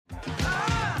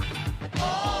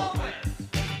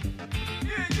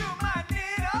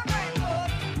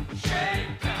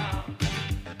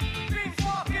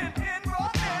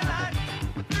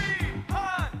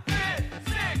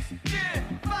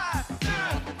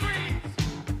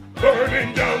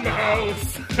burning down the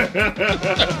house.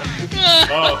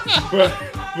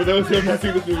 For those who have not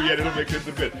seen this movie yet, it'll make sense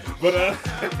a bit. But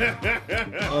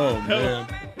oh man.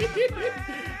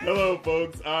 Hello,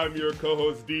 folks. I'm your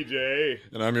co-host DJ,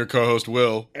 and I'm your co-host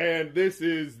Will. And this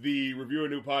is the Review a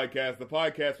New Podcast, the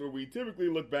podcast where we typically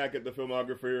look back at the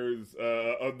filmographies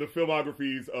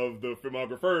of the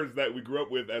filmographers that we grew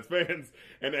up with as fans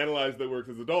and analyze their works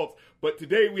as adults. But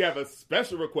today we have a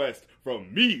special request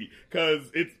from me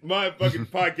because it's my fucking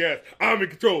podcast. I'm in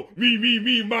control.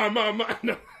 Me, my.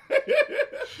 No.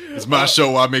 It's my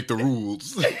show. I make the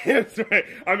rules. That's right.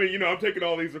 I mean, I'm taking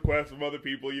all these requests from other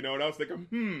people, and I was thinking,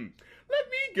 let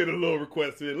me get a little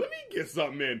request in. Let me get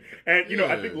something in. And,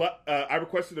 I think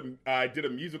I did a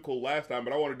musical last time,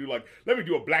 but I want to do let me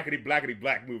do a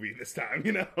blackety-black movie this time,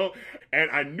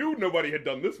 And I knew nobody had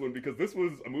done this one because this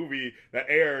was a movie that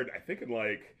aired, I think in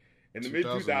the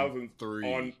mid-2000s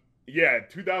on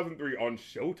 2003 on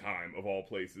Showtime, of all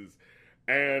places.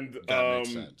 And that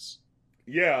makes sense.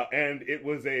 Yeah, and it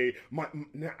was the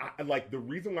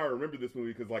reason why I remember this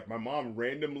movie because my mom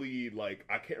randomly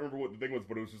I can't remember what the thing was,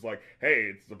 but it was just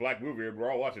hey, it's a black movie and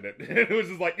we're all watching it. And it was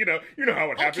just you know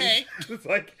how it happens. Okay.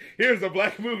 It's here's a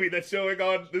black movie that's showing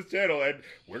on this channel and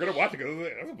we're gonna watch it because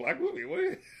that's a black movie. What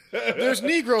is There's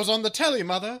Negroes on the telly,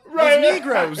 mother. Right. There's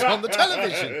Negroes on the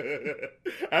television.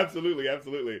 Absolutely.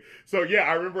 So yeah,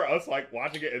 I remember us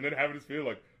watching it and then having this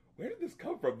feel where did this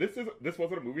come from? This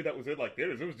wasn't a movie that was in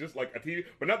theaters. It was just a TV,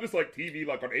 but not just TV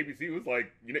on ABC. It was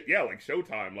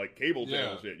Showtime, cable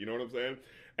channel shit. You know what I'm saying?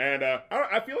 And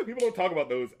I feel like people don't talk about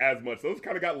those as much. Those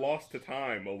kind of got lost to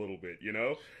time a little bit.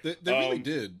 They really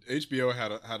did. HBO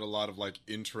had a lot of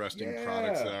interesting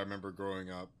products that I remember growing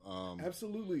up.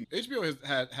 Absolutely. HBO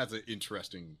has an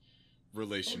interesting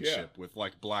relationship with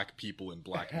black people and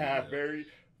black media. Very.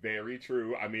 Very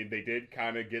true. I mean, they did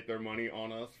kind of get their money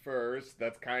on us first.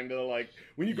 That's kind of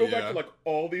when you go back to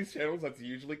all these channels, that's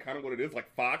usually kind of what it is.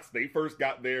 Fox, they first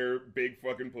got their big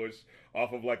fucking push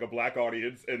off of a black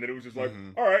audience, and then it was just all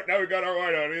right, now we got our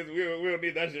white audience. We don't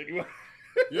need that shit anymore.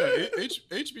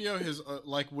 HBO has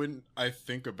when I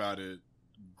think about it,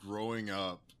 growing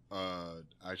up,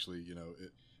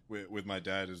 with my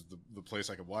dad is the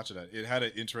place I could watch it at. It had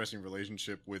an interesting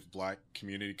relationship with black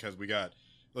community because we got.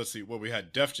 Let's see. Well, we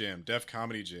had Def Jam, Def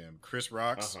Comedy Jam, Chris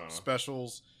Rock's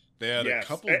specials. They had a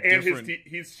couple different. And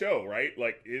his show, right?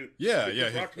 I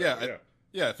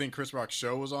think Chris Rock's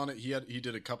show was on it. He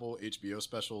did a couple HBO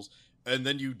specials, and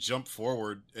then you jump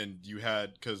forward and you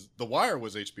had because The Wire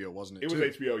was HBO, wasn't it? It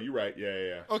was HBO. You're right.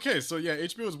 Yeah. Okay, so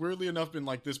HBO has weirdly enough been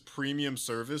this premium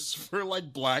service for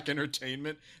black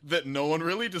entertainment that no one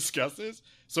really discusses.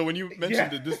 So when you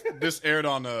mentioned that this aired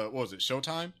on what was it,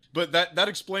 Showtime? But that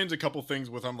explains a couple things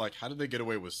with how did they get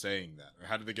away with saying that? Or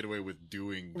how did they get away with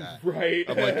doing that? Right.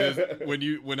 I'm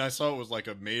when I saw it was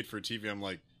a made for TV, I'm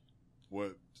what?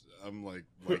 I'm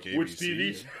ABC. Which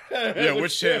TV? Yeah,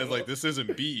 which channel? This isn't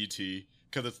BET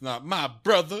because it's not my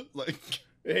brother.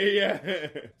 Yeah.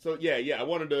 So yeah. I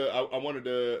wanted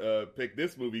to pick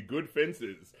this movie, Good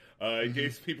Fences, in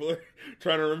case people are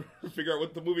trying to figure out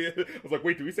what the movie is. I was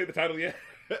wait, did we say the title yet?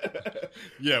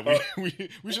 Yeah, we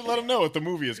should let them know what the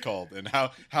movie is called and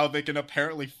how they can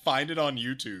apparently find it on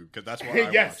YouTube because that's where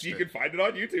I watched you can find it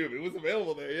on YouTube. It was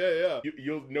available there. Yeah.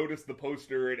 You'll notice the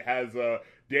poster. It has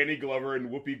Danny Glover and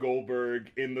Whoopi Goldberg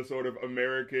in the sort of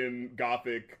American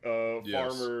Gothic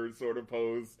farmer sort of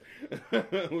pose,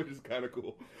 which is kind of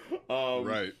cool.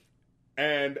 Right.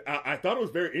 And I thought it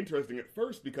was very interesting at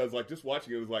first because just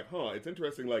watching it was it's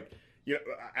interesting.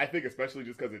 I think especially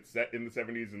just because it's set in the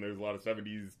 70s and there's a lot of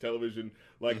 70s television.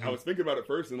 I was thinking about it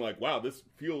first and wow, this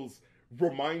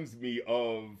reminds me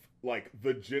of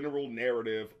the general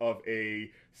narrative of a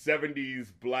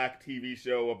 70s black TV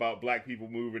show about black people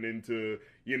moving into,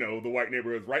 the white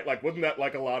neighborhoods, right? Wasn't that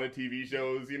a lot of TV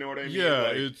shows, you know what I mean?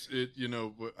 Yeah,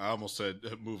 I almost said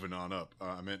moving on up.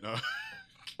 I meant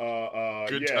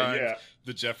Good Times, yeah.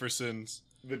 The Jeffersons.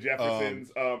 You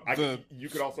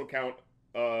could also count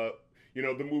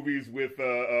the movies with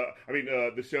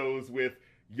the shows with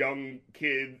young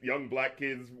black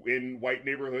kids in white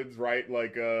neighborhoods, right?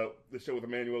 The show with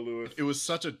Emmanuel Lewis. It was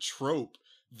such a trope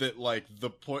that the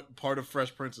part of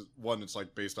Fresh Prince, one, it's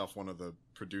based off one of the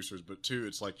producers, but two,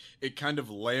 it's it kind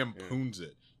of lampoons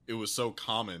it. It was so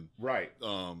common, right?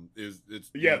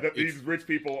 It's these rich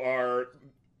people are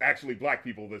actually black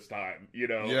people this time,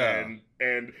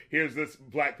 and here's this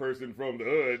black person from the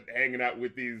hood hanging out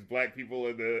with these black people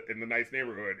in the nice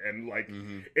neighborhood, and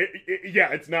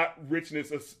it's not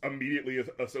richness immediately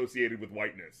associated with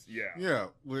whiteness.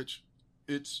 Which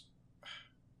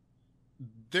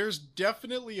there's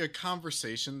definitely a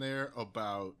conversation there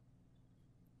about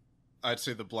I'd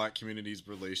say the black community's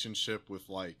relationship with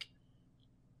like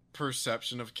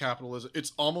perception of capitalism.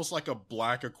 It's almost like a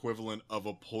black equivalent of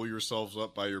a pull yourselves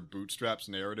up by your bootstraps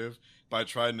narrative by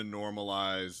trying to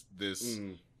normalize this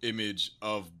image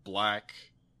of black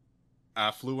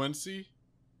affluency.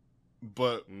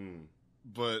 But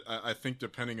I think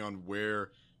depending on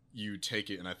where you take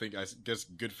it, and I guess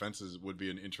Good Fences would be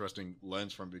an interesting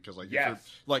lens from, because like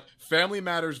like Family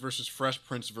Matters versus Fresh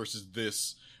Prince versus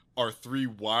this are three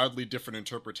wildly different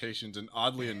interpretations, and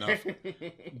oddly enough,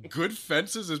 Good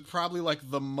Fences is probably like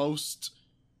the most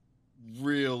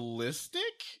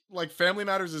realistic. Like Family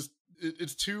Matters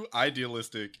it's too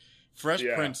idealistic. Fresh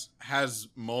Prince has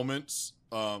moments.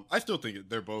 I still think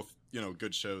they're both, you know,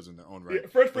 good shows in their own right. Yeah,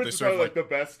 Fresh Prince is probably like the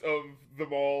best of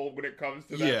them all when it comes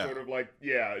to that sort of like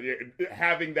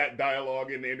having that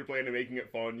dialogue and the interplay and making it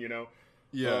fun, you know.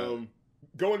 Yeah.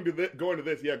 Going to this,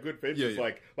 Good Fences.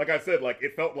 Like I said, like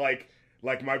it felt like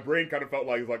my brain kind of felt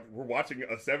like we're watching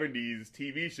a '70s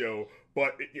TV show,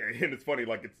 but and it's funny,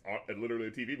 like it's literally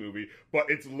a TV movie, but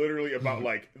it's literally about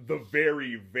like the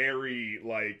very, very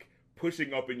like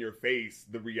pushing up in your face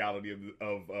the reality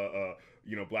of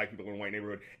you know, black people in a white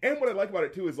neighborhood. And what I like about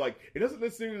it too is like it doesn't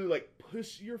necessarily like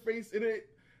push your face in it.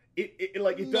 It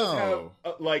does have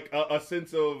a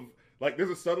sense of like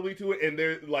there's a subtlety to it, and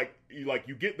there's like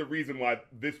you get the reason why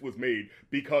this was made,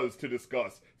 because to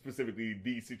discuss specifically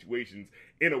these situations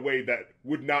in a way that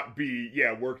would not be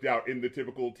worked out in the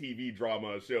typical TV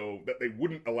drama show that they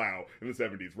wouldn't allow in the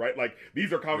 70s, right? Like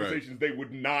these are conversations they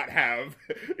would not have,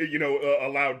 you know,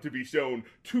 allowed to be shown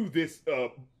to this,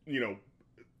 you know,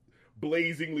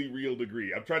 blazingly real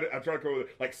degree. I'm trying to come with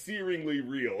like searingly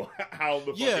real how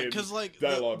the fucking like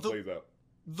dialogue plays out.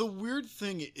 The weird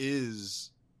thing is,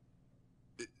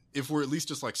 if we're at least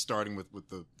just like starting with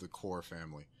the core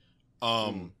family,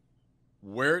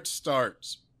 where it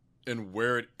starts and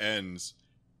where it ends,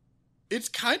 it's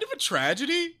kind of a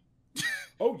tragedy.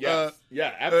 Oh yes,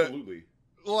 yeah, absolutely.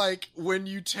 Like when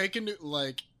you take into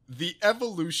like the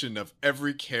evolution of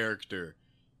every character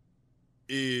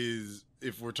is,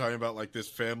 if we're talking about like this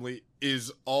family,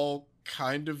 is all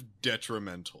kind of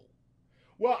detrimental.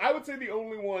 Well, I would say the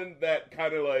only one that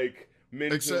kind of like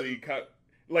mentally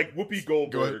like Whoopi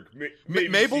Goldberg.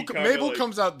 Mabel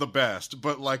comes out the best,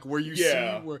 but like where you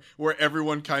see where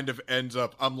everyone kind of ends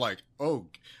up, I'm like, oh,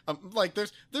 like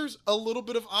there's a little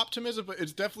bit of optimism, but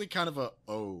it's definitely kind of a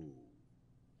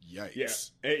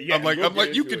yikes. Yeah. I'm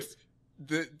like you could.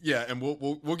 And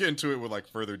we'll get into it with like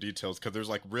further details, because there's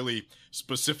like really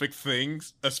specific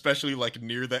things, especially like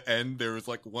near the end. There was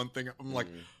like one thing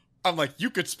I'm like you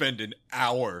could spend an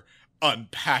hour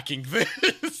unpacking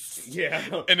this.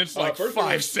 Yeah. And it's like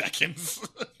 5 seconds.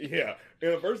 Yeah.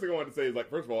 And the first thing I wanted to say is, like,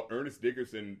 first of all, Ernest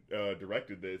Dickerson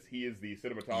directed this. He is the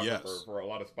cinematographer for a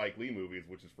lot of Spike Lee movies,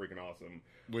 which is freaking awesome.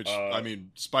 Which, I mean,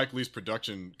 Spike Lee's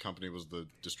production company was the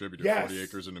distributor, 40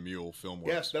 Acres and a Mule Filmworks.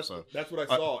 Yes, that's what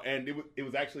I saw. And it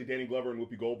was actually Danny Glover and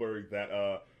Whoopi Goldberg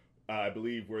that I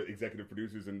believe were executive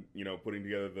producers and, you know, putting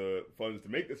together the funds to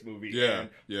make this movie. Yeah,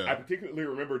 and I particularly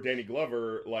remember Danny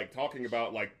Glover, like, talking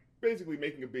about, like, basically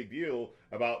making a big deal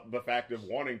about the fact of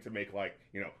wanting to make, like,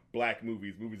 you know, black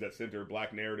movies that center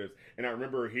black narratives. And I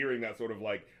remember hearing that sort of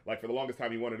like for the longest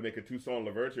time he wanted to make a Toussaint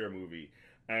Louverture movie.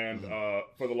 And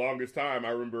for the longest time, I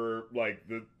remember, like,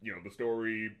 the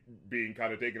story being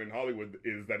kind of taken in Hollywood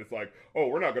is that it's like, oh,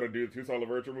 we're not going to do the Toussaint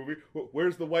Louverture movie.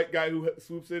 Where's the white guy who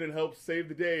swoops in and helps save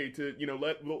the day to, you know,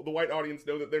 let the white audience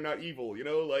know that they're not evil, you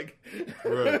know, like,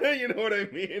 right. You know what I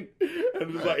mean?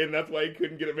 And, and that's why he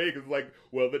couldn't get it made, because, like,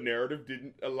 well, the narrative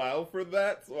didn't allow for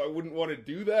that, so I wouldn't want to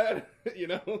do that, you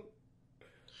know?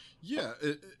 Yeah,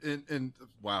 and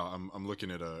wow, I'm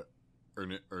looking at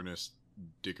Ernest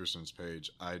Dickerson's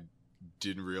page. I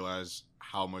didn't realize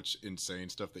how much insane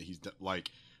stuff that he's done.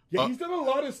 Like, he's done a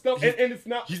lot of stuff, and it's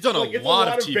not. He's done like, a lot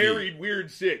of TV. Varied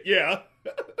weird shit. Yeah,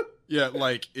 yeah,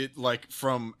 like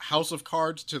from House of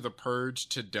Cards to The Purge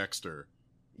to Dexter.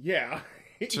 Yeah,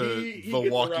 to he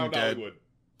The Walking Dead, Hollywood.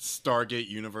 Stargate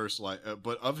universe. Like,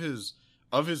 but of his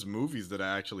movies that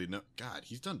I actually know, God,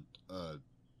 he's done.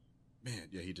 Man,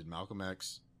 yeah, he did Malcolm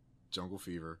X, Jungle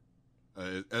Fever.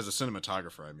 As a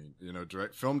cinematographer, I mean, you know,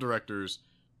 film directors.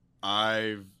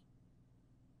 He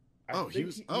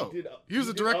was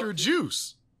the director of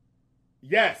Juice.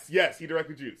 Yes, he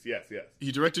directed Juice. Yes.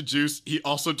 He directed Juice. He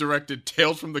also directed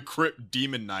Tales from the Crypt,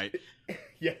 Demon Knight.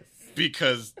 Yes,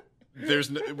 because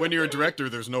when you're a director,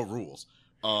 there's no rules.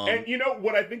 And you know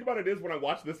what I think about it is, when I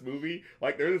watch this movie,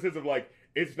 like, there's a sense of, like,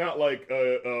 it's not like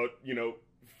you know,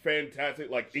 fantastic,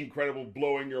 like, incredible,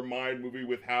 blowing your mind movie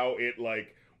with how it,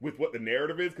 like, with what the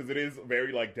narrative is, because it is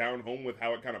very, like, down home with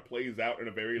how it kind of plays out in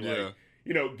a very, like,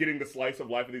 you know, getting the slice of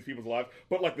life of these people's lives.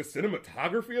 But like the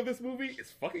cinematography of this movie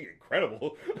is fucking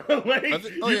incredible. Like, I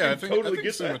think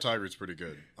cinematography is pretty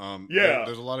good. Yeah,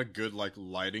 there's a lot of good like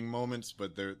lighting moments,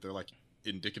 but they're like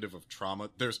indicative of trauma.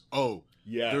 There's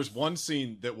one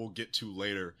scene that we'll get to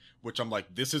later, which I'm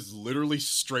like, this is literally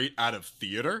straight out of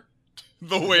theater.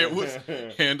 The way it was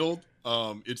handled,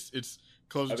 it's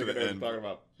closer to the end. Talking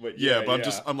about. But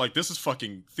I'm like, this is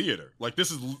fucking theater. Like,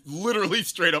 this is literally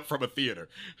straight up from a theater.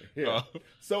 Yeah.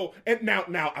 So, and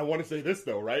now I want to say this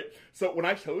though, right? So when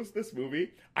I chose this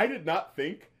movie, I did not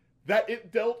think that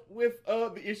it dealt with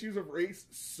the issues of race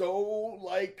so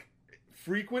like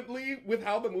frequently with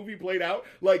how the movie played out.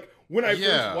 Like when I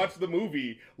first watched the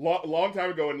movie long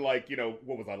time ago, and like, you know,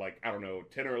 what was I, like, I don't know,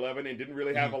 10 or 11, and didn't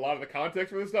really have a lot of the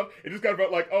context for this stuff. It just kind of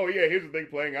felt like, oh yeah, here's the thing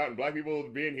playing out, and black people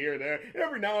being here and there, and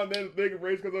every now and then the thing of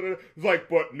race comes out. It's like,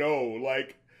 but no,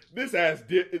 like this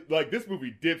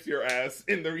movie dips your ass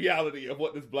in the reality of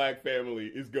what this black family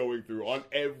is going through on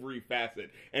every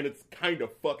facet, and it's kind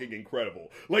of fucking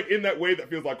incredible. Like in that way that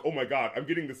feels like, oh my god, I'm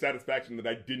getting the satisfaction that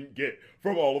I didn't get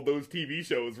from all of those TV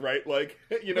shows, right? Like,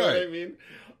 you know what I mean?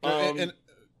 And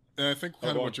I think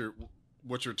kind of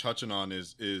what you're touching on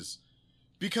is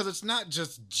because it's not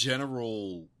just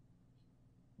general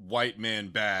white man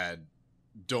bad,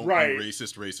 don't be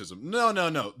racist racism.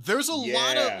 No. There's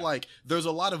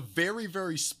a lot of very,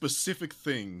 very specific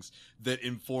things that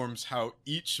informs how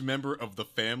each member of the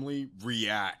family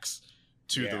reacts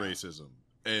to the racism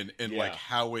and like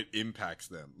how it impacts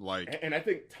them. Like, and I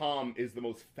think Tom is the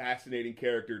most fascinating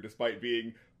character despite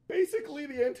being basically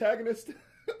the antagonist.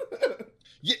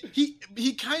 Yeah,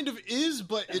 he kind of is,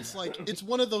 but it's like, it's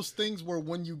one of those things where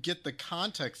when you get the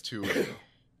context to it,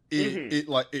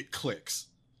 it clicks.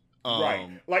 Right,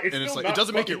 like it's, and it's like it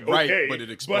doesn't make it right, okay, but it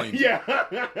explains. But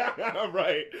yeah,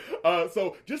 right.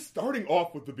 So just starting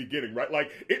off with the beginning, right?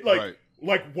 Like it,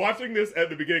 like watching this at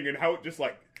the beginning and how it just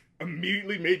like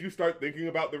immediately made you start thinking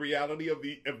about the reality of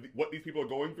what these people are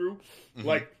going through,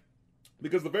 like.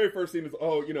 Because the very first scene is,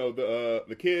 oh, you know,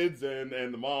 the kids and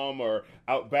the mom are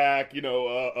out back, you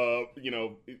know,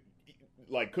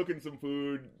 like cooking some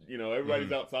food, you know,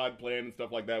 everybody's outside playing and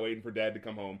stuff like that, waiting for dad to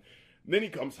come home. And then he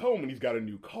comes home and he's got a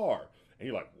new car. And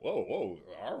you're like, whoa,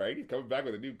 all right, he's coming back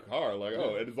with a new car. Like,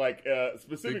 oh, and it's like,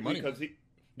 specifically because he...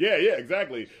 Yeah,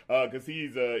 exactly. Because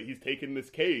he's taking this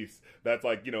case that's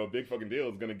like, you know, a big fucking deal.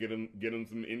 Is going to get him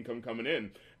some income coming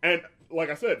in. And like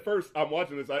I said, first I'm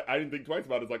watching this, I didn't think twice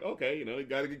about it. It's like, okay, you know, he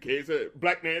got a good case.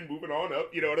 Black man moving on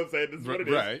up. You know what I'm saying? This is what it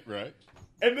is. Right.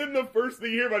 And then the first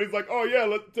thing you hear about, he's like, oh yeah,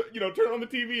 turn on the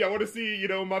TV. I want to see, you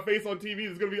know, my face on TV.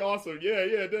 It's going to be awesome.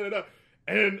 Yeah, da.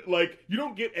 And like, you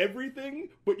don't get everything,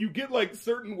 but you get like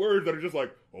certain words that are just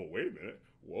like, oh, wait a minute.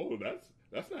 Whoa,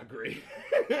 that's not great.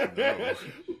 No.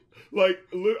 Like,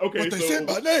 okay, but they said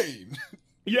my name.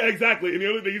 Yeah, exactly. And the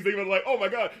only thing he's thinking about, like, oh my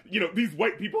god, you know, these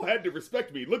white people had to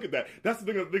respect me. Look at that. That's the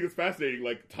thing I think is fascinating.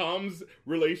 Like, Tom's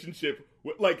relationship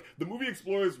with, like, the movie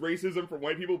explores racism from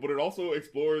white people, but it also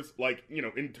explores, like, you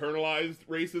know, internalized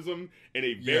racism in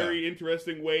a very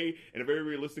interesting way, in a very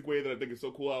realistic way that I think is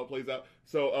so cool how it plays out.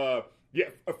 So, yeah,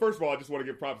 first of all, I just want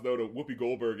to give props, though, to Whoopi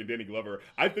Goldberg and Danny Glover.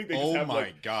 I think they just have,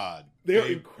 God. They're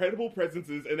incredible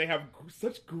presences, and they have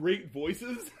such great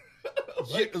voices.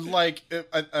 I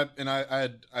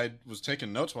was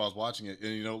taking notes while I was watching it,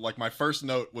 and, you know, like, my first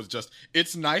note was just,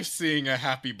 it's nice seeing a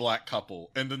happy black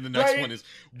couple, and then the next one is,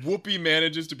 Whoopi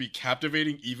manages to be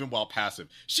captivating even while passive.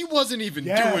 She wasn't even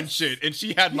doing shit, and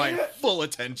she had my full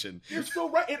attention. You're so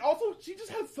right, and also, she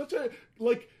just has such a,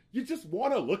 like... You just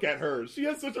want to look at her. She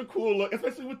has such a cool look,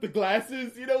 especially with the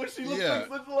glasses, you know, she looks like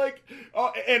such like,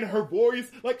 and her voice,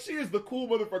 like, she is the cool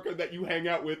motherfucker that you hang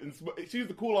out with, and she's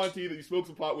the cool auntie that you smoke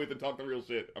some pot with and talk the real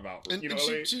shit about. And, you know what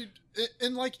I mean?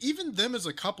 And like, even them as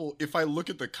a couple, if I look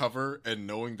at the cover and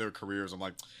knowing their careers, I'm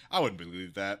like, I wouldn't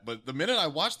believe that. But the minute I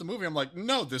watch the movie, I'm like,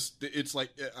 no, it's like,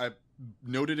 I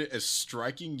noted it as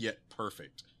striking yet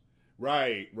perfect.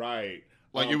 Right.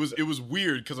 Like, it was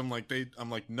weird because I'm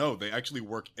like, no, they actually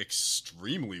work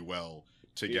extremely well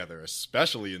together,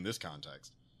 especially in this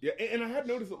context. Yeah, and I have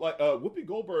noticed that, like, Whoopi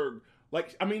Goldberg,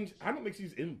 like, I mean, I don't think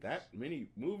she's in that many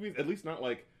movies, at least not,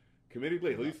 like,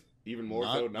 comedically, at least even more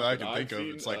so. Not that I can think of.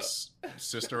 It's like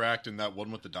Sister Act and that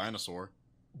one with the dinosaur.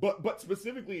 But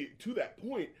specifically to that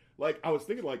point, like, I was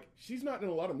thinking, like, she's not in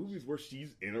a lot of movies where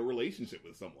she's in a relationship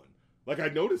with someone. Like, I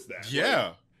noticed that.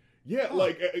 Yeah.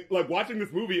 Like, yeah, like watching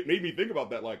this movie, it made me think about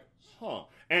that, like, huh.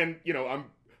 And, you know, I'm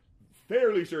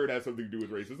fairly sure it has something to do with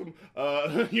racism.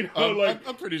 You know, like...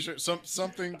 I'm pretty sure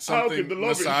something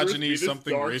misogyny,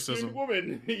 something racism.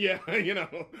 Woman. Yeah, you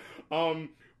know.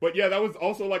 But yeah, that was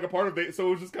also like a part of it. So it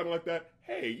was just kind of like that.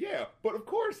 Hey, yeah, but of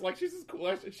course, like she's as cool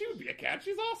as she would be a cat.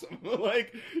 She's awesome,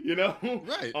 like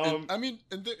right. I mean,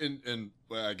 and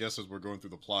well, I guess as we're going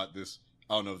through the plot, this.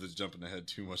 I don't know if this is jumping ahead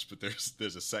too much, but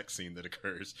there's a sex scene that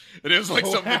occurs, and it was like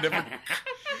something that never.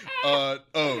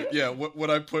 Oh yeah, what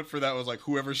I put for that was like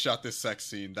whoever shot this sex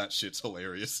scene, that shit's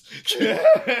hilarious. Just like,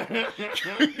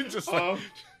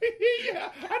 yeah,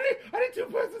 I need 2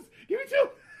 persons. Give me 2.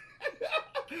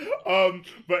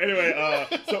 But anyway,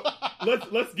 so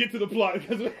let's get to the plot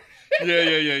because.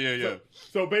 Yeah.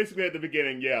 So basically, at the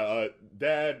beginning,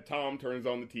 Dad Tom turns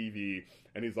on the TV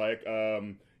and he's like,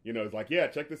 it's like, yeah,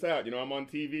 check this out. I'm on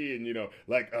TV, and he's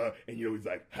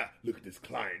like, ha, look at this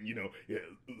client.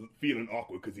 Feeling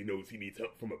awkward because he knows he needs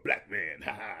help from a black man.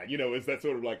 Ha ha. It's that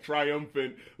sort of like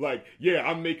triumphant, like, yeah,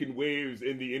 I'm making waves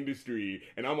in the industry,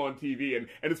 and I'm on TV, and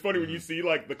it's funny when you see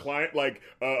like the client, like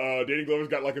Danny Glover's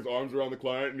got like his arms around the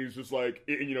client, and he's just like,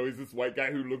 he's this white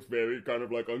guy who looks very kind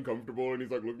of like uncomfortable, and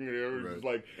he's like looking at him, and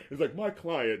right. It's like my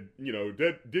client,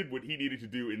 did what he needed to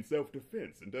do in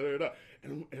self-defense, and da da da.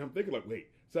 And I'm thinking like, wait.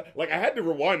 So, like, I had to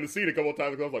rewind the scene a couple of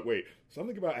times because I was like, wait,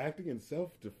 something about acting in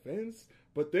self-defense?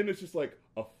 But then it's just like,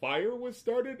 a fire was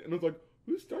started? And I was like,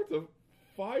 who starts a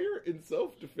fire in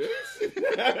self-defense?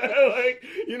 Damn, I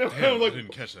was like, I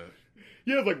didn't catch that.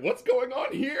 Yeah, I was like, what's going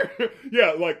on here?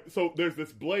 Yeah, like, so there's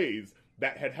this blaze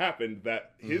that had happened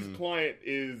that his client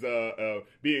is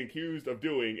being accused of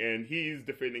doing, and he's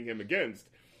defending him against.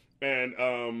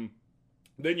 And,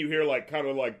 then you hear, like, kind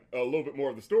of like a little bit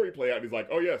more of the story play out. He's like,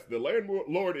 oh, yes, the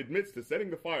landlord admits to setting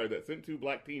the fire that sent 2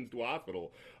 black teens to a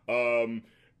hospital. And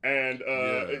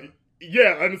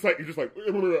it's like, you're just like,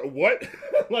 what?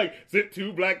 Like, sent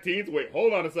 2 black teens? Wait,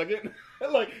 hold on a second.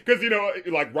 Like, because,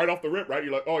 like, right off the rip, right?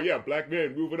 You're like, oh, yeah, black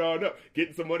men moving on up,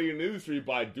 getting some money in the industry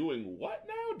by doing what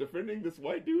now? Defending this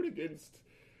white dude against...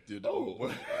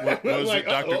 What was like, it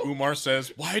Dr. Umar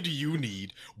says? Why do you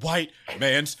need white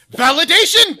man's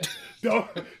validation?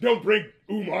 Don't bring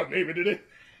Umar's name into this.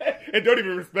 And don't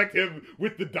even respect him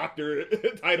with the doctor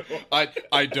title.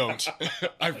 I don't.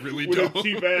 I really with don't. With a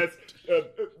cheap-ass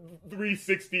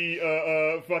 360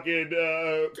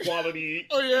 quality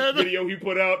video he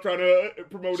put out trying to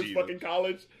promote his fucking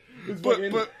college. But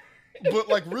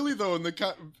like really though, in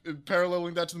the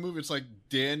paralleling that to the movie, it's like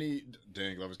Danny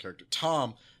Glover's character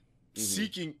Tom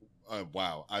seeking.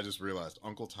 Wow, I just realized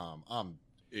Uncle Tom. I'm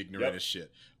ignorant as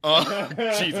shit.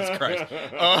 Jesus Christ.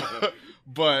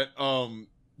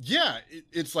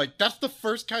 It's like that's the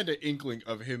first kind of inkling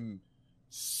of him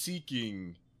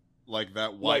seeking like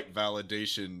that white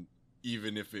validation,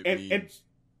 even if it means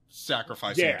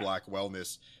sacrificing black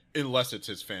wellness, unless it's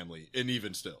his family, and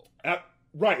even still.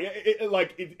 Right,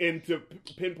 and to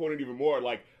pinpoint it even more,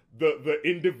 like the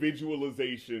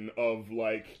individualization of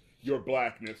like your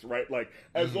blackness, right? Like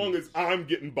as long as I'm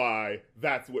getting by,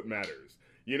 that's what matters.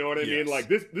 You know what I mean? Like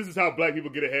this is how black people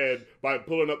get ahead, by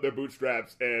pulling up their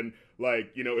bootstraps, and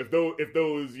like if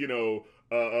those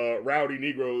rowdy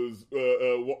Negroes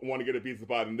want to get a piece of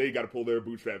pie, then they got to pull their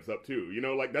bootstraps up too.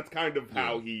 Like that's kind of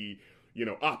how he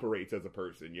operates as a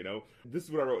person. This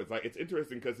is what I wrote. It's like, it's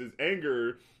interesting because his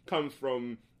anger comes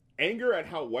from anger at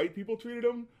how white people treated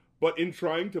him, but in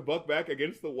trying to buck back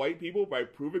against the white people by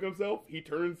proving himself, he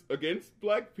turns against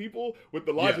black people with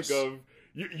the logic of,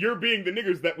 you're being the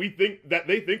niggers that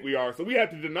they think we are, so we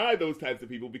have to deny those types of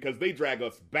people because they drag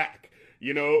us back.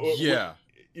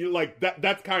 Like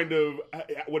that's kind of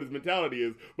what his mentality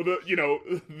is. But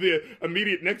the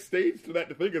immediate next stage to that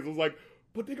to think is, was like,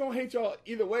 but they're gonna hate y'all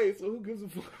either way, so who gives a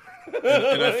fuck?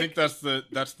 and I think that's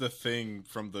the thing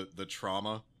from the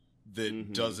trauma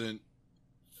that doesn't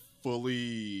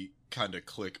fully kind of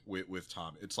click with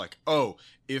Tom. It's like,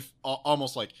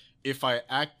 almost like if I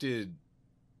acted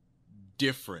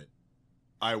different,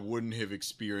 I wouldn't have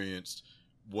experienced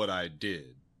what I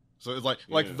did. So it's like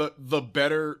the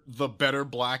better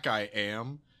black I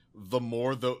am, the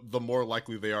more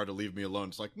likely they are to leave me alone.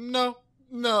 It's like, no,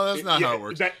 that's not how it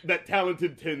works. That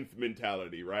talented 10th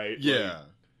mentality, right? Yeah.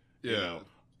 Like,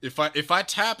 If I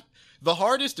tap the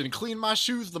hardest and clean my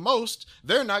shoes the most,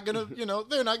 they're not gonna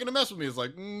mess with me. It's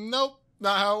like, nope,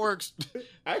 not how it works.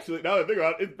 Actually, now that I think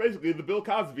about it, it's basically the Bill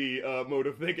Cosby mode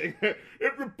of thinking.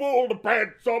 If you pull the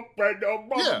pants up and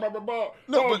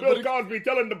Bill Cosby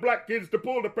telling the black kids to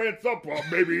pull the pants up, well,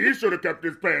 maybe he should have kept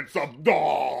his pants up.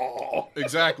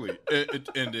 Exactly.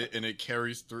 It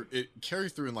carries through. It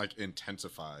carries through and like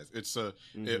intensifies. It's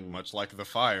much like the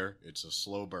fire. It's a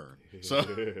slow burn. So.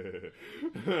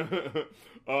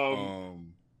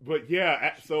 But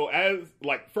yeah, so as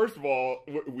like, first of all,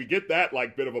 we get that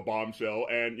like bit of a bombshell,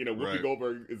 and Whoopi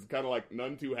Goldberg is kind of like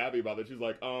none too happy about it. She's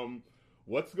like,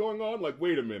 what's going on? Like,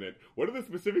 wait a minute, what are the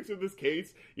specifics of this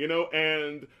case? You know,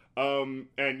 and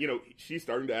you know, she's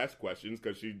starting to ask questions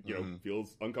because she, you know,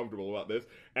 feels uncomfortable about this.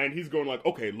 And he's going like,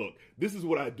 okay, look, this is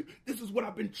what I do. This is what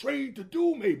I've been trained to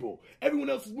do, Mabel. Everyone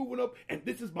else is moving up, and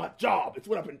this is my job. It's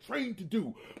what I've been trained to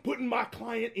do. Putting my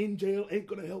client in jail ain't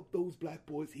gonna help those black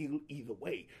boys heal either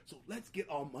way. So let's get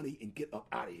our money and get up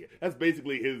out of here. That's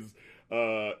basically his,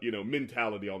 you know,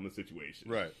 mentality on the situation.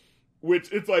 Right.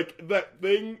 Which, it's like, that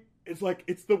thing... It's like,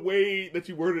 it's the way that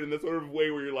you word it in the sort of way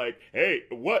where you're like, hey,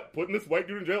 what? Putting this white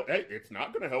dude in jail? Hey, it's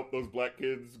not going to help those black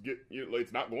kids get, you know,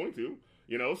 it's not going to,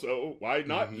 you know, so why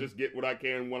not just get what I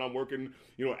can when I'm working,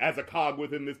 you know, as a cog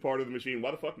within this part of the machine?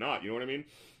 Why the fuck not? You know what I mean?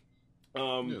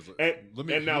 Let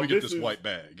me get this white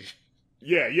bag.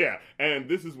 Yeah, and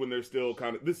this is when they're still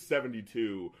kind of, this is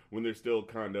 72, when they're still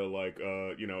kind of like,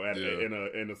 you know,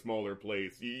 in a smaller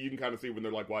place. You can kind of see when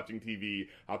they're like watching TV,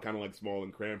 how kind of like small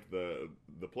and cramped the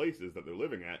places that they're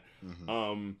living at.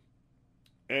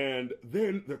 And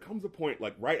then there comes a point,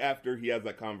 like right after he has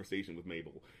that conversation with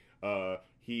Mabel,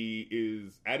 he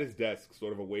is at his desk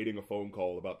sort of awaiting a phone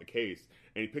call about the case,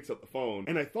 and he picks up the phone,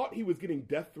 and I thought he was getting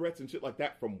death threats and shit like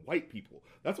that from white people.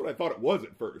 That's what I thought it was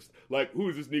at first. Like, who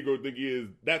is this Negro think he is?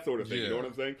 That sort of thing, you know what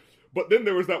I'm saying? But then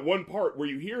there was that one part where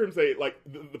you hear him say, like,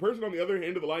 the person on the other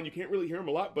end of the line, you can't really hear him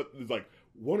a lot, but there's like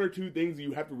one or two things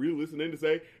you have to really listen in to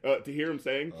say, to hear him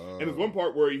saying. And there's one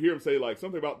part where you hear him say, like,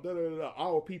 something about da-da-da-da,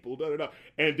 our people, da-da-da.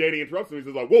 And Danny interrupts him. He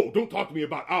says, like, whoa, don't talk to me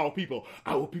about our people.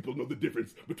 Our people know the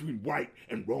difference between right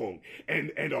and wrong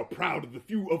and are proud of the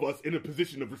few of us in a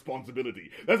position of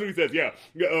responsibility. That's what he says, yeah.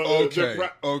 Okay.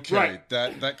 Right.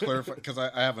 That clarifies, because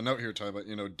I have a note here talking about,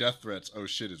 you know, death threats, oh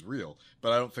shit, is real.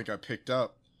 But I don't think I picked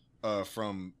up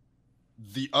from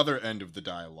the other end of the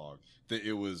dialogue that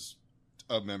it was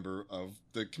a member of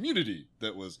the community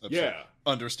that was upset. Yeah.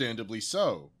 Understandably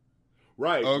so.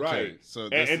 Right, okay, right. So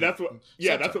and that's what,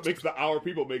 that's what makes the our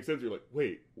people make sense. You're like,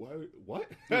 wait,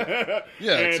 what?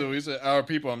 Yeah, so he said our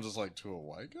people. I'm just like, to a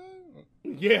white guy?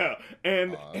 Yeah,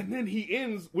 and then he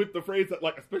ends with the phrase that,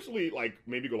 like, especially, like,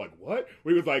 maybe go like, what?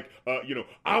 Where he was like, you know,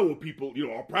 our people, you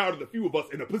know, are proud of the few of us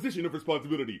in a position of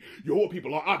responsibility. Your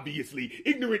people are obviously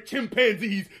ignorant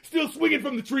chimpanzees still swinging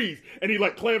from the trees. And he,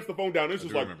 like, clamps the phone down. It's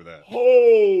just like,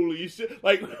 holy shit.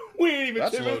 Like, we ain't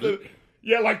even chimpanzees.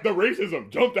 Yeah, like, the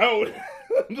racism jumped out.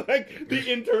 Like, the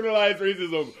internalized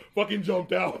racism fucking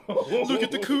jumped out. Look at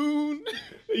the coon.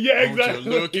 Yeah, exactly.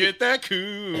 Don't you look at that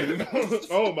coon.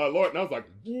 Oh, my Lord. And I was like,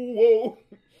 whoa.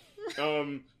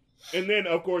 And then,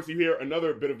 of course, you hear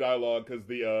another bit of dialogue because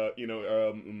the, you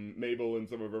know, Mabel and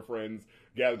some of her friends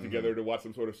gathered together to watch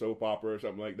some sort of soap opera or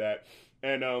something like that.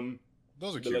 And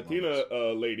those are the cute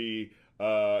Latina lady...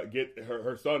 get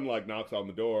her son, like, knocks on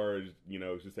the door, you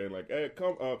know, she's saying, like, hey,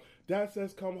 come, Dad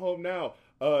says come home now.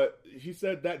 She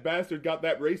said that bastard got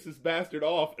that racist bastard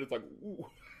off. And it's like, ooh.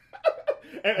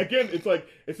 And again, it's like,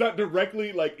 it's not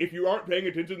directly, like, if you aren't paying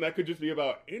attention, that could just be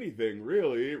about anything,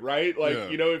 really, right?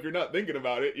 Like, you know, if you're not thinking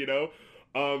about it, you know?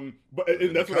 But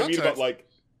and that's what I mean about, like,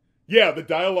 yeah, the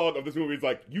dialogue of this movie is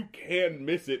like, you can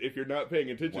miss it if you're not paying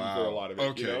attention for a lot of it.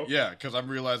 Okay, you know? Yeah, because I'm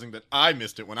realizing that I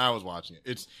missed it when I was watching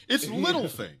it. It's little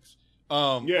things.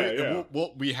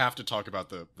 We have to talk about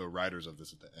the writers of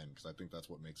this at the end, because I think that's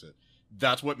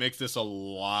what makes this a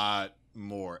lot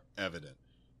more evident.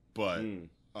 But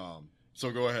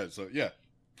so go ahead. So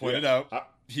point it out.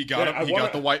 He got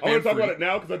got the white man. I want to talk about it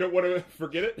now because I don't want to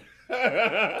forget it.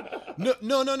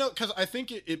 No, because I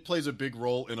think it plays a big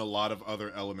role in a lot of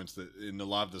other elements, that in a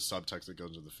lot of the subtext that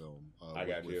goes into the film.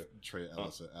 With Trey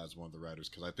Ellis as one of the writers,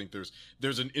 because I think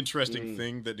there's an interesting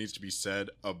thing that needs to be said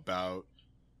about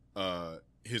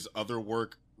his other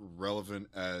work relevant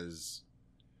as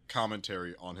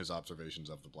commentary on his observations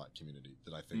of the black community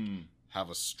that I think have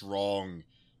a strong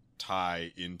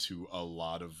tie into a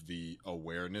lot of the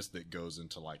awareness that goes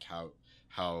into, like,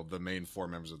 how the main four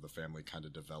members of the family kind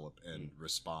of develop and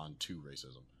respond to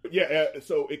racism. Yeah,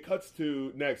 so it cuts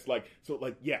to next,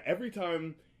 every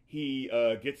time he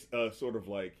gets sort of,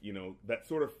 like, you know, that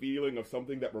sort of feeling of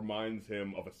something that reminds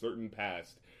him of a certain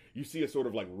past, you see a sort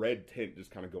of, like, red tint just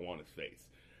kind of go on his face.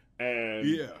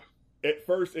 And at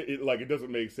first, it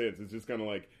doesn't make sense. It's just kind of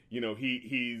like, you know,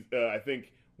 he's I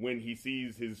think when he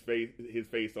sees his face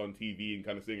on TV and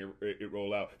kind of seeing it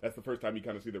roll out, that's the first time you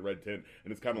kind of see the red tint,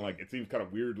 and it's kind of like, it seems kind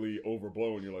of weirdly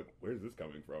overblown. You're like, where's this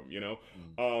coming from, you know?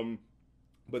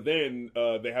 But then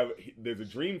there's a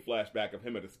dream flashback of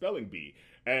him at a spelling bee,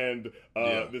 and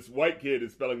this white kid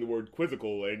is spelling the word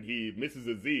quizzical, and he misses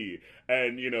a Z,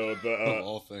 and, you know,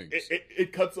 all things.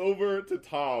 It cuts over to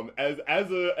Tom as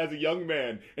a young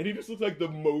man, and he just looks like the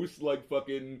most, like,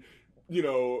 fucking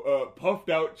puffed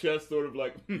out chest, sort of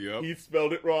like, Yep. he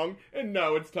spelled it wrong, and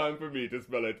now it's time for me to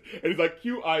spell it. And he's like,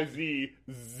 Quizz.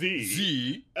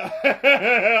 Z.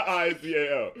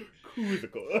 Izao.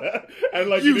 Quizzical. And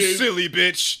like, You silly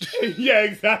bitch. yeah,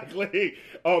 exactly.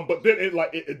 But then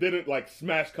it didn't like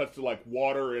smash cuts to like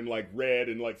water and like red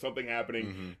and like something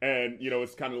happening, and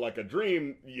it's kind of like a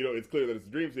dream. It's clear that it's a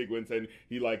dream sequence, and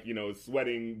he like is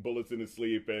sweating bullets in his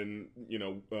sleep, and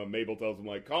Mabel tells him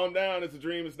like, calm down, it's a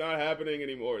dream, it's not happening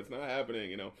anymore, it's not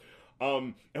happening.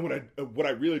 And what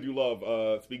I really do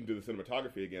love, speaking to the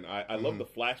cinematography again, I love the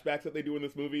flashbacks that they do in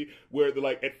this movie, where they're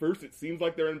like, at first it seems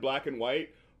like they're in black and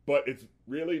white, but it's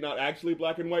really not actually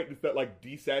black and white. It's that like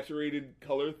desaturated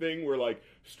color thing where like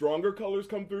stronger colors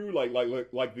come through, like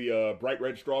the bright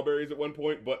red strawberries at one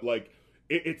point. But like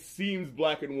it seems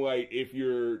black and white if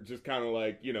you're just kind of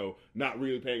like not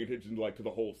really paying attention to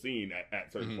the whole scene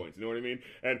at certain points. You know what I mean?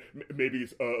 And maybe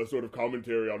it's a sort of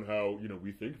commentary on how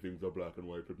we think things are black and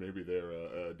white, but maybe there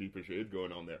are deeper shades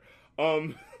going on there.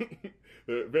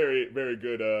 Very very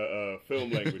good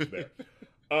film language there.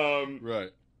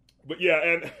 Right. But yeah,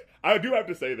 and I do have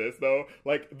to say this though,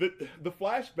 like the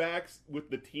flashbacks with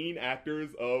the teen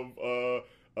actors of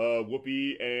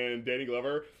Whoopi and Danny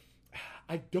Glover,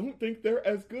 I don't think they're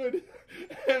as good,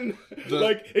 and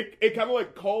it kind of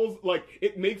like calls like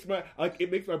it makes my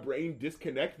brain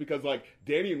disconnect, because like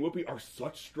Danny and Whoopi are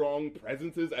such strong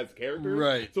presences as characters,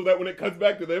 right? So that when it cuts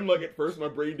back to them, like at first my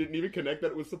brain didn't even connect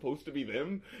that it was supposed to be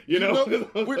them,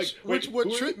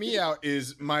 What tripped me out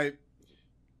is my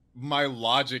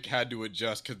logic had to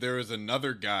adjust, because there was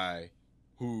another guy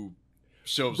who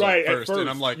shows up first, and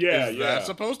I'm like, is that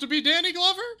supposed to be Danny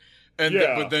Glover? And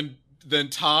but then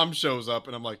Tom shows up,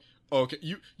 and I'm like, okay,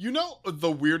 you know the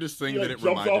weirdest thing that it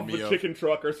reminded me of? Jumps off a chicken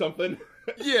truck or something.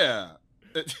 Yeah,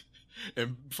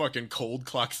 and fucking cold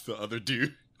clocks the other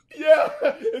dude. Yeah,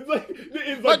 it's like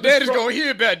my daddy's gonna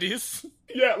hear about this.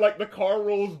 Yeah, like the car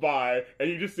rolls by, and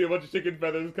you just see a bunch of chicken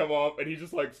feathers come off, and he's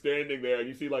just like standing there, and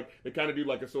you see like they kind of do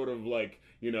like a sort of like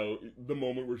the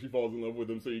moment where she falls in love with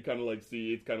him, so you kind of like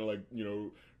see it's kind of like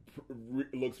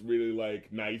it looks really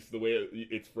like nice the way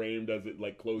it's framed as it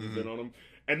like closes in on him,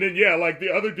 and then like the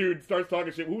other dude starts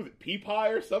talking shit. Who was it, Pea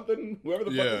Pie or something? Whoever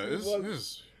the fuck this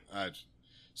was.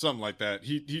 Something like that.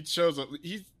 He shows up.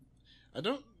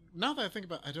 Now that I think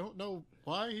about it, I don't know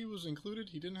why he was included.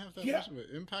 He didn't have that much of an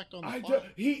impact on the plot.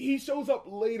 He shows up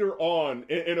later on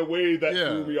in a way that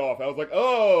threw me off. I was like,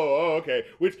 oh, okay.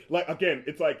 Which, like, again,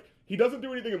 it's like, he doesn't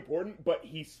do anything important, but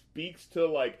he speaks to,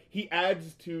 like, he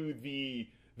adds to the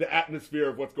atmosphere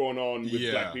of what's going on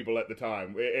with black people at the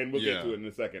time. And we'll get to it in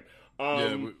a second.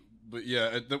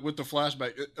 With the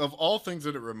flashback, of all things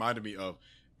that it reminded me of,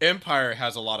 Empire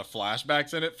has a lot of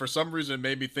flashbacks in it. For some reason, it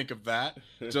made me think of that.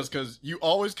 Just because you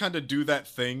always kind of do that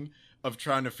thing of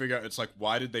trying to figure out, it's like,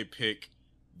 why did they pick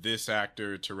this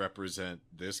actor to represent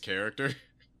this character?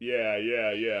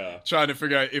 Yeah. Trying to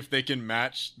figure out if they can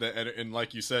match the, and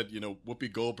like you said,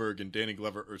 Whoopi Goldberg and Danny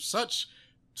Glover are such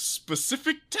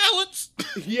specific talents.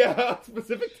 Yeah,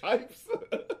 specific types.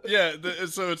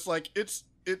 So it's like, it's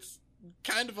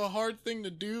kind of a hard thing to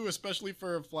do, especially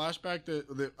for a flashback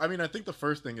that I mean, I think the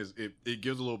first thing is it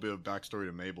gives a little bit of backstory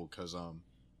to Mabel, because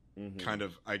kind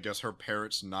of, I guess, her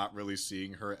parents not really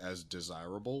seeing her as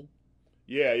desirable.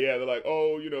 Yeah, they're like,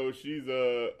 oh, she's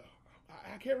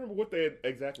I can't remember what they had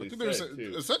exactly said. They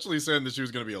were essentially saying that she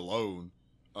was going to be alone.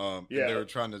 And they were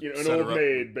trying to an old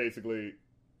maid, basically.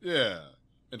 Yeah,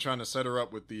 and trying to set her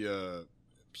up with the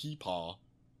Peepaw.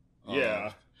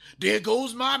 Yeah. There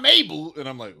goes my Mabel, and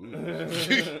I'm like,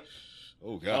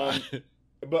 oh god.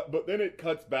 But then it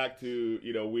cuts back to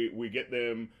we get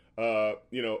them. I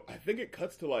think it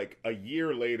cuts to like a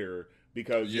year later,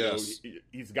 because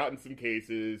he's gotten some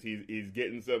cases, he's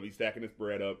getting some, he's stacking his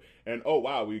bread up, and oh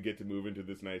wow, we get to move into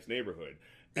this nice neighborhood.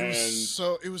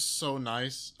 It was so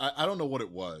nice. I don't know what it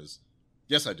was.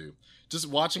 Yes, I do. Just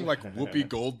watching like Whoopi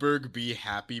Goldberg be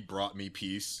happy brought me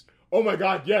peace. Oh my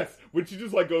god, yes! When she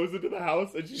just like goes into the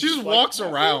house and she just walks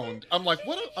around. I'm like,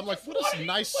 what a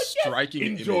nice, striking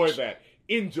image.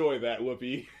 Enjoy that,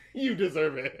 Whoopi. You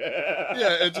deserve it.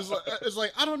 Yeah, it's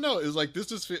like I don't know. It's like this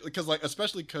just because like,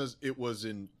 especially because it was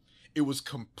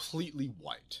completely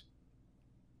white.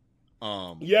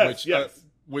 Yes.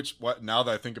 Which now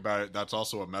that I think about it, that's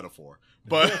also a metaphor.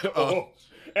 But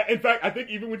in fact, I think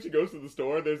even when she goes to the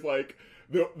store, there's like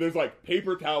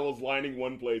paper towels lining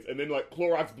one place, and then like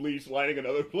Clorox bleach lining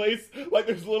another place. Like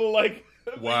there's little like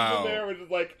things in there, which is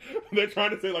like they're trying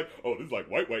to say like, oh, this is like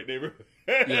white neighborhood.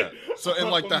 Yeah. So and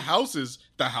like the house is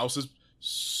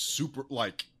super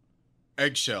like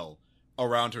eggshell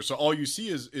around her. So all you see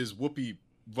is Whoopi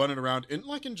running around and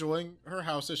like enjoying her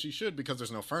house as she should because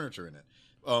there's no furniture in it.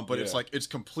 But it's like it's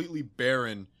completely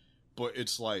barren. But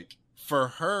it's like for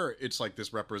her, it's like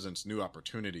this represents new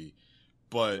opportunity.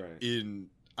 But in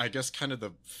I guess kind of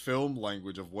the film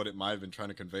language of what it might have been trying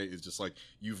to convey is just like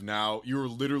you're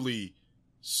literally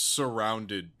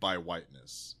surrounded by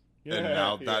whiteness, and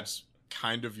now that's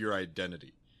kind of your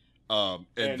identity. And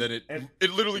then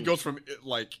it literally goes from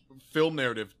like film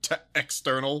narrative to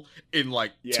external in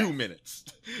like 2 minutes,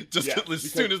 just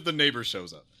as soon as the neighbor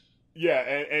shows up. Yeah,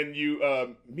 and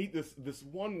you meet this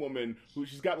one woman who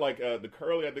she's got like the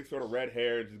curly, I think, sort of red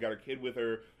hair, and she's got her kid with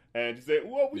her, and she said,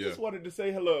 "Well, we just wanted to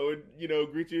say hello and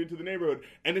greet you into the neighborhood."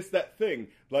 And it's that thing,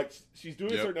 like she's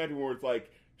doing a certain acting where it's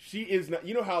like. She is not,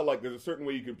 you know how, like, there's a certain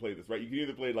way you can play this, right? You can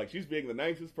either play it like she's being the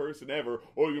nicest person ever,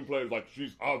 or you can play it like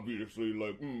she's obviously,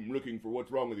 like, looking for what's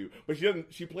wrong with you. But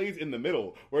she plays in the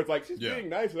middle, where it's like she's being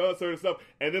nice and all that sort of stuff,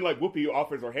 and then, like, Whoopi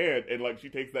offers her hand, and, like, she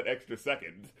takes that extra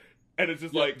second. And it's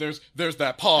just like... There's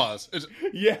that pause.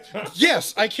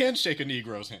 Yes, I can shake a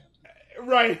Negro's hand.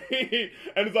 Right.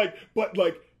 And it's like, but,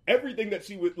 like... Everything that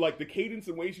she was, like, the cadence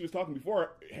and way she was talking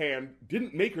beforehand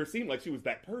didn't make her seem like she was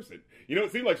that person.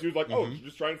 It seemed like she was like, oh, she's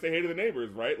just trying to say hey to the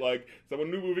neighbors, right? Like,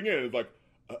 someone new moving in. And it's like,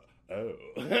 oh.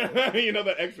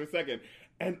 That extra second.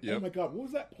 And, oh my God, what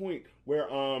was that point where,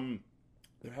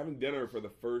 they're having dinner for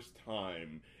the first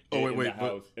time in the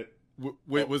house?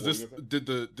 Was this, did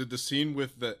the scene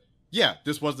with the,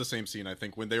 this was the same scene, I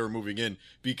think, when they were moving in,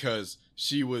 because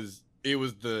it was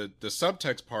the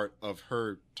subtext part of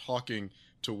her talking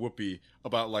to Whoopi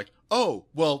about like, oh,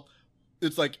 well,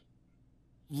 it's like,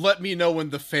 let me know when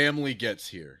the family gets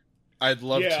here. I'd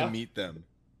love to meet them.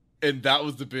 And that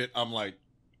was the bit I'm like,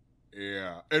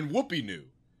 yeah. And Whoopi knew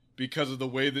because of the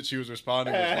way that she was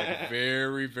responding was like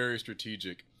very, very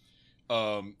strategic.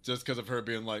 Just because of her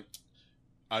being like,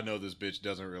 I know this bitch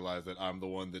doesn't realize that I'm the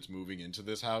one that's moving into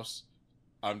this house.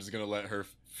 I'm just going to let her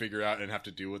figure out and have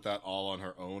to deal with that all on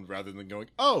her own rather than going,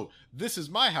 oh, this is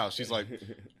my house. She's like,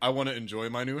 I want to enjoy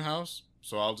my new house,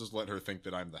 so I'll just let her think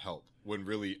that I'm the help, when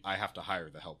really I have to hire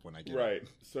the help when I get right. it.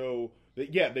 So,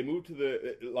 they move to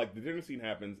the dinner scene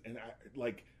happens, and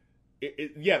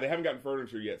they haven't gotten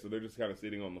furniture yet, so they're just kind of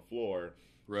sitting on the floor.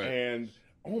 Right. And,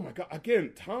 oh my God,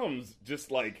 again, Tom's just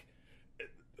like...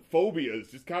 phobias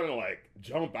just kind of like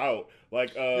jump out,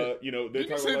 like they're Did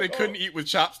you say they couldn't eat with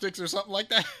chopsticks or something like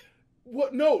that?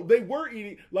 What? No, they were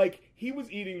eating, like he was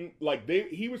eating, like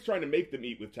he was trying to make them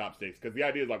eat with chopsticks, because the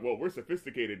idea is like, well, we're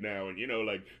sophisticated now, and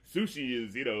like sushi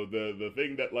is the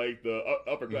thing that like the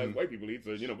upper class white people eat,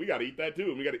 so we got to eat that too,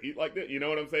 and we got to eat like that, you know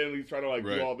what I'm saying? He's trying to like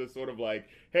do all this sort of like,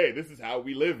 hey, this is how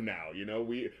we live now,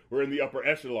 we're in the upper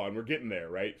echelon, we're getting there,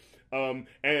 right?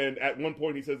 And at one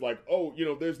point he says like, oh,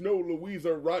 there's no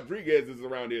Luisa Rodriguez's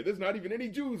around here. There's not even any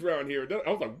Jews around here.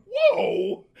 I was like,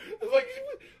 whoa! I was like,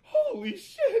 holy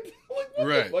shit! Like,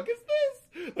 what the fuck is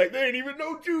this? Like, there ain't even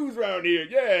no Jews around here.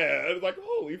 Yeah, I was like,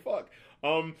 holy fuck.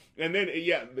 And then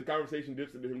the conversation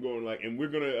dips into him going like, and we're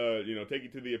gonna take you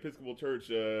to the Episcopal Church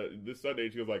this Sunday.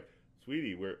 And she goes like,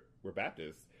 sweetie, we're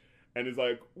Baptists. And it's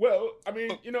like, well, I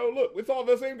mean, look, it's all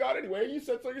the same God anyway. You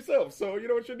said so yourself, so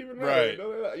it shouldn't even matter.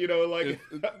 Right.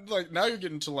 Like now you're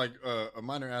getting to like a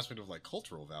minor aspect of like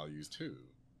cultural values too.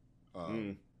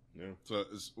 Yeah. So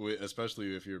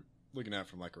especially if you're looking at it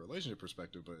from like a relationship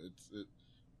perspective, but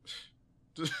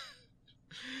just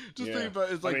think about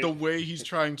it's like the way he's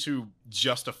trying to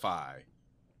justify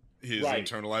his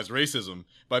internalized racism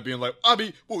by being like, I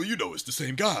mean, well, it's the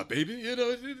same God, baby, and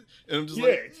I'm just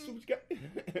like,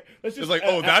 it's like,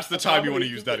 oh, that's the time you want to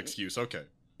use that excuse, okay?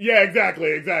 Yeah,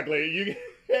 exactly.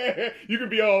 You can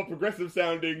be all progressive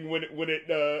sounding when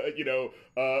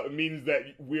it means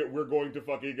that we're going to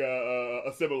fucking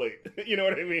assimilate. You know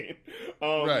what I mean?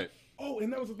 Right. Oh,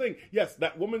 and that was the thing. Yes,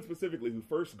 that woman specifically who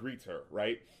first greets her,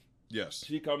 right? Yes.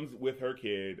 She comes with her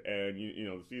kid, and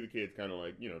you see the kid's kind of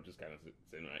like, just kind of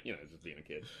sitting, just being a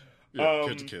kid. Yeah,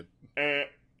 kid's a kid. And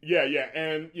yeah,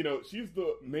 and she's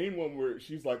the main one where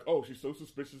she's like, oh, she's so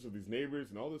suspicious of these neighbors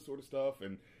and all this sort of stuff,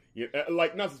 and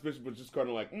like not suspicious, but just kind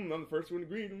of like, I'm the first one to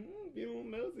greet,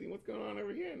 nosy, what's going on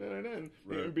over here,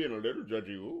 and being a little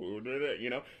judgy,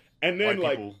 and then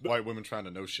white women trying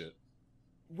to know shit.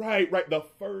 Right. The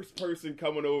first person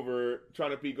coming over,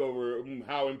 trying to peek over,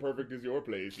 how imperfect is your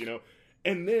place,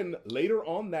 And then later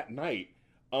on that night,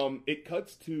 it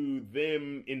cuts to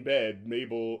them in bed,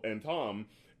 Mabel and Tom,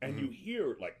 and you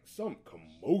hear like some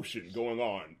commotion going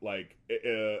on, like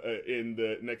in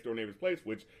the next door neighbor's place,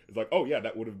 which is like, oh yeah,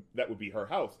 that would be her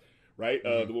house, right?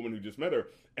 The woman who just met her,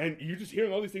 and you're just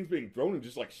hearing all these things being thrown and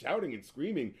just like shouting and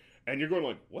screaming, and you're going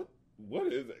like, what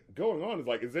what is going on? Is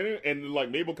like, is there? And like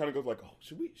Mabel kind of goes like, oh,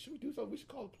 should we do something? We should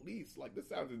call the police. Like, this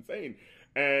sounds insane.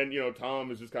 And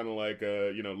Tom is just kind of like,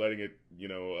 letting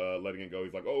it go.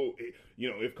 He's like, oh,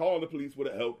 if calling the police would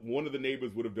have helped, one of the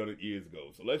neighbors would have done it years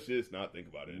ago. So let's just not think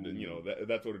about it. And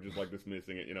that's sort of just like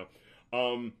dismissing it.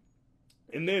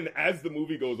 And then as the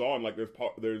movie goes on, like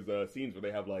there's scenes where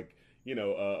they have like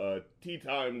tea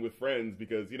time with friends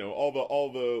because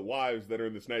all the wives that are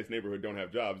in this nice neighborhood don't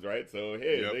have jobs, right? So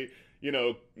hey, Yep. they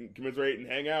commiserate and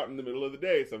hang out in the middle of the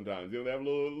day sometimes. They have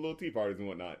little tea parties and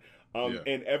whatnot.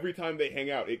 And every time they hang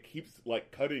out, it keeps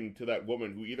like cutting to that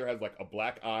woman who either has like a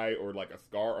black eye or like a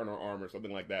scar on her arm or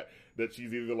something like that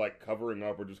she's either like covering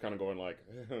up or just kind of going like,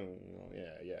 oh,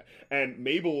 yeah. And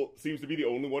Mabel seems to be the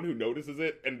only one who notices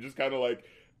it and just kind of like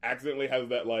accidentally has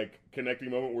that like connecting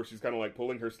moment where she's kind of like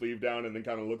pulling her sleeve down and then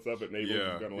kind of looks up at Mabel.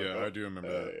 Yeah, and kind of like, I do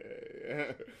remember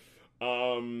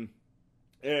that.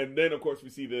 And then, of course, we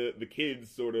see the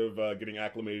kids sort of getting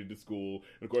acclimated to school.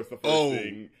 And, of course, the first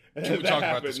thing can we talk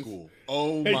about the school?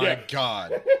 Oh, my Yeah.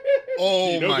 God.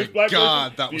 Oh, my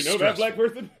God. That was stressful. That black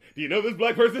person? Do you know this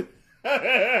black person?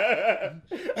 I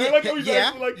like how he's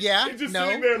actually, like, he's just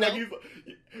sitting there like he's...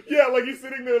 Yeah, like he's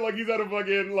sitting there like he's at a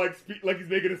fucking like he's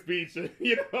making a speech,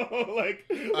 like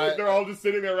they're all just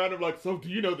sitting there around him like, so do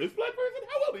you know this black person?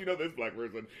 How well do you know this black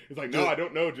person? It's like, no, I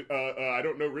don't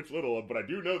know Rich Little, but I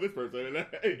do know this person.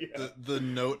 The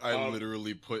note I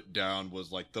literally put down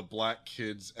was like, the black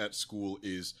kids at school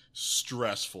is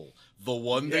stressful. The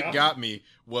one that got me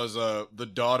was the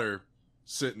daughter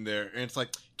sitting there, and it's like,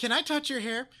 can I touch your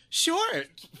hair? Sure.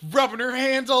 Rubbing her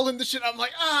hands all in the shit. I'm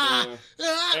like,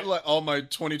 like all my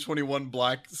 2021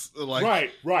 blacks,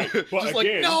 like, right. But just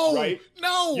again, like,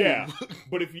 no. Yeah.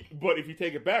 But if you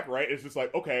take it back, right, it's just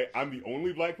like, okay, I'm the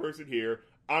only black person here.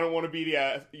 I don't want to be the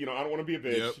ass. I don't want to be a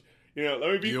bitch. Yep.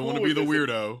 Let me be. You don't cool want to be the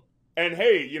weirdo. And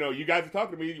hey, you guys are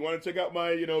talking to me. You want to check out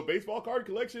my, baseball card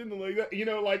collection and like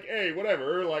that, like, hey,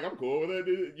 whatever. Like, I'm cool with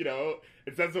it.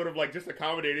 It's that sort of like just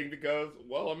accommodating because,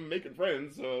 well, I'm making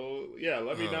friends. So yeah,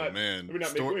 let me not make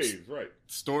waves, right?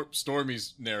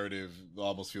 Stormy's narrative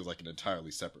almost feels like an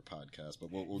entirely separate podcast, but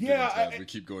we'll get into that as we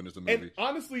keep going into the movie. And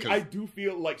honestly, I do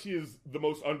feel like she is the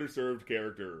most underserved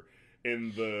character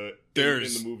in the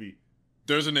movie.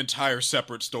 There's an entire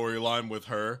separate storyline with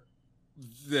her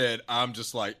that I'm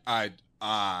just like, my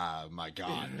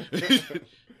God.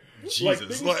 Jesus. Like,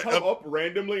 things come up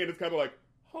randomly, and it's kind of like,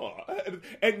 huh.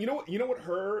 And you know what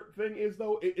her thing is,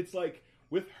 though? It's like,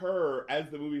 with her, as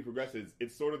the movie progresses,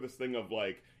 it's sort of this thing of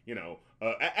like,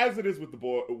 as it is with the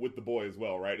boy as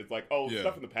well, right? It's like,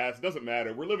 stuff in the past, it doesn't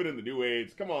matter. We're living in the new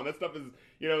age. Come on, that stuff is,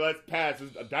 that's past.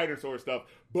 It's dinosaur stuff.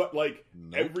 But like,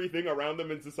 everything around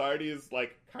them in society is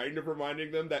like kind of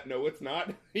reminding them that no, it's not.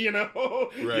 Right.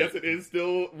 Yes, it is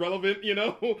still relevant.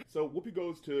 So Whoopi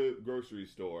goes to grocery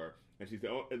store, and she's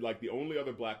the only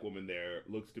other black woman there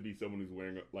looks to be someone who's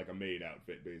wearing like a maid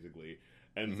outfit, basically.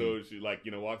 And so she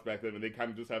walks back to them, and they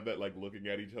kind of just have that like looking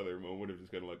at each other moment of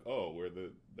just kind of like, oh,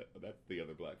 that's the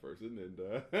other black person, and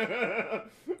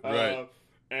right.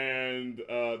 And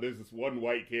there's this one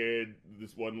white kid,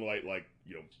 this one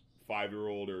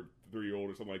 5-year-old or 3-year-old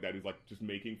or something like that, who's like just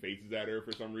making faces at her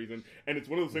for some reason, and it's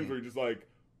one of those things where you're just like,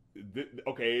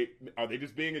 okay, are they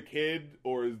just being a kid,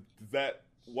 or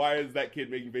why is that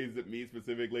kid making faces at me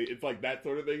specifically? It's like that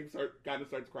sort of thing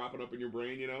starts cropping up in your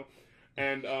brain,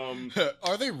 And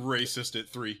are they racist at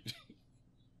 3?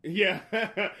 Yeah.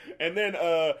 And then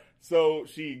so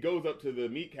she goes up to the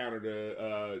meat counter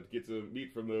to get some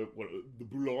meat from the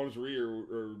boulangerie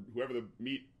or whoever the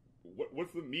meat.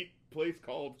 What's the meat place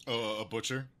called? A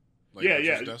butcher.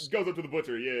 Desk? Goes up to the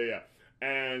butcher. Yeah.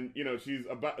 And she's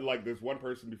about like there's one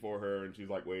person before her, and she's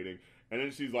like waiting. And then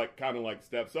she's like kind of like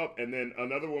steps up, and then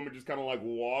another woman just kind of like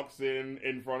walks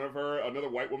in front of her. Another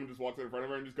white woman just walks in front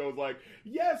of her and just goes like,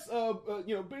 "Yes,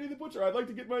 Benny the Butcher, I'd like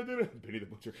to get my dinner." Benny the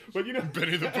Butcher, but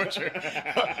Benny the Butcher.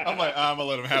 I'm like, I'm gonna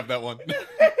let him have that one. But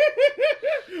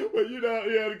he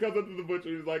comes up to the butcher.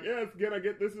 He's like, "Yes, can I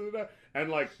get this and that?" And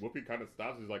like Whoopi kind of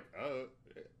stops. He's like,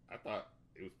 I thought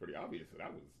it was pretty obvious that I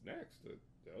was next."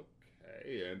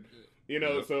 Okay, and.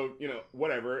 So,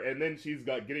 whatever. And then she's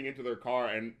like getting into their car,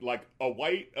 and like a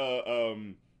white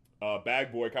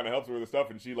bag boy kind of helps her with the stuff,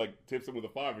 and she like tips him with a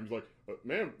 5, and she's like,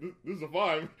 "Ma'am, this is a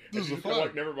 5." This is a 5.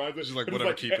 Like never mind it. She's like,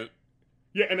 "Whatever, keep it."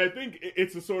 Yeah, and I think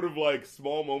it's a sort of like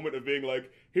small moment of being like,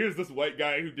 here's this white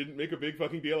guy who didn't make a big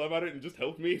fucking deal about it and just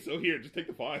helped me, so here, just take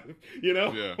the 5.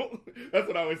 Yeah. That's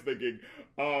what I was thinking.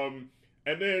 And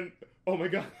then, oh my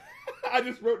God. I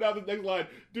just wrote down the next line.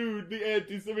 Dude, the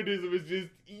anti-Semitism is just,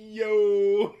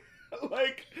 yo.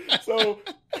 Like, so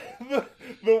the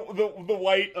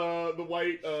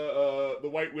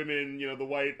white women, you know, the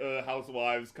white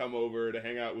housewives come over to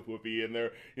hang out with Whoopi, and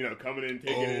they're, you know, coming in,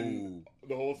 taking in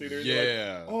the whole scenery.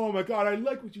 Yeah. Like, oh my God, I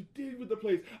like what you did with the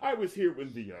place. I was here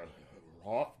when the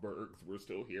Rothbergs were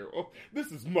still here. Oh,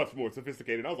 this is much more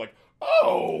sophisticated. I was like,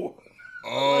 oh,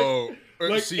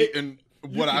 see, and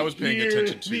what I was paying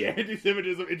attention to, the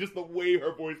anti-Semitism, and just the way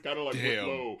her voice kind of like went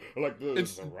low, like the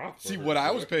Rothbergs. See, what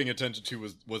I was paying attention to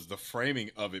was the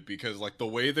framing of it, because like the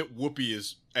way that Whoopi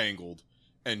is angled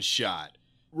and shot,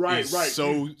 right.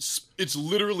 So it's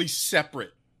literally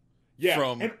separate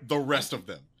from the rest of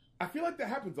them. I feel like that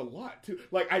happens a lot too.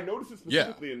 Like, I noticed it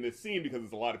specifically in this scene because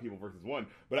it's a lot of people versus one.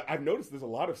 But I've noticed there's a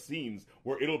lot of scenes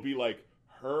where it'll be like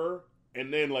her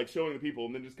and then like showing the people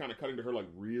and then just kind of cutting to her like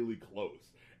really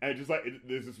close. And just like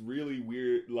there's this really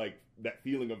weird like that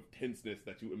feeling of tenseness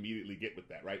that you immediately get with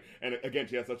that, right? And again,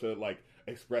 she has such a like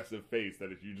expressive face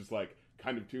that if you just like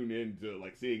kind of tune in to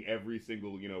like seeing every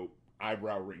single, you know,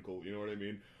 eyebrow wrinkle, you know what I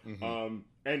mean? Mm-hmm.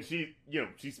 And she, you know,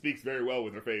 she speaks very well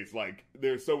with her face. Like,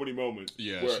 there's so many moments.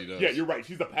 Yeah, where, she does. Yeah, you're right.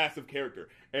 She's a passive character.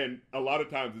 And a lot of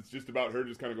times it's just about her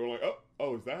just kind of going like,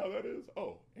 oh, is that how that is?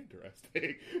 Oh,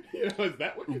 interesting. You know, is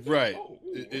that what you're saying? Right. Oh.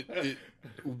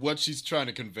 What she's trying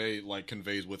to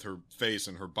conveys with her face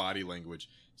and her body language.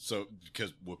 So,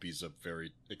 because Whoopi's a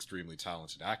very extremely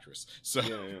talented actress, so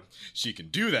she can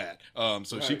do that.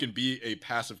 She can be a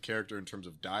passive character in terms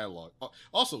of dialogue.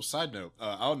 Also, side note,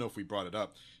 I don't know if we brought it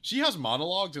up. She has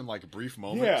monologues in like brief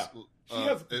moments. Yeah. She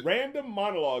has random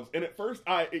monologues, and at first,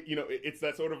 it's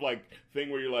that sort of like thing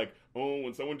where you're like, oh,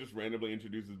 when someone just randomly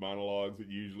introduces monologues, it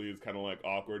usually is kind of like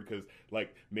awkward because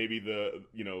like maybe the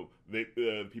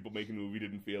people making the movie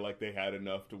didn't feel like they had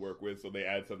enough to work with, so they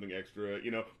add something extra,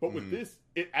 you know. But with this,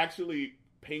 it actually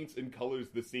paints and colors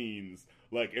the scenes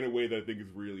like in a way that I think is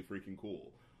really freaking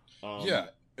cool.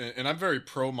 And I'm very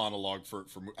pro monologue for.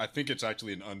 I think it's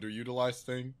actually an underutilized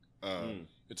thing.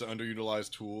 It's an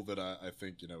underutilized tool that I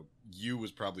think, you know, You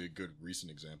was probably a good recent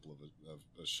example of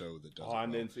a show that does. I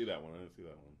didn't see that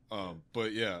one.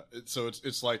 But yeah, so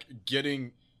it's like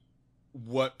getting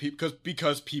what people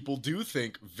because people do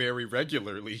think very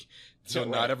regularly. So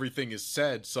not everything is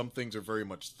said. Some things are very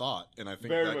much thought, and I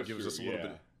think that gives us a little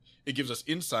bit. It gives us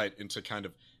insight into kind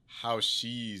of how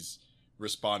she's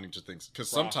responding to things. Because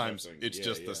sometimes it's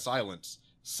just the silence.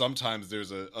 Sometimes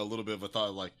there's a little bit of a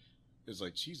thought like. It's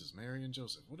like, Jesus, Mary and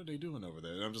Joseph, what are they doing over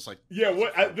there? And I'm just like... Yeah,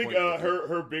 what I think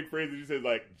her big phrase is she says,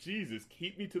 like, Jesus,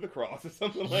 keep me to the cross, or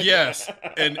something like that. Yes,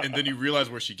 and then you realize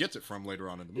where she gets it from later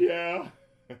on in the movie. Yeah.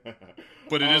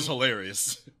 But it is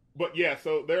hilarious. But yeah,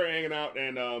 so they're hanging out,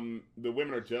 and the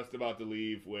women are just about to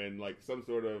leave when, like, some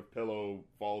sort of pillow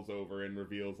falls over and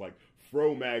reveals, like,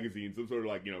 Fro magazine, some sort of,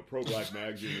 like, you know, pro-black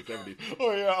magazine in the 70s.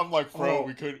 Oh, yeah, I'm like, Fro,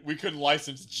 we couldn't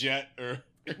license Jet or...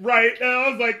 Right, and I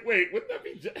was like, wait, wouldn't that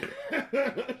be Jet?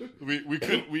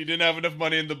 we didn't have enough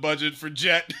money in the budget for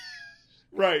Jet.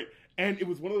 Right, and it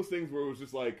was one of those things where it was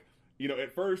just like, you know,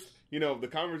 at first, you know, the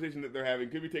conversation that they're having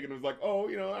could be taken as like, oh,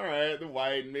 you know, all right, they're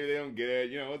white, and maybe they don't get it,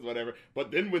 you know, it's whatever.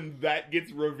 But then when that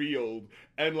gets revealed,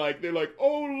 and like, they're like,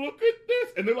 oh, look at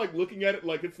this, and they're like looking at it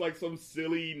like it's like some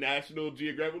silly National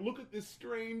Geographic, look at this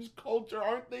strange culture,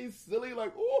 aren't they silly?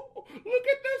 Like, oh, look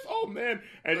at this, oh man.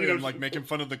 And you know, like making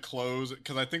fun of the clothes,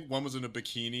 because I think one was in a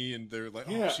bikini, and they're like,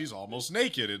 oh, she's almost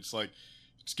naked. It's like,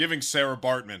 it's giving Sarah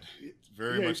Bartman. It's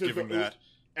very much giving that.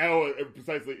 Oh,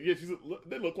 precisely. Yeah,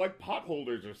 they look like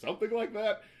potholders or something like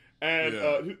that.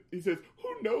 And he says,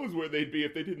 who knows where they'd be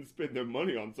if they didn't spend their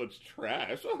money on such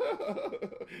trash?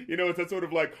 You know, it's that sort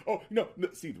of like, oh, no,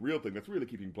 see, the real thing that's really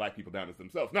keeping black people down is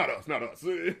themselves. Not us.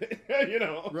 You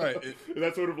know? Right.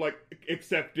 That sort of like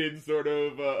accepted sort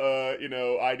of, you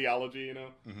know, ideology, you know?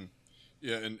 Mm-hmm.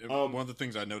 Yeah, and one of the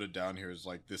things I noted down here is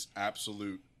like this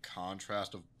absolute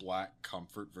contrast of black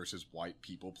comfort versus white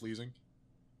people pleasing.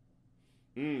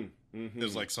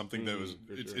 Is like something that was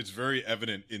it's very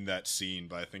evident in that scene,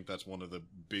 but I think that's one of the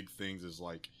big things is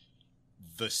like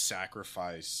the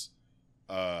sacrifice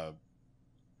that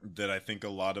I think a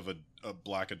lot of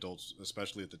black adults,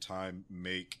 especially at the time,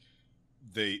 make.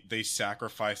 They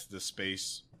sacrifice the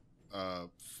space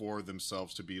for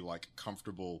themselves to be like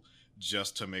comfortable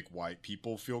just to make white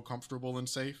people feel comfortable and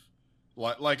safe.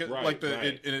 Part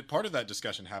of that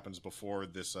discussion happens before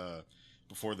this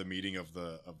before the meeting of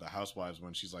the housewives,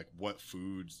 when she's like, what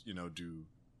foods, you know, do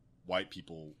white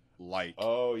people like?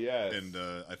 Oh, yes. And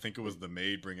I think it was the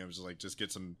maid bringing it, was like, just get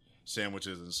some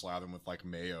sandwiches and slather them with like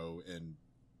mayo and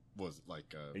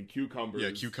and cucumbers.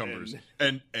 Yeah, cucumbers.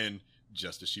 And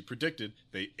just as she predicted,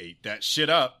 they ate that shit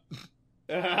up.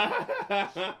 Oh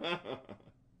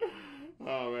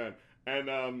man.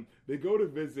 And they go to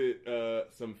visit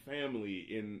some family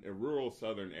in a rural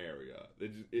southern area.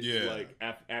 It's like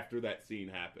after that scene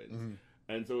happens. Mm-hmm.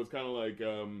 And so it's kind of like,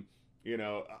 you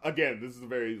know, again, this is a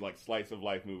very like slice of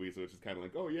life movie. So it's just kind of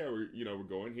like, oh yeah, we're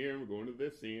going here, we're going to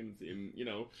this scene, and you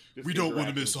know, just we don't want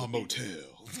to miss our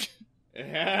motel.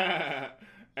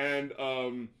 And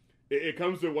it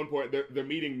comes to one point they're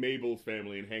meeting Mabel's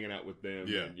family and hanging out with them.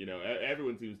 Yeah. And, you know,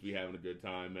 everyone seems to be having a good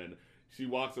time. And she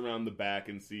walks around the back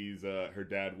and sees her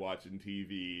dad watching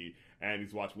TV, and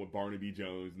he's watching with Barnaby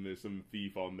Jones, and there's some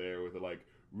thief on there with a like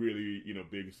really, you know,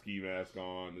 big ski mask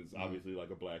on. It's obviously like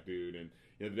a black dude, and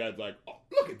you know, the dad's like, "Oh,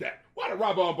 look at that! Why did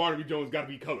Rob on Barnaby Jones got to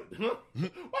be colored? Huh?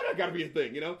 Why that got to be a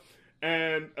thing? You know?"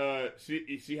 And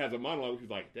she has a monologue. She's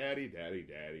like, "Daddy, daddy,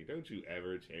 daddy, don't you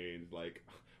ever change? Like,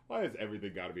 why has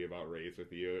everything got to be about race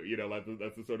with you? You know,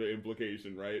 that's the sort of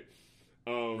implication, right?"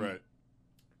 Right.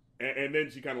 And then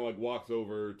she kind of like walks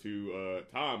over to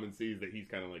Tom and sees that he's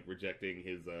kind of like rejecting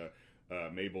his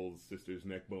Mabel's sister's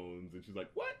neck bones, and she's like,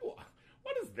 "What?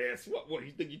 What is this? What?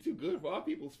 You think you're too good for our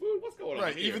people's food? What's going on?"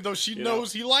 Right. Here? Even though she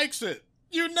knows he likes it,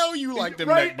 you know you like them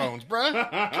neck bones,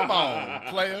 bruh. Come on,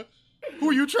 player.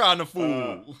 Who you trying to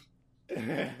fool?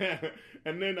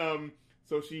 And then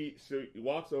so she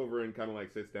walks over and kind of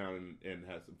like sits down and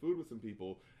has some food with some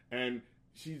people, and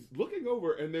she's looking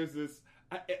over, and there's this.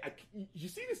 You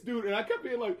see this dude, and I kept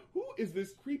being like, "Who is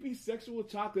this creepy sexual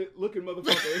chocolate looking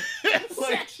motherfucker?"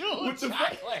 Like, Sexual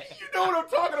chocolate. You know what I'm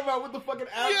talking about with the fucking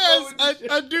afro. Yes,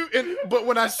 I do. But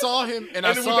when I saw him and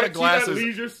I saw the glasses, that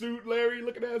leisure suit, Larry,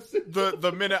 looking at us.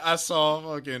 the minute I saw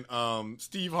fucking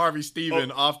Steve Harvey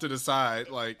Steven off to the side,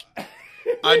 like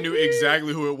I knew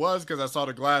exactly who it was because I saw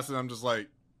the glasses. And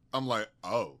I'm like,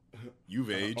 oh, you've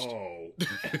aged. Oh,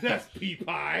 that's Pea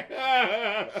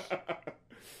Pie.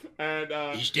 And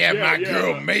is that my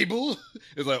girl Mabel?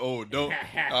 It's like, oh, don't.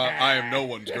 I am no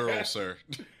one's girl, sir.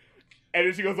 And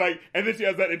then she goes like, and then she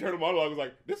has that internal monologue. Was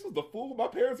like, this was the fool my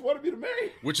parents wanted me to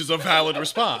marry. Which is a valid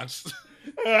response.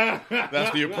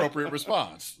 That's the appropriate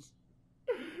response.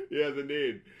 Yes,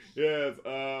 indeed. Yes.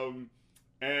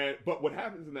 But what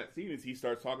happens in that scene is he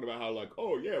starts talking about how like,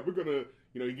 oh yeah, we're gonna,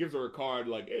 you know, he gives her a card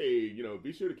like, hey, you know,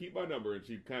 be sure to keep my number, and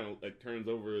she kind of like turns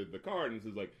over the card and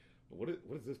says like, what is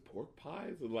this, pork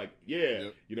pies? And like, yeah,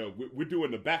 you know, we're doing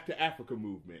the Back to Africa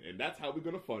movement, and that's how we're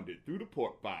gonna fund it, through the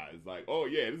pork pies. Like, oh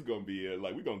yeah, this is gonna be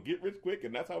like, we're gonna get rich quick,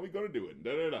 and that's how we're gonna do it.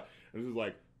 Da, da, da. And it's just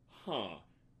like, huh,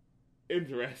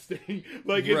 interesting.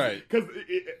 Like, right? Because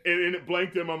it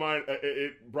blanked in my mind.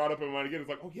 It brought up in my mind again. It's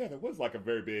like, oh yeah, there was like a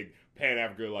very big Pan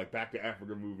Africa, like Back to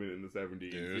Africa movement in the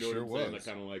 70s. Yeah, you know sure what I'm saying? That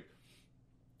kind of like.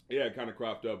 Yeah, it kind of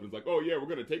cropped up. It's like, oh yeah, we're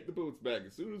gonna take the boots back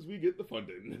as soon as we get the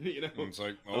funding. You know, and it's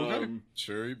like, okay,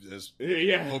 sure.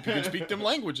 Yeah, hope you can speak them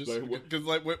languages. Because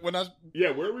like when I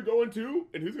where are we going to,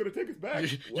 and who's gonna take us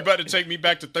back? You about to take me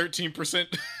back to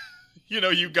 13%? You know,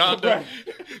 Uganda,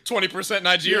 20%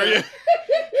 Nigeria,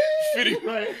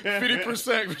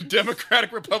 50%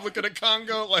 Democratic Republic of the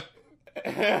Congo. Like,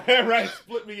 right,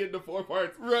 split me into 4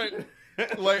 parts. Right.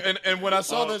 Like and when I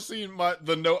saw that scene,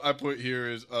 the note I put here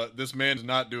is this man's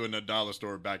not doing a dollar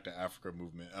store Back to Africa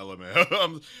movement element.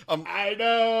 I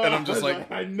know, and I'm just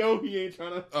like, I know he ain't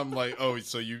trying to. I'm like, oh,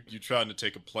 so you trying to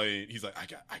take a plane? He's like, I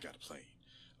got a plane,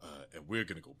 and we're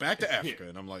gonna go back to Africa.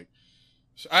 And I'm like,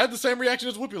 I had the same reaction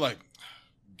as Whoopi, like,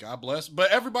 God bless. But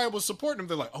everybody was supporting him.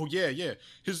 They're like, oh yeah,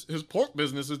 his pork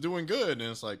business is doing good, and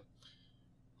it's like,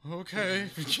 okay.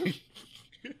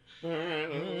 All right,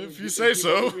 if you say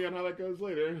so. Me on how that goes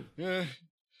later. Yeah,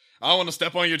 I don't want to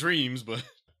step on your dreams, but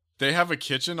they have a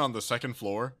kitchen on the second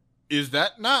floor. Is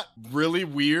that not really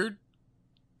weird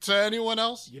to anyone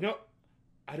else? You know,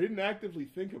 I didn't actively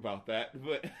think about that,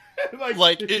 but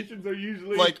kitchens are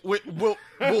usually well,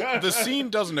 the scene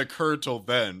doesn't occur till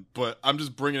then. But I'm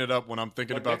just bringing it up when I'm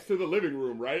thinking about next to the living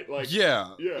room, right? Like,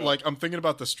 yeah, like I'm thinking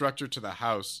about the structure to the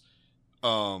house.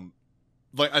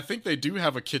 Like, I think they do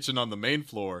have a kitchen on the main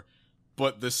floor,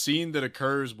 but the scene that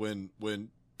occurs when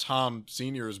Tom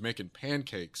Sr. is making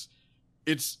pancakes,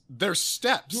 there's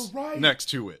steps next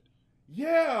to it.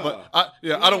 Yeah. But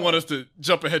I don't want us to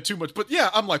jump ahead too much, but yeah,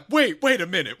 I'm like, wait a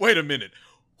minute.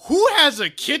 Who has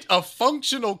a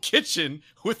functional kitchen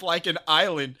with like an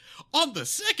island on the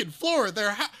second floor of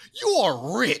their house? You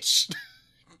are rich.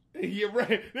 You're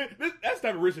right. That's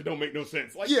type of rich that don't make no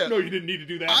sense. Like, no, you didn't need to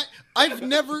do that. I've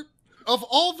never... Of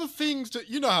all the things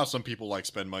you know how some people like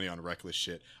spend money on reckless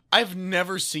shit. I've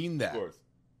never seen that. Of course.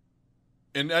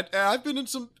 And I've been in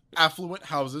some affluent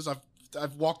houses.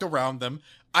 I've walked around them.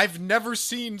 I've never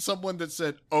seen someone that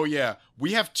said, "Oh yeah,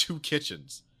 we have 2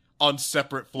 kitchens on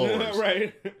separate floors."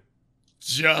 Right.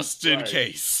 just in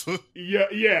case.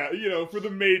 Yeah, for the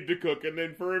maid to cook, and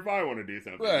then for if I want to do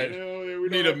something. Right. We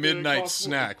need a midnight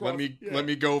snack. Let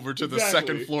me go over to the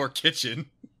second floor kitchen.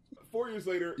 4 years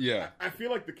later, I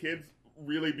feel like the kids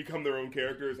really become their own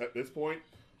characters at this point.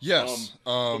 Yes.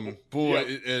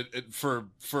 It for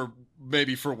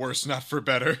maybe for worse, not for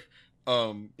better.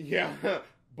 Yeah,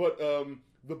 but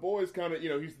the boy's kind of,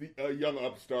 he's the young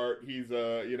upstart. He's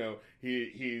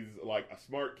he's like a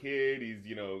smart kid. He's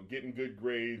getting good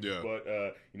grades,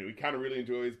 but he kind of really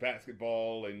enjoys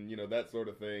basketball and that sort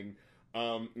of thing.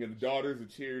 The daughter's a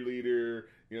cheerleader.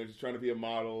 Just trying to be a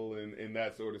model and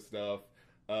that sort of stuff.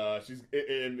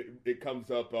 It comes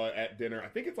up at dinner. I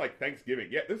think it's like Thanksgiving.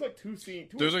 Yeah, there's like 2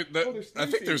 scenes. I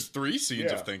think there's 3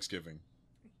 scenes of Thanksgiving.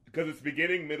 Because it's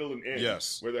beginning, middle, and end.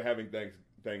 Yes. Where they're having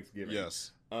Thanksgiving.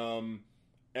 Yes.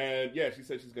 And yeah, she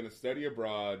said she's going to study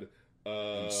abroad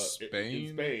in Spain.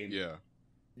 In Spain. Yeah.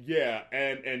 Yeah,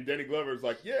 and Danny Glover's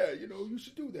like, yeah, you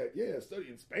should do that. Yeah, study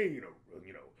in Spain or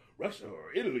Russia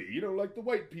or Italy, like the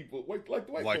white people, like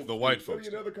the white folks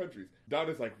in other countries.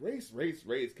 Donna's like, race.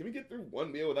 Can we get through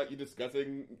one meal without you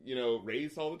discussing,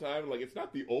 race all the time? Like, it's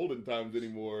not the olden times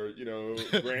anymore,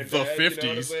 granddad, the 50s. You know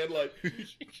what I'm saying? Like,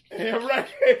 yeah, right.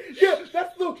 Yeah,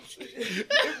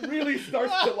 it really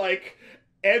starts to, like,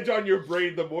 edge on your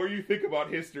brain the more you think about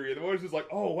history, and the more it's just like,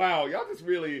 oh wow, y'all just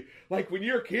really, like, when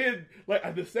you're a kid, like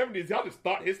in the 70s, y'all just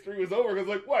thought history was over, because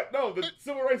like, what? No, the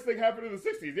civil rights thing happened in the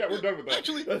 60s. Yeah, we're done with that.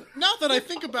 Actually, now that I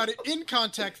think about it in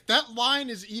context, that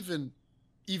line is even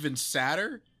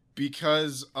sadder,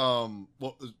 because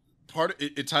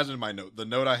it ties into my note. The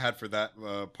note I had for that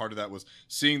part of that was,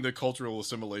 seeing the cultural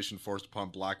assimilation forced upon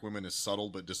black women is subtle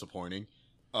but disappointing.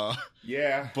 But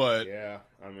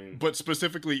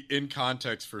specifically in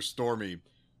context for Stormy,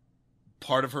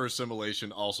 part of her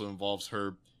assimilation also involves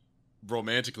her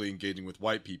romantically engaging with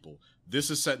white people. This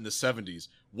is set in the 70s.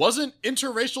 Wasn't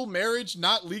interracial marriage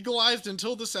not legalized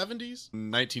until the 70s?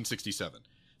 1967.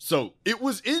 So it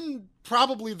was in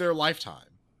probably their lifetime,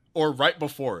 or right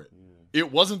before it. It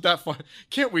wasn't that fun.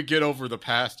 Can't we get over the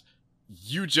past?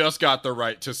 You just got the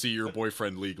right to see your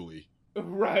boyfriend legally.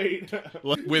 Right.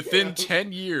 Like, within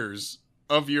 10 years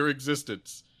of your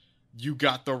existence, you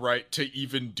got the right to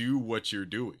even do what you're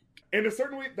doing. In a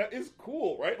certain way, that is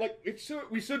cool, right? Like,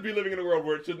 we should be living in a world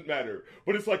where it shouldn't matter.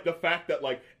 But it's like the fact that,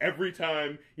 like, every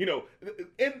time,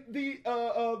 and the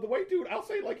white dude, I'll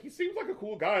say, like, he seems like a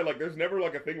cool guy. Like, there's never,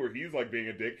 like, a thing where he's, like, being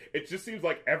a dick. It just seems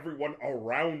like everyone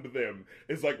around them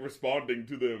is, like, responding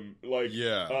to them. Like,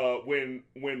 when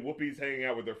Whoopi's hanging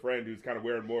out with her friend who's kind of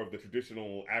wearing more of the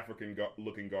traditional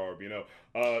African-looking garb,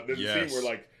 there's a scene where,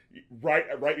 like,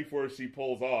 right before she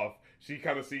pulls off, she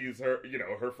kind of sees her,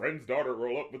 her friend's daughter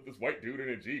roll up with this white dude in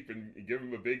a Jeep and give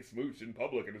him a big smooch in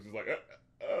public, and it's just like,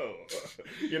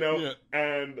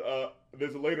 And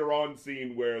there's a later on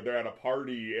scene where they're at a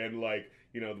party and, like,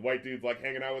 the white dude's, like,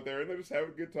 hanging out with her, and they're just having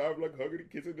a good time, like, hugging and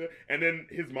kissing her. And then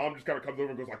his mom just kind of comes over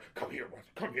and goes, like, come here.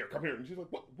 And she's like,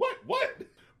 what?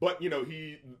 But,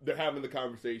 they're having the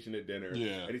conversation at dinner.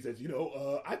 Yeah. And he says,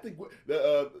 I think,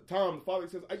 Tom, the father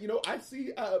says, I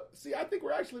think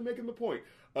we're actually making the point.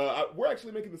 We're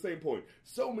actually making the same point.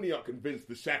 So many are convinced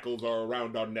the shackles are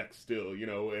around our necks still,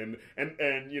 and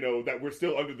that we're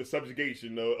still under the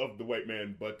subjugation of the white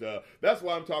man. But that's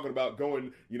why I'm talking about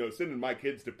going, sending my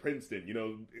kids to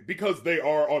Princeton, because they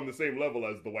are on the same level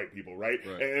as the white people, right?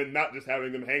 And not just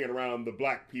having them hanging around the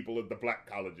black people at the black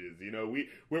colleges.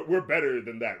 We're better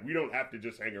than that. We don't have to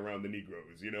just hang around the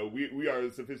Negroes. We are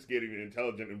sophisticated and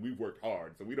intelligent, and we've worked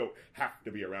hard, so we don't have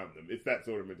to be around them. It's that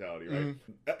sort of mentality, right?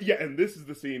 Mm-hmm. And this is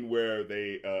the scene where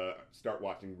they start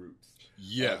watching Roots.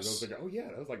 Yes. I was thinking,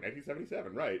 that was like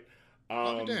 1977, right?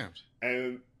 I'll be damned.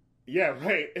 And yeah,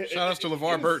 right. Shout outs to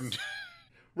LeVar Burton.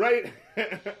 Right.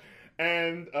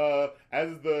 And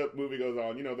as the movie goes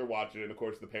on, they're watching it, and of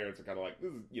course the parents are kind of like,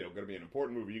 this is, going to be an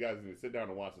important movie. You guys need to sit down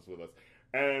and watch this with us.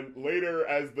 And later,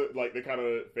 as they kind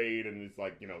of fade, and it's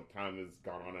like, time has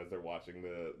gone on as they're watching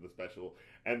the special,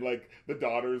 and like the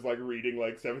daughter's like reading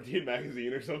like 17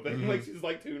 magazine or something, mm-hmm. like she's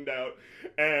like tuned out,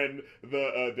 and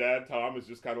the dad Tom is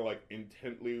just kind of like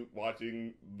intently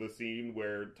watching the scene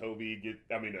where Kunta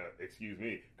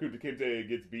Kinte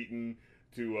gets beaten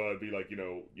to be like,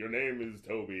 your name is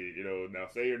Toby, now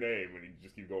say your name, and he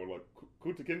just keeps going like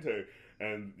Kunta Kinte,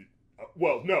 and.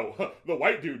 Well, no, the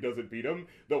white dude doesn't beat him.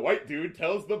 The white dude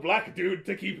tells the black dude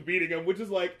to keep beating him, which is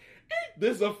like, ain't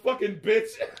this a fucking bitch?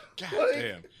 God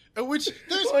damn. Which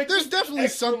there's definitely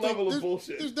something level of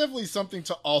bullshit. There's definitely something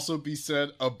to also be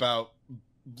said about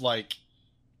like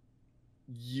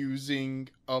using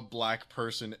a black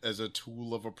person as a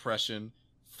tool of oppression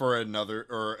for another,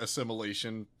 or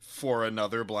assimilation for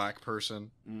another black person.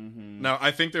 Mm-hmm. Now,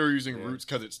 I think they were using roots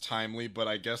because it's timely, but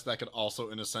I guess that could also,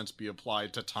 in a sense, be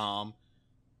applied to Tom.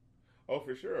 Oh,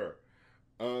 for sure.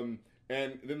 And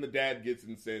then the dad gets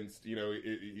incensed. You know,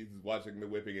 he's watching the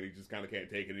whipping, and he just kind of can't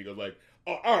take it. And he goes like,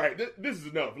 "Oh, all right, this is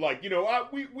enough. Like, you know,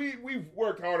 we've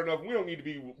worked hard enough. We don't need to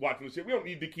be watching this shit. We don't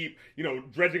need to keep, you know,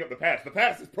 dredging up the past. The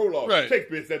past is prologue. Right.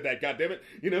 Shakespeare said that. Goddammit.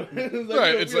 You know,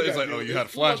 It's like, oh, you had a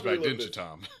flashback, didn't you,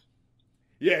 Tom?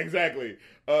 Yeah, exactly.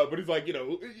 But he's like, you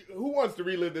know, who wants to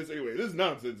relive this anyway? This is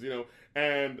nonsense, you know.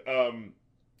 And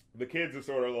the kids are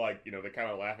sort of like, you know, they're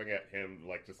kind of laughing at him,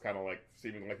 like, just kind of like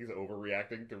seeming like he's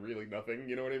overreacting to really nothing,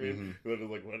 you know what I mean? Mm-hmm. They're just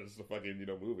like, what is the fucking, you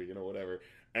know, movie, you know, whatever.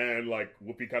 And like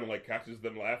Whoopi kind of like catches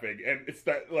them laughing, and it's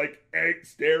that like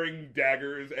staring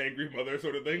daggers, angry mother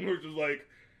sort of thing, which is like,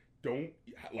 don't,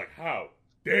 like, how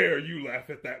dare you laugh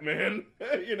at that man?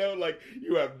 You know, like,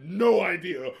 you have no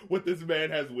idea what this man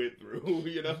has went through,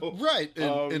 you know? Right.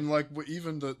 And like,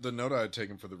 even the note I had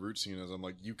taken for the root scene is, I'm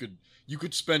like, you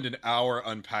could spend an hour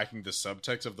unpacking the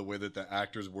subtext of the way that the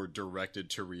actors were directed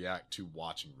to react to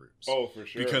watching Roots. Oh, for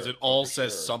sure. Because it all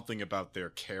says something about their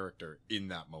character in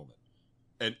that moment.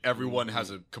 And everyone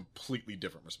has a completely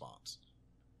different response.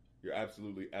 You're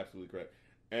absolutely correct.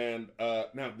 And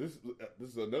now this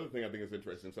is another thing I think is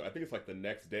interesting. So I think it's like the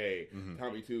next day,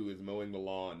 Tommy 2 is mowing the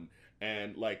lawn,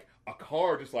 and like a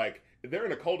car just like, they're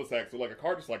in a cul-de-sac, so like a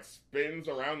car just like spins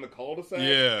around the cul-de-sac,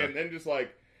 and then just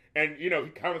like, and you know, he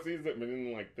kind of sees it and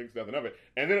then like thinks nothing of it,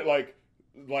 and then it like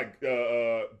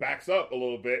backs up a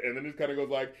little bit, and then just kind of goes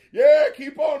like, yeah,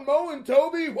 keep on mowing,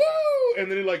 Toby, woo,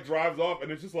 and then he like drives off, and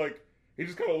it's just like, he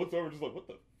just kind of looks over just like, what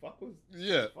the fuck was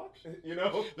fuck? You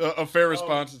know, a fair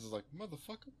response is like,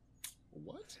 motherfucker,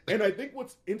 what? And I think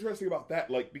what's interesting about that,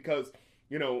 like, because,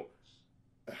 you know,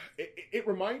 it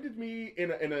reminded me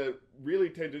in a really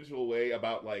tangential way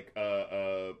about like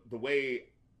the way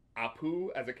Apu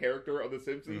as a character of The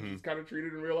Simpsons is kind of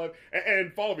treated in real life.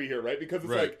 And follow me here, right? Because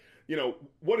it's like, you know,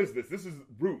 what is this? This is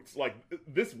Roots. Like,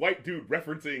 this white dude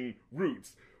referencing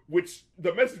Roots, which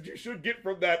the message you should get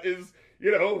from that is,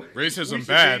 you know, racism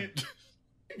bad.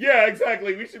 Yeah,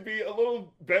 exactly. We should be a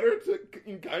little better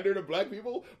and kinder to black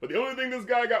people. But the only thing this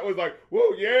guy got was like,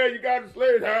 whoa, yeah, you got to slay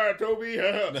it, Toby.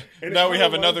 And now we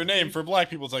have another name for black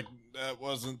people. It's like, that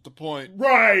wasn't the point.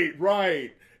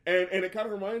 Right. And it kind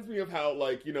of reminds me of how,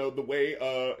 like, you know, the way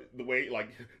like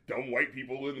dumb white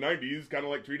people in the 90s kind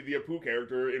of like treated the Apu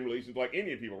character in relation to like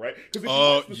Indian people, right?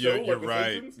 Oh, you're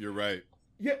right. Simpsons, you're right.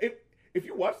 Yeah, if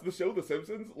you watch the show The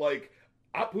Simpsons, like,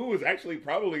 Apu is actually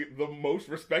probably the most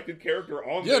respected character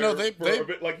on there. Yeah, no, they a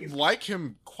bit. Like, he's like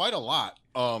him quite a lot.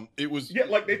 It was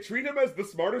like they treat him as the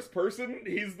smartest person.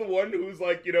 He's the one who's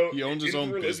like, you know, he owns his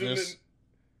own business.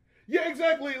 Yeah,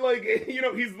 exactly. Like, you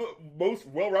know, he's the most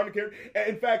well-rounded character.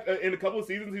 In fact, in a couple of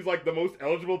seasons, he's like the most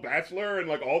eligible bachelor, and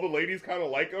like all the ladies kind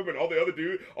of like him, and all the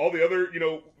other, you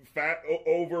know, fat,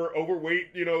 overweight,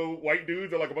 you know, white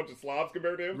dudes are like a bunch of slobs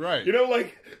compared to him. Right. You know,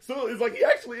 like, so it's like he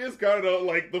actually is kind of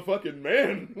like the fucking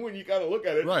man when you kind of look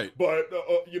at it. Right. But,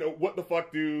 you know, what the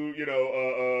fuck do, you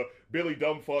know, Billy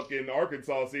Dumbfuck in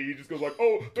Arkansas see? He just goes like,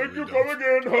 oh, thank you, come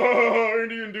again,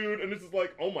 Indian dude. And it's just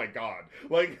like, oh my god.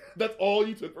 Like, that's all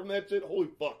you took from that shit? Holy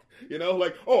fuck. You know,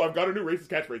 like, oh, I've got a new racist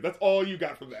catchphrase. That's all you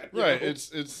got from that. Right. Know?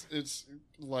 It's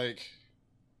like...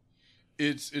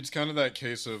 It's kind of that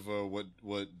case of what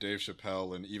Dave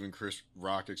Chappelle and even Chris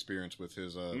Rock experienced with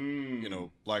his you know,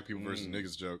 black people versus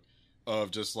niggas joke, of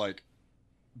just like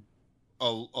a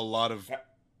lot of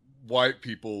white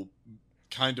people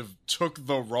kind of took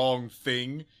the wrong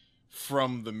thing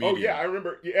from the media. Oh yeah, I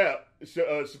remember. Yeah,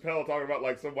 Chappelle talking about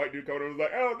like some white dude coming and was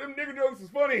like, "Oh, them nigga jokes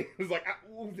is funny." It's like,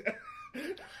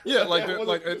 yeah, like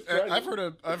I've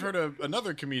heard of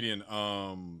another comedian,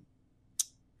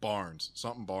 Barnes,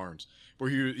 where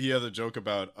he had a joke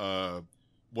about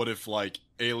what if like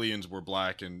aliens were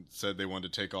black and said they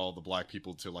wanted to take all the black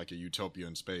people to like a utopia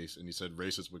in space, and he said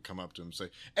racists would come up to him and say,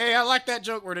 "Hey, I like that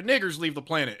joke where the niggers leave the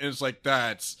planet," and it's like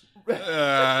that's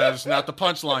not the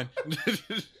punchline.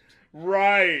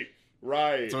 Right.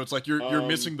 So it's like you're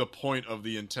missing the point of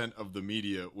the intent of the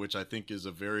media, which I think is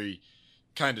a very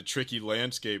kind of tricky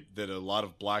landscape that a lot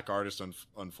of black artists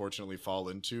unfortunately fall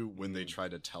into when they try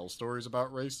to tell stories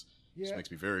about race. Yeah. Which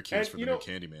makes me very curious for the new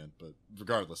Candyman, but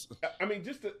regardless. I mean,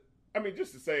 just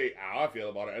to say how I feel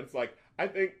about it, it's like, I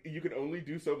think you can only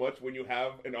do so much when you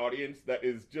have an audience that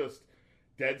is just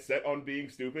dead set on being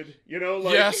stupid. You know,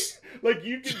 like, yes, like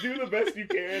you can do the best you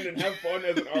can and have fun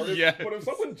as an artist. Yes. But if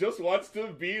someone just wants to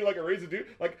be like a racist dude,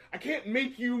 like I can't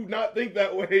make you not think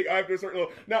that way after a certain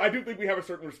level. Now, I do think we have a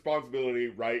certain responsibility,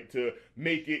 right, to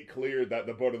make it clear that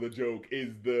the butt of the joke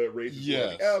is the racist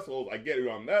Yes. assholes. I get it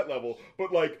on that level,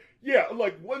 but like, yeah,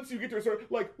 like once you get to a certain,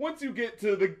 like once you get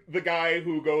to the guy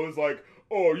who goes like,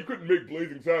 oh, you couldn't make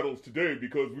Blazing Saddles today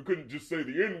because we couldn't just say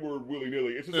the N-word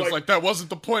willy-nilly. It's just like that wasn't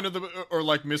the point of the, or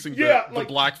like missing Yeah, the like,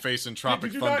 blackface in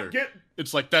Tropic did you Thunder. not get,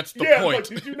 It's like, that's the yeah,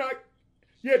 point. like, did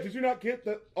you not get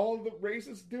that all the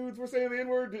racist dudes were saying the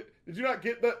N-word? Did you not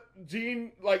get that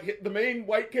Gene, like, the main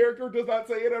white character does not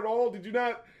say it at all? Did you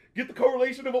not get the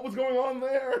correlation of what was going on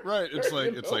there? Right, it's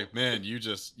like, You know? man,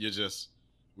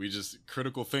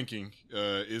 critical thinking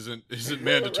isn't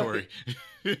mandatory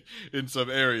in some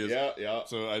areas. Yeah.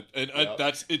 So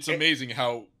it's amazing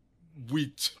how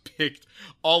we picked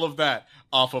all of that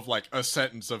off of like a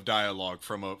sentence of dialogue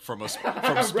from Speed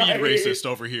Right. Racist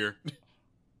over here.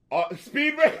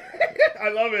 Speed Racist. I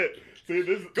love it. See,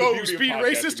 this Go, the beauty of Speed podcasting,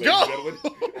 Racist, ladies go! and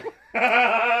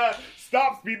gentlemen.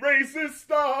 Stop, Speed Racist,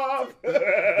 stop.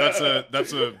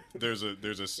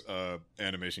 There's a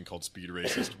animation called Speed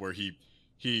Racist where he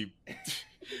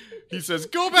says,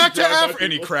 "Go back to Africa,"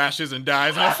 and he crashes and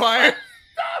dies on fire.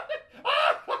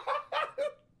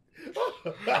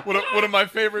 One of my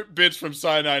favorite bits from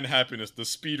Cyanide Happiness, the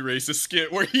Speed Racist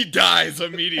skit where he dies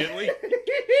immediately,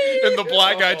 and the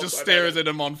black guy just stares at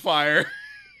him on fire.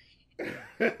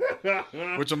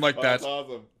 Which I'm like, that's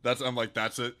awesome. That's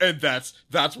it, and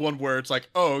that's one where it's like,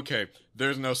 oh, okay,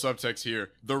 there's no subtext here.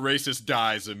 The racist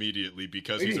dies immediately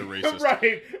because he's a racist.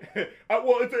 Right.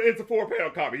 Well, it's a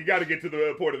 4-panel copy. You got to get to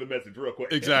the point of the message real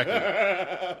quick. Exactly.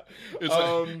 It's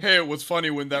like, hey, it was funny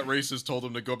when that racist told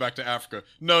him to go back to Africa.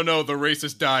 No, the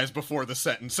racist dies before the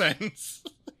sentence ends.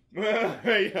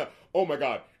 Yeah. Oh my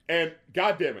God. And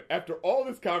God damn it, after all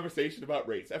this conversation about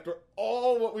race, after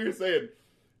all what we were saying,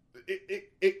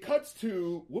 it cuts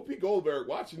to Whoopi Goldberg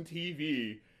watching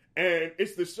TV, and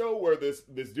it's the show where this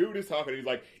dude is talking. He's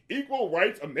like, equal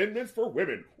rights amendments for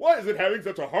women. Why is it having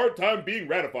such a hard time being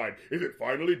ratified? Is it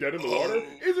finally dead in the water?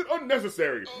 Is it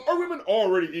unnecessary? Are women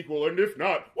already equal? And if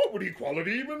not, what would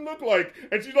equality even look like?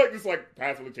 And she like just like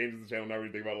passively changes the channel and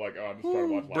everything about like, oh, I'm just trying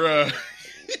to watch bruh.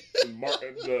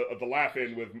 the laugh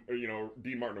in with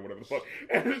Dean Martin or whatever the fuck.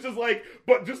 And it's just like,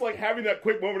 but just like having that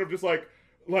quick moment of just like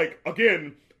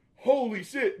again, holy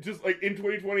shit, just like in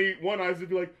 2021, I was just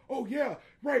be like, oh yeah,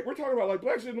 right, we're talking about like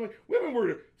black shit, and like women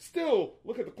were still,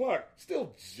 look at the clock,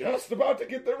 still just about to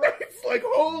get the rights. Like,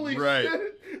 holy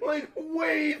shit. Like,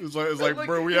 wait. It's like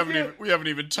bro, we haven't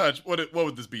even touched what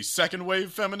would this be? Second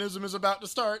wave feminism is about to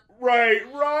start. Right.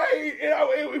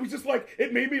 It was just like,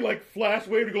 it made me like flash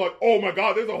wave to go like, oh my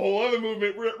God, there's a whole other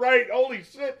movement, right? Holy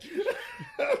shit.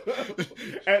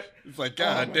 It's like,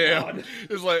 God damn. God.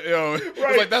 It's like, right.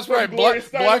 It's like, that's From right. Gloria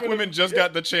Steinem Black women just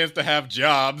got the chance to have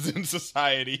jobs in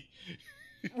society.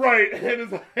 Right, and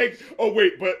it's like, oh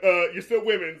wait, but you're still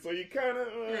women, so you kind of.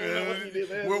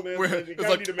 It's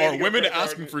like, are women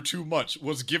asking for too much?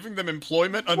 Was giving them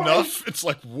employment enough? It's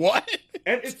like, what?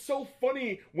 And it's so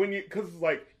funny because it's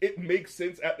like, it makes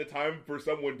sense at the time for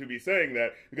someone to be saying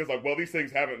that, because like, well, these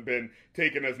things haven't been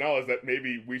taken as knowledge that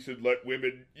maybe we should let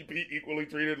women be equally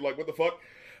treated. Like, what the fuck?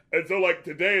 And so, like,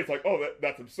 today, it's like, oh,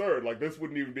 that's absurd. Like, this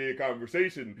wouldn't even be a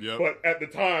conversation. Yep. But at the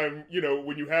time,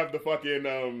 when you have the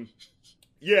fucking,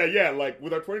 Yeah, like,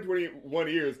 with our 2021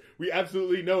 ears, we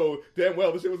absolutely know damn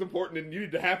well this shit was important and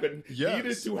needed to happen. Yes.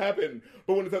 Needed to happen.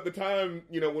 But when it's at the time,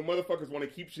 when motherfuckers want to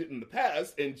keep shit in the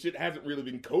past and shit hasn't really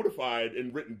been codified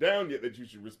and written down yet that you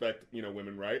should respect,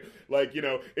 women, right? Like,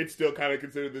 it's still kind of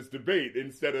considered this debate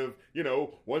instead of,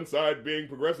 one side being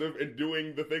progressive and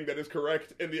doing the thing that is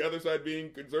correct and the other side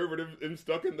being conservative and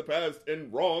stuck in the past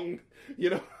and wrong,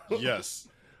 Yes.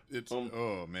 It's,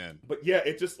 oh, man. But yeah,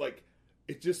 it just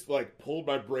pulled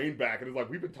my brain back, and it's like,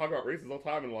 we've been talking about races all the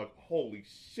time, and like, holy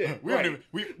shit,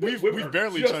 we've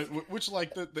barely touched, which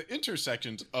like the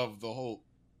intersections of the whole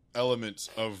elements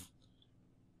of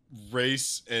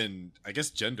race and I guess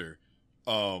gender.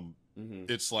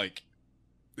 It's like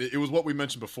it was what we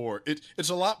mentioned before. It's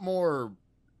a lot more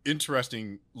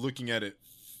interesting looking at it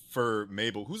for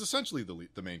Mabel, who's essentially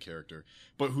the main character,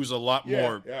 but who's a lot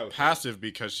more passive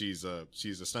because she's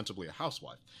ostensibly a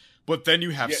housewife. But then you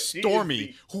have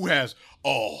Stormy, who has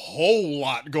a whole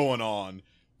lot going on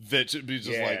that should be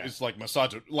just like, it's like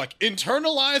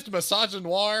internalized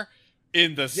misogynoir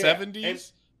in the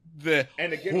 70s.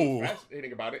 And again, what's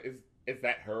fascinating about it is is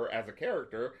that her as a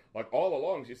character, like all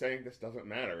along, she's saying this doesn't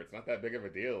matter. It's not that big of a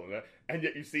deal, and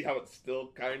yet you see how it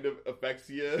still kind of affects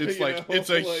you. It's like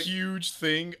it's a huge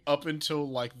thing up until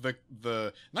like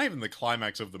the not even the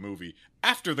climax of the movie.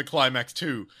 After the climax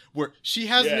too, where she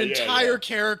has an entire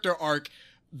character arc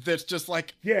that's just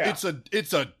like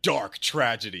it's a dark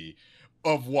tragedy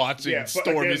of watching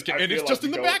Stormy's, and it's just in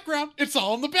the background. It's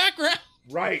all in the background,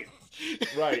 right?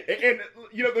 Right, and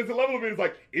you know, there's a level of it is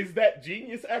like, is that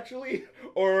genius actually,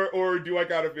 or do I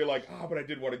gotta feel like, but I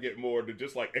did want to get more to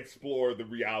just like explore the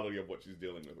reality of what she's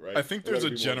dealing with, right? I think there's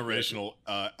a generational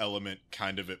element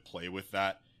kind of at play with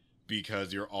that,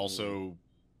 because you're also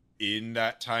in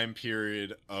that time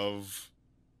period of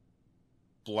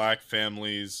black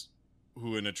families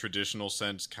who, in a traditional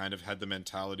sense, kind of had the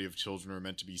mentality of children are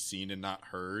meant to be seen and not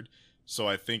heard. So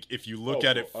I think if you look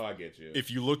at it, I get you. If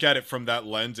you look at it from that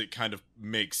lens, it kind of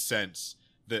makes sense.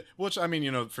 That, which, I mean,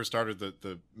 you know, for starters,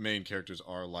 the main characters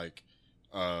are like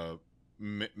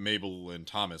Mabel and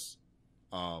Thomas,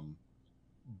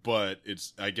 but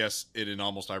it's, I guess, in an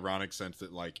almost ironic sense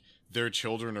that like their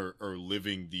children are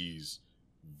living these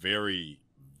very,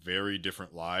 very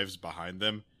different lives behind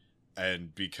them,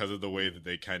 and because of the way that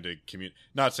they kind of communicate,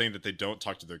 not saying that they don't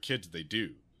talk to their kids, they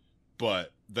do.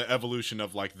 But the evolution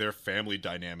of like their family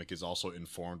dynamic is also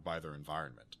informed by their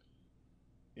environment.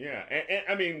 Yeah, and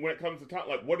I mean, when it comes to Tom,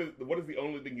 like, what is the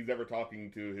only thing he's ever talking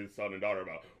to his son and daughter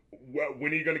about?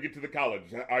 When are you going to get to the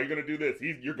college? Are you going to do this?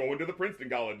 You're going to the Princeton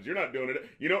College. You're not doing it.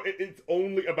 You know, it's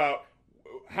only about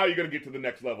how you're going to get to the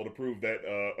next level to prove that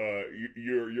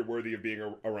you're worthy of being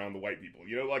around the white people.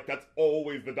 You know, like, that's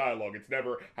always the dialogue. It's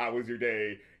never, how was your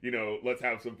day? You know, let's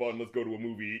have some fun. Let's go to a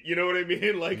movie. You know what I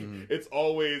mean? Like, It's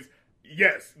always,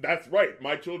 yes, that's right.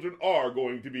 My children are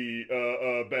going to be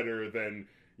better than,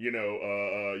 you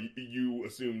know, you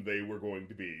assumed they were going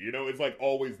to be. You know, it's like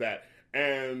always that.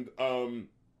 And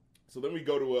so then we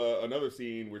go to another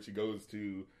scene where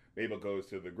Mabel goes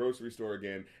to the grocery store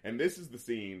again. And this is the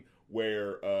scene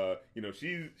where, you know,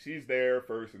 she's there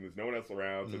first and there's no one else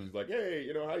around. So she's like, hey,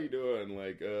 you know, how you doing?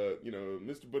 Like, you know,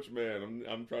 Mr. Butcherman,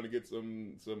 I'm trying to get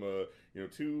some you know,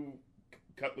 2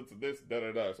 cutlets of this,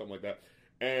 da-da-da, something like that.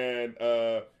 And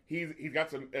he's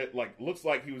got some, like, looks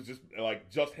like he was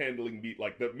just handling meat.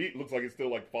 Like, the meat looks like it's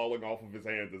still, like, falling off of his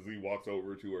hands as he walks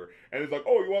over to her. And he's like,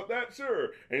 oh, you want that? Sure.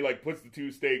 And he, like, puts the 2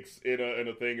 steaks in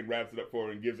a thing and wraps it up for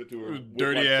her and gives it to her.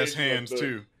 Dirty-ass hands,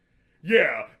 too.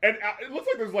 Yeah. And it looks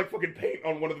like there's, like, fucking paint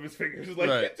on one of his fingers. It's like,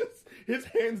 right. His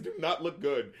hands do not look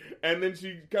good. And then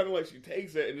she kind of, like, she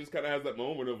takes it and just kind of has that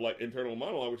moment of, like, internal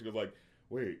monologue where she goes, like,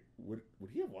 wait, would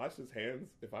he have washed his hands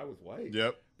if I was white?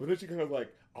 Yep. But then she kind of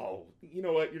like, oh, you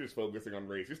know what? You're just focusing on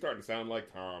race. You're starting to sound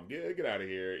like Tom. Get out of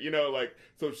here. You know, like,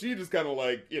 so she just kind of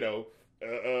like, you know,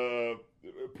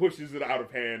 pushes it out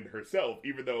of hand herself,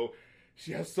 even though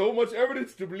she has so much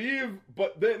evidence to believe.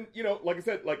 But then, you know, like I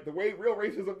said, like the way real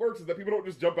racism works is that people don't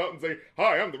just jump out and say,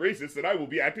 hi, I'm the racist and I will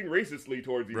be acting racistly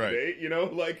towards you today. You know,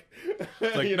 like,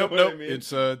 you know what I mean?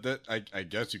 It's that I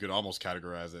guess you could almost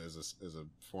categorize it as a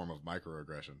form of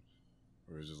microaggression.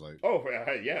 Where it's just like, oh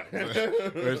yeah,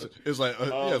 it's like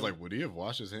yeah, it's like, would he have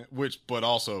washed his hands? But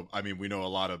also, I mean, we know a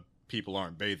lot of people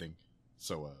aren't bathing,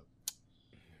 so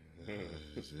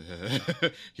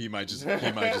he might just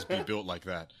be built like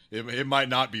that. It might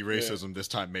not be racism this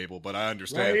time, Mabel, but I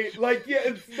understand. Right? Like,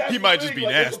 yeah, he might just be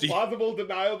nasty. It's a plausible,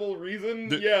 deniable reason.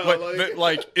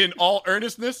 Like in all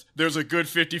earnestness, there's a good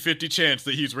 50-50 chance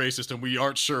that he's racist, and we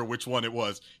aren't sure which one it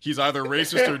was. He's either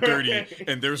racist or dirty,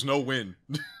 and there's no win.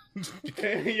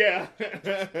 Yeah.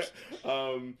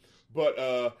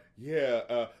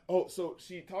 So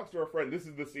she talks to her friend. This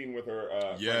is the scene with her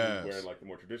friend who's wearing like the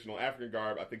more traditional African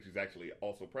garb. I think she's actually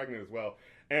also pregnant as well.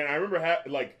 And I remember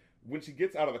like when she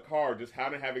gets out of the car, just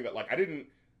kind of having that, like, I didn't,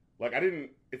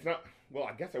 it's not, well,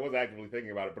 I guess I was actively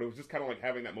thinking about it, but it was just kind of like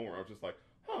having that moment where I was just like,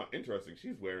 huh, interesting.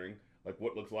 She's wearing like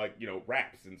what looks like, you know,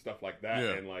 wraps and stuff like that.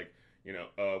 Yeah. And like, you know,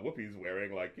 Whoopi's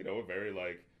wearing like, you know, a very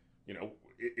like, you know,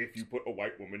 if you put a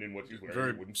white woman in what she's wearing, very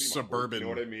it wouldn't seem suburban, awkward, you know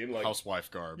what I mean? Like,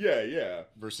 housewife garb. Yeah.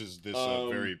 Versus this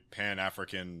very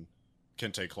Pan-African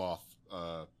kente cloth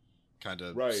kind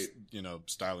of, you know,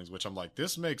 stylings, which I'm like,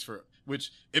 this makes for,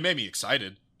 which it made me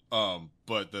excited.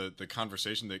 But the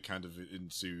conversation that kind of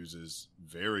ensues is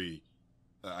very,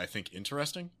 I think,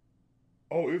 interesting.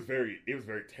 Oh, it was very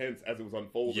tense as it was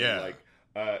unfolding. Yeah. Like,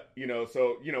 you know,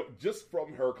 so, you know, just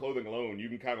from her clothing alone, you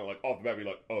can kind of like off the bat be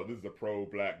like, oh, this is a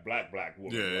pro-black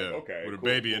woman. Yeah, like, okay, with a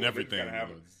baby and everything.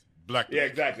 Black. Yeah,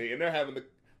 exactly. And they're having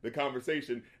the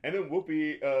conversation, and then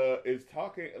Whoopi is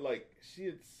talking like she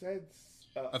had said.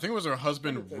 I think it was her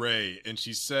husband Ray, and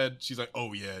she's like,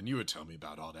 oh yeah, and you would tell me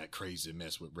about all that crazy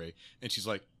mess with Ray, and she's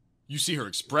like, you see her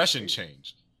expression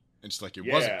change, and she's like, it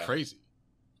wasn't crazy.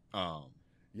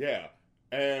 Yeah.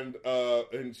 And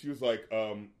she was like,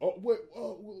 oh, what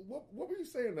were you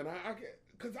saying then?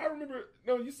 Because I remember,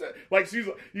 no, you said, like,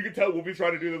 you can tell Whoopi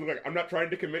trying to do this, like, I'm not trying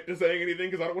to commit to saying anything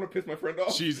because I don't want to piss my friend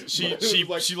off. She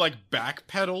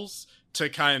backpedals to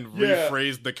kind of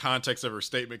rephrase the context of her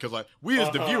statement, because, like, we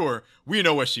as the viewer, we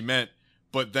know what she meant,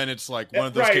 but then it's like one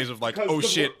of those cases of like, oh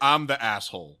shit, I'm the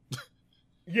asshole.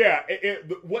 Yeah,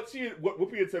 what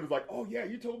Whoopi had said was like, oh yeah,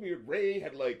 you told me Ray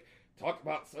had like talked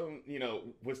about some,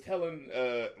 was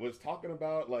talking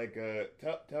about like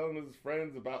telling his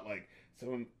friends about like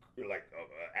some like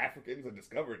Africans had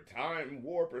discovered time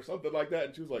warp or something like that,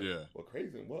 and she was like, well,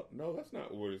 crazy. Well, no, that's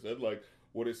not what it said. Like,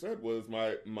 what it said was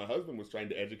my husband was trying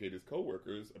to educate his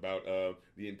coworkers about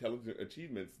the intelligent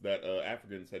achievements that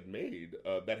Africans had made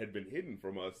that had been hidden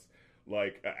from us,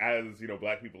 like as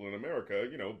Black people in America,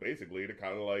 basically to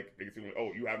kind of like make it seem like,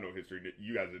 oh, you have no history,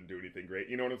 you guys didn't do anything great,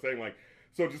 you know what I'm saying? Like,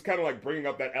 so just kind of like bringing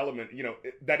up that element,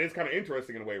 that is kind of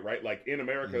interesting in a way, right? Like in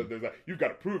America, there's you've got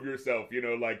to prove yourself,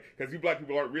 like, because you Black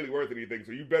people aren't really worth anything,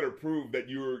 so you better prove that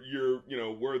you're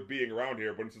worth being around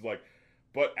here. But it's just like,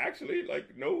 but actually,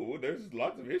 like, no, there's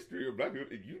lots of history of Black people.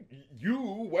 You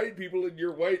white people in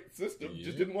your white system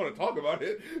just didn't want to talk about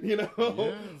it, Yeah,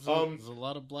 there's a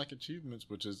lot of Black achievements,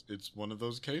 which is, it's one of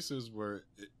those cases where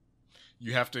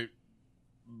you have to,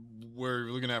 where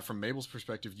you're looking at from Mabel's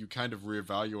perspective, you kind of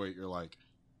reevaluate. You're like,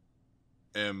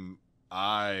 am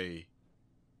I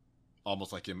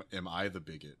the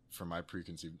bigot for my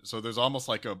preconceived? So there's almost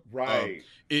like a right.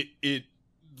 It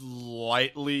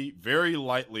lightly, very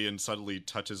lightly and subtly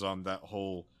touches on that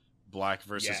whole Black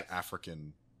versus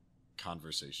African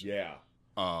conversation. Yeah.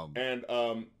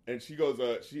 And she goes,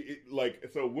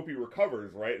 so Whoopi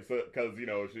recovers, right? So, because,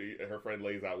 her friend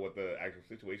lays out what the actual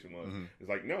situation was. Mm-hmm. It's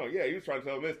like, no, yeah, he was trying to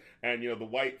tell him this. And, the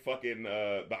white fucking,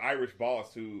 the Irish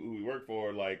boss who he worked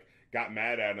for, like, got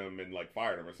mad at him and, like,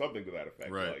 fired him or something to that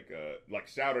effect. Right. Like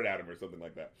shouted at him or something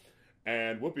like that.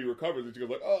 And Whoopi recovers and she goes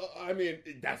like, oh, I mean,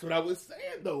 that's what I was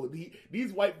saying, though.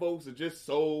 These white folks are just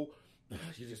so...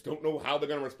 You just don't know how they're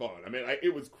going to respond. I mean,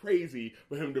 it was crazy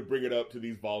for him to bring it up to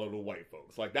these volatile white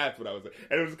folks. Like, that's what I was saying.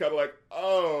 And it was kind of like,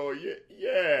 oh,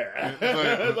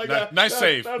 yeah. Like, nice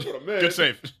save. That's what I meant. Good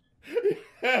save.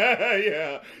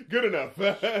 Yeah, good enough.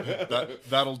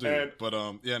 That'll do. But,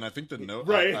 and I think the note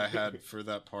I had for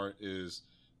that part is,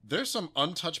 there's some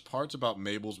untouched parts about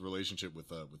Mabel's relationship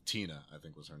with Tina, I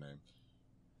think was her name.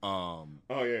 Oh,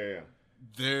 yeah.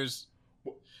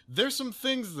 There's some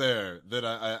things there that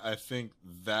I think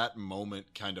that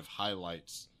moment kind of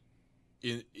highlights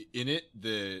in it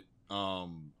that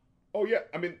oh yeah,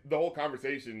 I mean the whole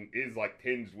conversation is like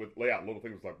tinged with layout little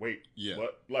things like, wait, yeah,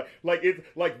 what? Like it's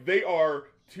like they are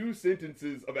 2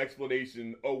 sentences of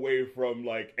explanation away from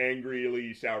like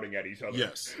angrily shouting at each other.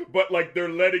 Yes. But like they're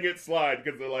letting it slide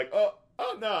because they're like, oh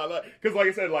no, because like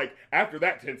I said, like after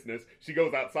that tenseness, she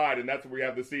goes outside, and that's where we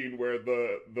have the scene where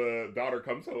the daughter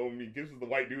comes home. He kisses the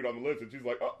white dude on the lips, and she's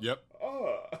like, oh, yep,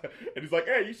 and he's like,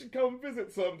 hey, you should come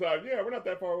visit sometime. Yeah, we're not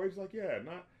that far away. She's like, yeah,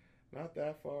 not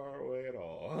that far away at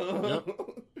all. Yep.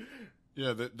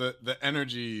 Yeah, the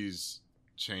energies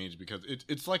change because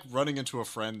it's like running into a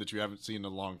friend that you haven't seen in a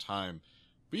long time,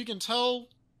 but you can tell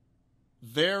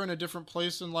they're in a different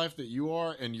place in life that you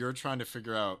are, and you're trying to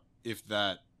figure out if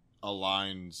that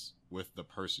aligns with the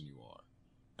person you are.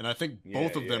 And I think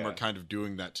both of them are kind of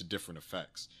doing that to different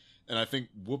effects. And I think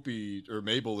Whoopi or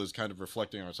Mabel is kind of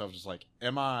reflecting on herself, just like,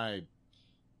 am I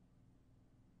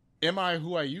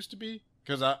who I used to be?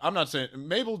 Because I'm not saying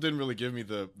Mabel didn't really give me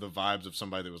the vibes of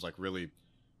somebody that was like really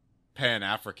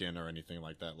Pan-African or anything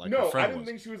like that. Like no, her friend I didn't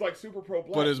think she was like super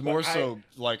pro-Black. But it's more so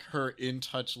like her in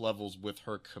touch levels with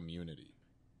her community.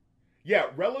 Yeah,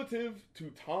 relative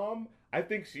to Tom, I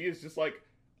think she is just like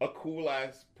a cool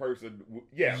ass person.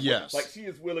 Yeah, yes. Like she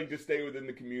is willing to stay within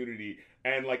the community,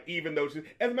 and like even though she,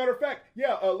 as a matter of fact,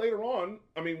 later on,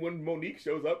 I mean, when Monique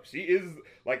shows up, she is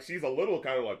like she's a little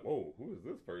kind of like, whoa, who is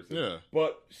this person? Yeah,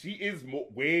 but she is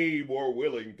way more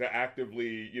willing to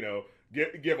actively,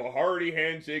 give a hearty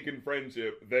handshake and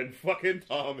friendship than fucking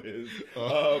Tom is.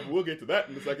 We'll get to that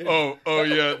in a second. Oh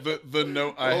yeah, the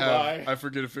note I have, I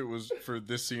forget if it was for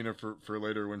this scene or for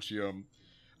later when she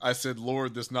I said,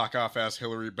 Lord, this knockoff ass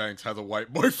Hillary Banks has a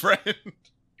white boyfriend.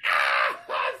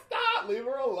 Stop! Leave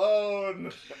her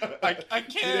alone. I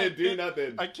can't. She didn't do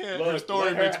nothing. I can't. Look, her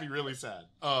story makes me really sad.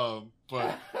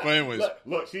 But anyways.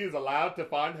 Look, she is allowed to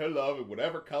find her love in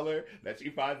whatever color that she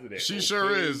finds it in. She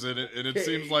sure is, and it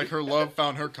seems like her love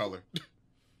found her color.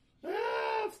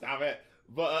 Stop it.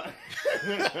 But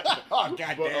oh,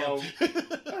 goddamn.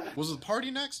 Was the party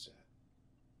next?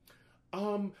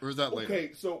 Or is that later?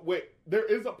 Okay, so wait, there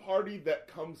is a party that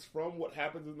comes from what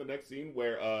happens in the next scene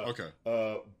where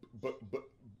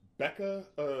Becca,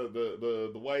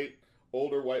 the white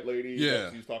older white lady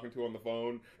that she's talking to on the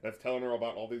phone, that's telling her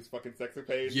about all these fucking sex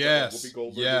escapades. Yes, Whoopi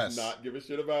Goldberg does not give a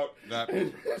shit about.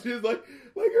 And she's like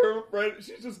her friend.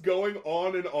 She's just going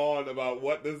on and on about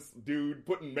what this dude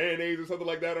putting mayonnaise or something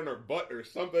like that on her butt or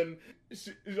something.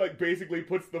 She like basically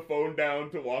puts the phone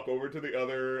down to walk over to the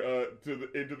other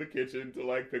into the kitchen to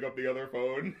like pick up the other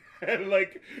phone, and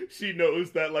like she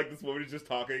knows that like this woman is just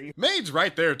talking. Maid's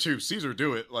right there too. Sees her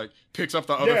do it. Like picks up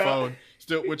the other phone.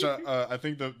 Still, which I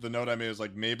think the note I made is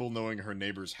like Mabel knowing her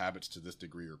neighbor's habits to this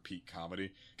degree are peak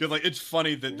comedy, because like it's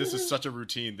funny that this is such a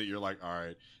routine that you're like, all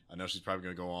right, I know she's probably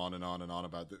gonna go on and on and on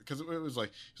about this, because it was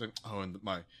like it's like, oh, and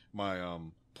my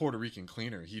Puerto Rican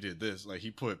cleaner, he did this, like he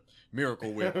put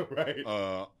Miracle Whip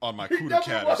on my Cuda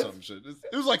cat or some shit.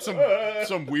 It was like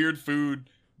some weird food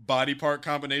body part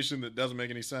combination that doesn't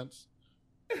make any sense.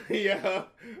 Yeah,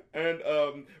 and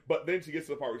but then she gets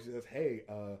to the part where she says, hey,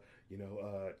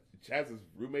 Chaz's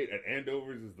roommate at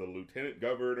Andover's is the lieutenant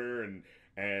governor, and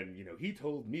he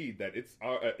told me that it's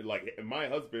like my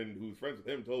husband, who's friends with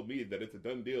him, told me that it's a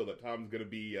done deal that Tom's gonna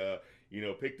be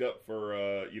picked up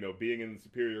for being in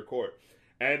Superior Court.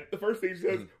 And the first thing she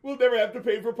says, we'll never have to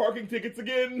pay for parking tickets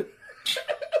again.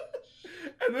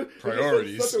 And then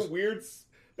priorities. It's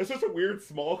such a weird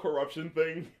small corruption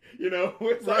thing,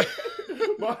 It's like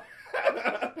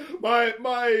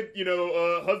my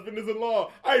husband is in law.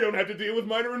 I don't have to deal with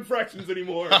minor infractions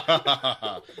anymore.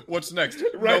 What's next?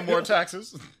 No more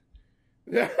taxes.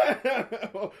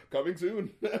 Coming soon.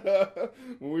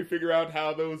 When we figure out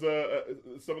how those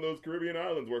some of those Caribbean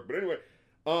islands work. But anyway,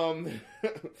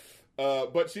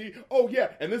 but she. Oh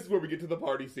yeah, and this is where we get to the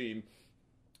party scene.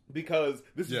 Because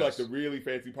this is like the really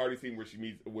fancy party scene where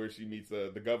she meets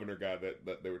the governor guy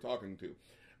that they were talking to,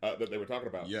 that they were talking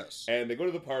about. Yes, and they go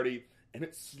to the party, and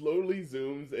it slowly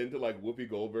zooms into like Whoopi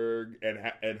Goldberg and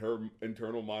her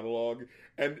internal monologue,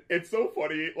 and it's so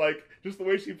funny, like just the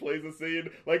way she plays the scene.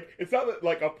 Like it's not that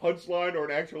like a punchline or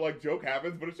an actual like joke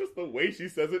happens, but it's just the way she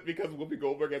says it, because Whoopi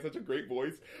Goldberg has such a great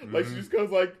voice. Mm-hmm. Like she just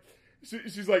goes like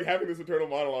she's like having this internal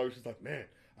monologue. She's like, man,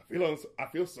 I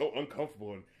feel so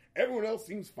uncomfortable, and everyone else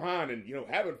seems fine and,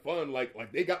 having fun. Like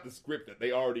they got the script that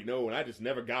they already know, and I just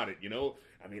never got it,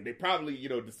 I mean, they probably,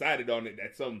 decided on it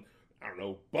at some, I don't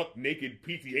know, buck naked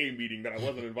PTA meeting that I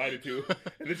wasn't invited to.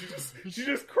 And then she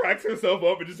just cracks herself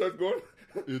up and just starts going,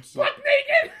 it's buck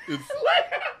naked! It's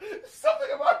like, something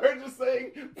about her just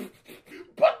saying,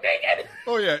 buck naked!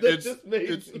 Oh yeah,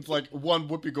 it's like, one,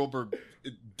 Whoopi Goldberg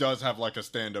does have like a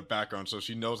stand-up background, so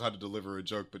she knows how to deliver a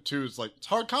joke, but two, it's like, it's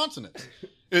hard consonants.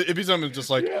 It'd be something just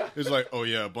like, it's like, oh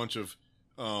yeah, a bunch of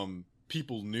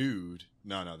people nude.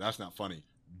 No, that's not funny.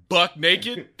 Buck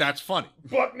naked? That's funny.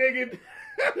 Buck naked?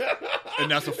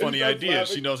 And that's a funny idea.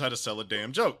 Laughing. She knows how to sell a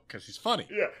damn joke, because she's funny.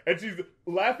 Yeah, and she's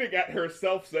laughing at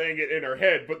herself saying it in her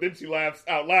head, but then she laughs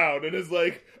out loud and is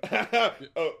like,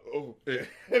 oh. And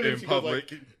then in public.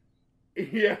 Goes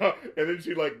like, yeah, and then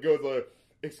she like goes like,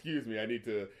 excuse me, I need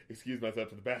to excuse myself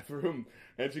to the bathroom.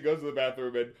 And she goes to the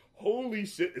bathroom, and holy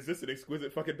shit, is this an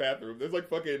exquisite fucking bathroom. There's like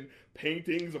fucking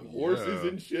paintings of horses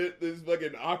and shit. There's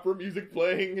fucking opera music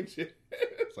playing and shit.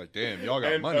 It's like, damn, y'all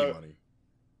got money.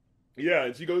 Yeah,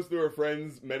 and she goes through her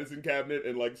friend's medicine cabinet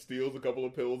and like steals a couple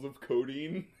of pills of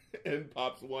codeine and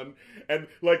pops one. And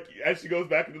like as she goes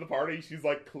back into the party, she's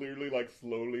like clearly like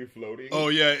slowly floating. Oh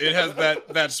yeah, it has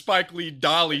that Spike Lee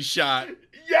dolly shot.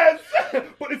 Yes,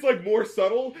 but it's like more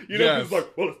subtle, It's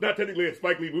like, well, it's not technically a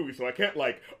Spike Lee movie, so I can't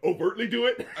like overtly do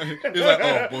it. It's like,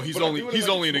 oh, well, he's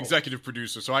only an executive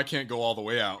producer, so I can't go all the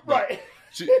way out. Right.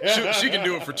 She can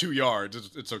do it for 2 yards.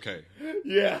 It's okay.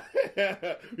 Yeah,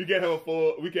 we can't have a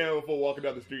full walking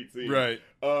down the street scene. Right.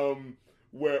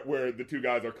 Where the two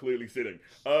guys are clearly sitting.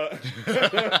 But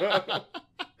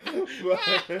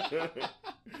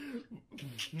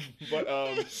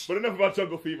enough about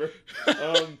Jungle Fever.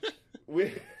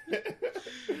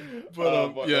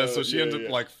 So she ends up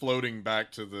like floating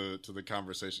back to the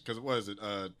conversation, because what is it?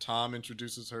 Tom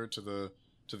introduces her to the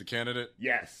candidate.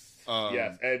 Yes.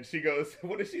 Yes, and she goes,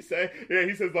 what does she say? Yeah,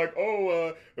 he says like,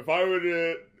 oh, if I were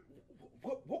to,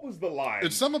 what was the line?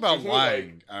 It's something about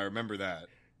lying. Like, I remember that.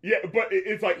 Yeah, but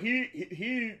it's like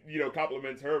he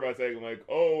compliments her by saying like,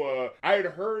 oh, I had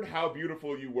heard how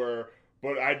beautiful you were,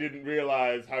 but I didn't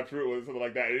realize how true it was, something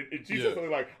like that. She said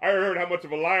something like, I heard how much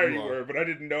of a liar you were, but I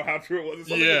didn't know how true it was, or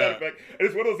something to that effect. And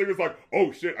it's one of those things like,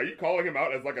 oh shit, are you calling him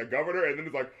out as like a governor? And then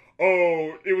it's like,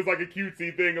 oh, it was like a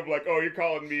cutesy thing of like, oh, you're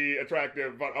calling me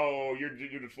attractive, but oh, you're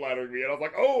just flattering me. And I was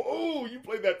like, oh, you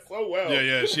played that so well.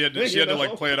 Yeah, she had to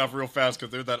like play it off real fast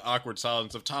because there's that awkward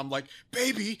silence of Tom like,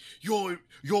 baby, you're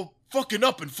fucking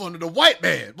up in front of the white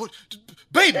man. What,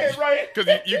 baby? Yeah, right.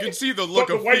 Because you can see the look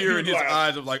of fear in his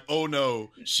eyes of like, oh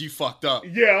no, she fucked up.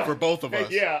 Yeah. For both of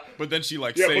us. Yeah. But then she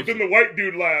like, but then the white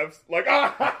dude laughs like,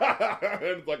 ah,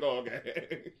 and it's like, oh,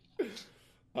 okay.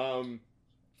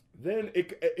 Then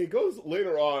it goes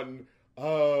later on,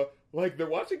 like they're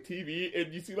watching TV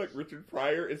and you see like Richard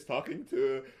Pryor is talking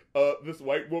to this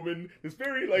white woman, this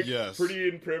very like pretty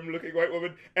and prim looking white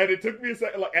woman, and it took me a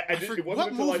second. Like it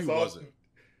wasn't until I saw was it?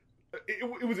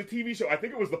 It was a TV show. I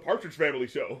think it was the Partridge Family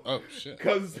show. Oh shit!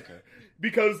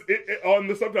 Because it on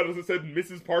the subtitles it said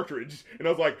Mrs. Partridge, and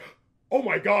I was like, oh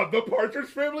my god, the Partridge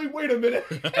Family? Wait a minute.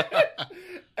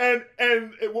 and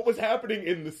what was happening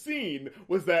in the scene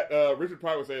was that Richard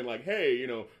Pryor was saying like, hey, you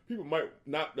know, people might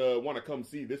not want to come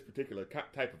see this particular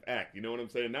type of act. You know what I'm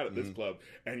saying? Not at this club.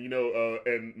 And, you know,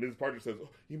 and Mrs. Partridge says, oh,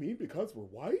 you mean because we're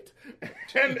white?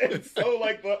 and it's so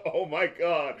like, oh my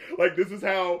god. Like, this is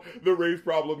how the race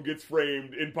problem gets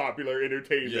framed in popular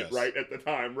entertainment, right? At the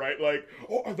time, right? Like,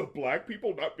 oh, are the black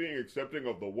people not being accepting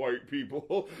of the white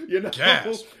people? You know?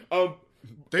 Yes.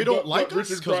 They don't like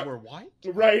us because we're white?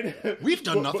 Right. We've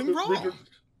done nothing wrong.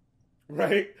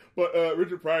 Right? But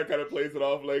Richard Pryor kind of plays it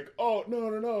off like, oh,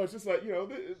 no. It's just like, you know,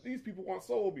 these people want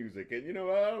soul music. And, you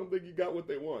know, I don't think you got what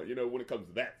they want, you know, when it comes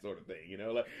to that sort of thing, you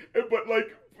know. Like, but,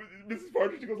 like, Mrs.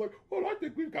 Partridge, she goes like, well, I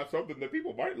think we've got something that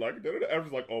people might like. I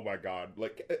was like, oh, my God.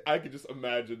 Like, I could just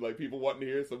imagine, like, people wanting to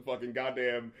hear some fucking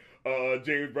goddamn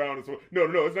James Brown or something. No,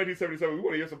 it's 1977. We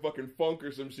want to hear some fucking funk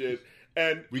or some shit.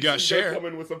 And we got Cher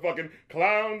coming with some fucking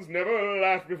clowns never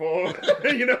laughed before,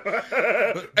 you know.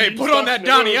 Hey, put on that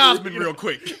Donny Osmond real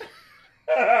quick.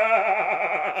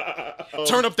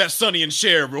 Turn up that Sonny and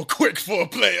Cher real quick for a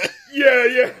player.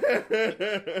 Yeah.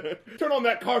 Turn on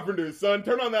that Carpenters, son.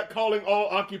 Turn on that calling all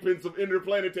occupants of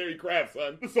interplanetary craft,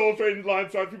 son. The Soul Train line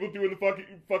starts people doing the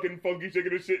fucking funky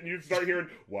chicken and shit, and you start hearing,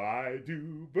 why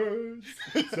do birds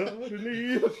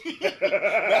suddenly...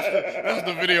 That's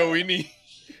the video we need.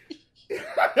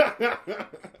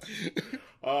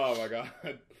 Oh my god.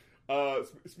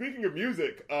 Speaking of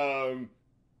music,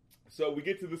 so we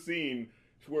get to the scene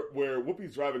where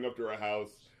Whoopi's driving up to her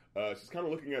house. She's kind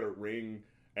of looking at her ring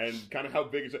and kind of how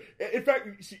big it's... In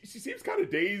fact, she seems kind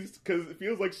of dazed because it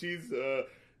feels like she's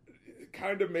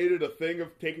kind of made it a thing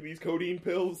of taking these codeine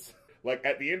pills. Like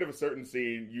at the end of a certain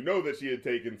scene, you know that she had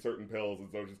taken certain pills, and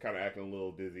so she's kind of acting a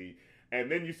little dizzy. And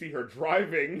then you see her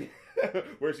driving,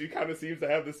 where she kind of seems to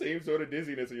have the same sort of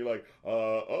dizziness, and you're like,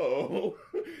 uh-oh.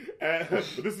 But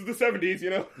this is the 70s, you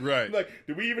know? Right. Like,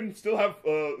 do we even still have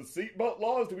seatbelt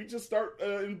laws? Do we just start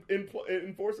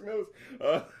enforcing those?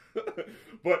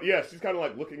 But yeah, she's kind of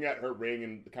like looking at her ring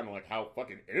and kind of like how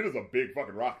fucking... And it is a big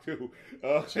fucking rock, too.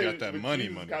 She got that money.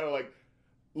 Kind of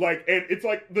like, and it's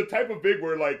like the type of big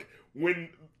where like, when...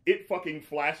 it fucking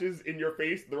flashes in your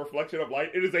face, the reflection of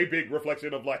light. It is a big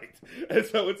reflection of light. And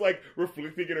so it's like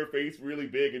reflecting in her face really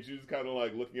big, and she's just kind of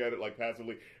like looking at it like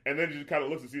passively. And then she just kind of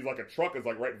looks and sees like a truck is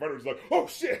like right in front of her. She's like, oh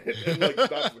shit! And like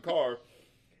stops the car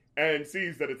and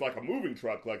sees that it's like a moving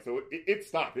truck. Like, so it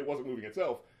stopped. It wasn't moving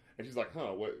itself. And she's like,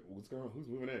 huh, what's going on? Who's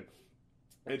moving in?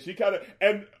 And she kind of,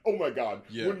 and oh my god,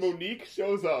 when Monique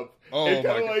shows up, and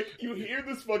kind of like, you hear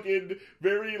this fucking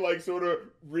very like sort of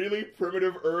really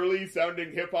primitive early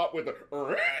sounding hip hop with and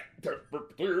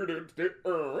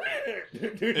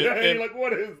you're like,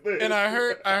 what is this? And I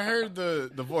heard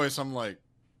the voice, I'm like,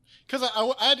 because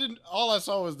I didn't, all I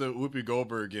saw was the Whoopi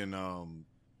Goldberg and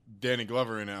Danny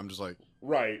Glover in it. I'm just like,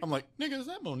 right. I'm like, nigga, is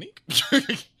that Monique?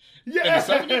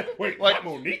 Yeah. Wait, like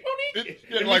Monique?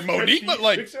 Like Monique, but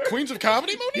like picture? Queens of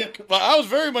Comedy Monique? Yeah. Like, I was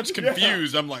very much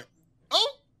confused. I'm like,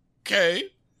 okay.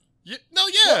 Yeah, no,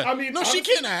 yeah. Well, I mean, no, honestly,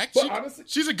 she can act.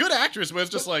 She's a good actress, but it's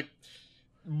just like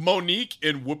Monique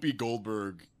and Whoopi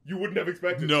Goldberg. You wouldn't have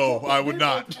expected. No, I would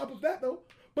not. On top of that, though.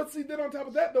 But see, then on top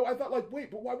of that, though, I thought like, wait,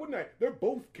 but why wouldn't I? They're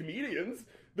both comedians.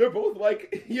 They're both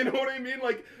like, you know what I mean?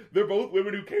 Like, they're both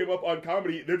women who came up on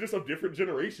comedy. They're just of different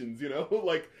generations, you know?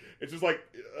 Like, it's just like,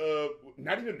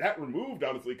 not even that removed,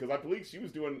 honestly, because I believe she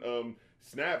was doing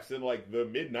snaps in like the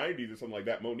mid-90s or something like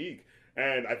that, Monique.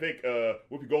 And I think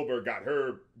Whoopi Goldberg got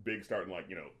her big start in like,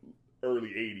 you know,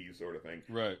 early 80s sort of thing.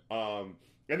 Right.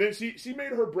 And then she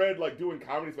made her bread like doing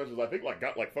comedy specials. I think like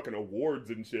got like fucking awards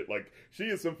and shit. Like she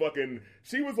is some fucking.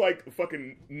 She was like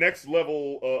fucking next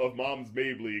level of Mom's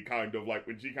Mabley kind of like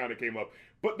when she kind of came up.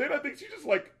 But then I think she just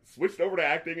like switched over to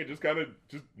acting and just kind of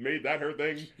just made that her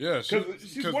thing. Yeah,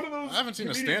 she's one of those. I haven't seen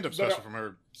a stand-up special from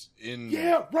her in.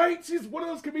 Yeah, right. She's one of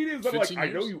those comedians that like years? I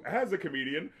know you as a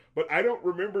comedian, but I don't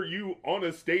remember you on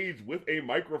a stage with a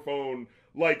microphone.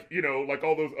 Like, you know, like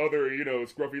all those other, you know,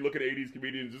 scruffy looking 80s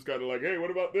comedians just kind of like, hey,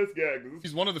 what about this gag?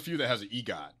 She's one of the few that has an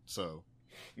EGOT, so.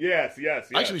 Yes.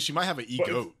 Actually, she might have an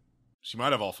EGOT. She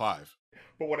might have all 5.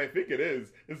 But what I think it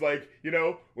is like, you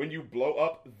know, when you blow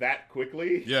up that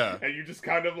quickly. Yeah. And you just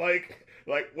kind of like,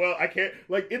 well, I can't,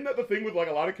 like, isn't that the thing with like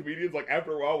a lot of comedians? Like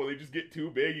after a while, when they just get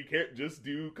too big, you can't just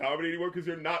do comedy anymore because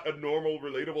you're not a normal,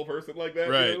 relatable person like that.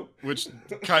 Right. You know? Which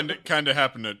kind of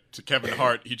happened to Kevin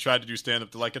Hart. He tried to do stand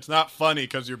up to like, it's not funny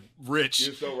because you're rich.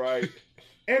 You're so right.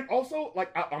 And also,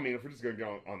 like, I mean, if we're just going to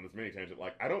go on this mini tangent,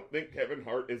 like, I don't think Kevin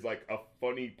Hart is, like, a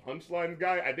funny punchlines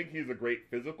guy. I think he's a great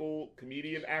physical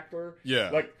comedian actor. Yeah.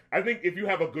 Like, I think if you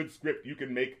have a good script, you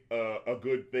can make a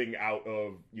good thing out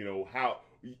of, you know,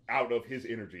 out of his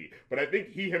energy. But I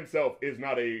think he himself is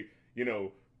not a, you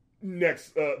know,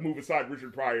 next move aside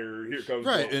Richard Pryor, here comes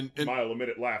the mile a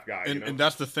minute laugh guy. And, you know? and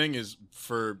that's the thing is,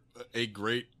 for a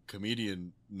great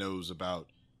comedian knows about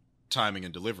timing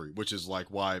and delivery, which is like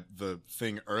why the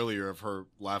thing earlier of her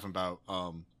laughing about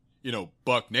you know,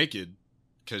 buck naked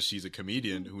because she's a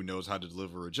comedian who knows how to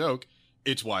deliver a joke,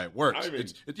 it's why it works. Timing.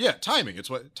 Timing. It's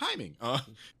what timing.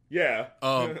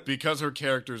 Because her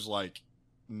character's like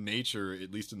nature,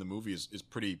 at least in the movie, is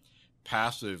pretty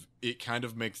passive. It kind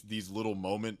of makes these little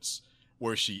moments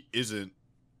where she isn't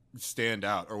stand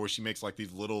out, or where she makes like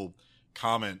these little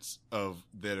comments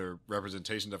that are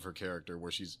representations of her character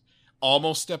where she's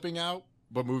almost stepping out,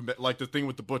 but moving back. Like the thing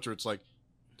with the butcher, it's like,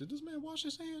 did this man wash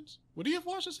his hands? Would he have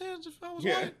washed his hands if I was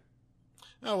white?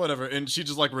 Oh, whatever. And she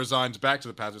just like resigns back to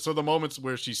the passive. So the moments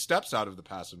where she steps out of the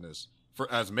passiveness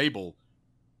as Mabel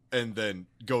and then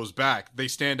goes back, they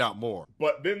stand out more.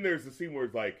 But then there's the scene where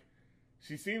it's like,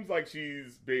 she seems like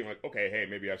she's being like, okay, hey,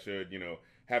 maybe I should, you know,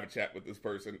 have a chat with this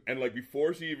person. And like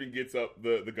before she even gets up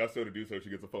the gusto to do so, she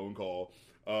gets a phone call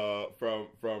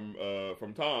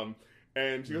from Tom.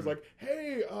 And she was like,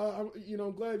 hey,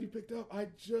 I'm glad you picked up. I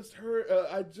just heard,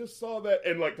 I just saw that.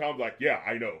 And like, Tom's like, yeah,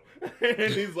 I know.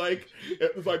 And he's like,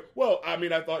 it's like, well, I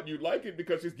mean, I thought you'd like it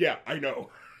because she's, yeah, I know.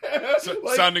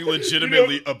 Like, sounding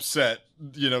legitimately upset,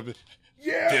 you know.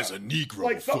 Yeah. There's a Negro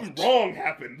like something wrong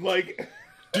happened. Like,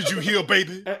 did you hear,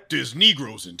 baby? There's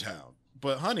Negroes in town.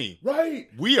 But honey, right?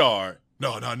 We are,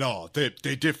 no. They're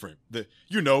different. They're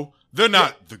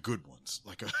not the good ones.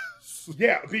 Like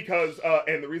yeah, because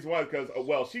and the reason why is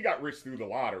because she got rich through the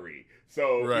lottery,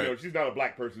 so right. You know she's not a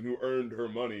black person who earned her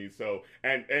money. So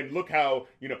and look how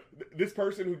this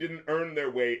person who didn't earn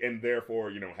their way and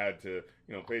therefore had to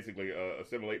basically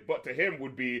assimilate, but to him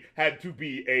had to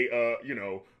be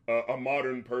a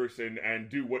modern person and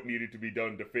do what needed to be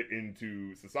done to fit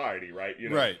into society, right?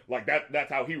 Right. Like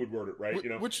that's how he would word it,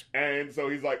 right? Which and so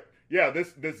he's like, yeah,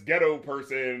 this ghetto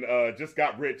person just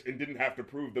got rich and didn't have to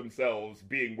prove themselves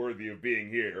being worthy of being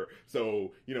here.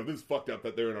 So, this is fucked up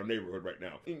that they're in our neighborhood right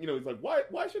now. And, he's like,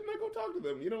 why shouldn't I go talk to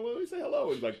them? Let me say hello.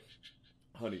 And he's like,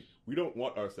 honey, we don't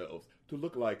want ourselves to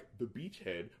look like the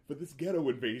beachhead for this ghetto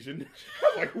invasion.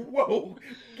 I'm like, whoa,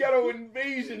 ghetto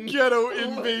invasion. Ghetto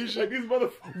invasion. Like these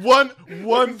motherfuckers.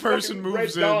 One person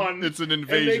moves in, it's an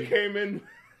invasion. And they came in,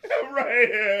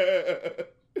 right.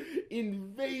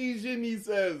 Invasion, he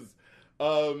says.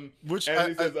 Which and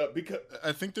he says, because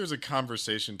I think there's a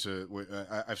conversation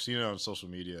I've seen it on social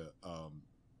media.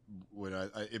 When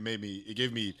it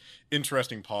gave me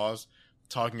interesting pause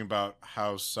talking about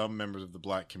how some members of the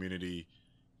black community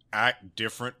act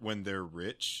different when they're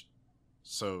rich.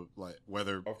 So like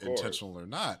whether intentional or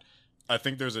not, I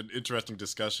think there's an interesting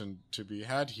discussion to be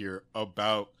had here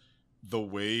about the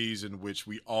ways in which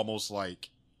we almost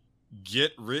like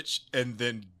get rich and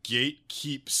then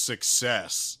gatekeep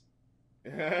success.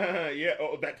 Yeah,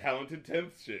 that talented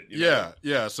 10th shit.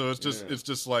 Yeah. So it's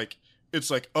just like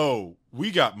oh, we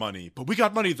got money, but we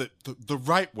got money the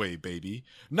right way, baby,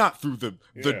 not through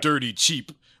the dirty,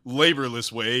 cheap,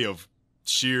 laborless way of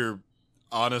sheer,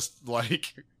 honest,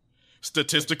 like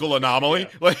statistical anomaly.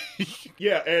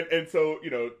 Yeah. And so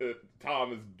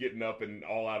Tom is getting up and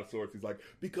all out of sorts. He's like,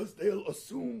 because they'll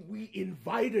assume we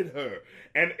invited her.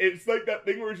 And it's like that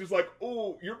thing where it's just like,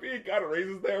 oh, you're being kind of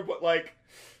racist there, but like,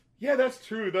 yeah, that's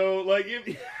true though. Like,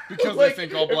 because like, they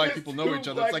think all black people know each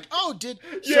other. It's like, oh,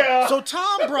 so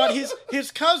Tom brought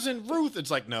his cousin Ruth.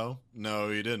 It's like, no,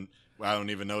 he didn't. I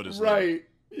don't even know this. Right.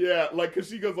 Yeah, like, because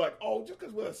she goes like, oh, just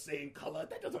because we're the same color,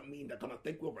 that doesn't mean they're going to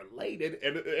think we're related.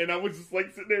 And I was just like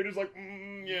sitting there just like,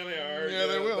 yeah, they are. Yeah,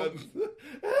 they will.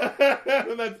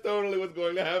 That's totally what's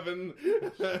going to happen.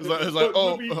 It's like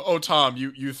oh, Tom,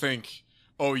 you think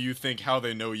how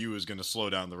they know you is going to slow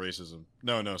down the racism.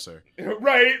 No, sir.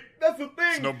 Right, that's the thing.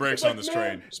 There's no brakes on this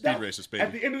train. Speed racist, baby.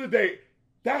 At the end of the day,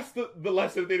 that's the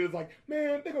lesson. They was like,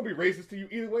 man, they're going to be racist to you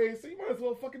either way, so you might as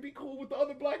well fucking be cool with the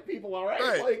other black people, all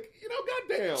right? Like,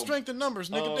 goddamn. Strength in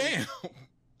numbers, nigga,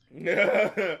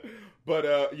 damn. But,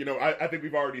 I think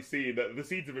we've already seen that the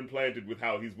seeds have been planted with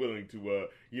how he's willing to,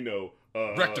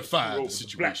 rectify the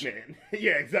situation. Black man.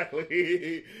 Yeah,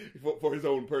 exactly. for his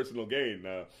own personal gain.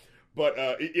 But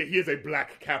he is a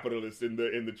black capitalist in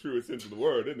the truest sense of the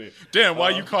word, isn't he? Damn,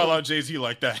 why you call out Jay-Z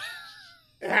like that?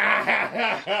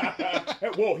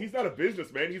 Whoa, he's not a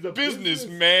businessman. He's a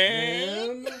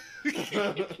businessman.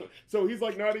 So he's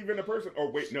like not even a person.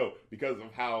 Or wait, no, because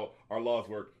of how our laws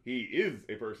work, he is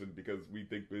a person because we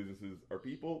think businesses are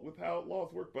people with how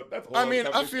laws work. But that's.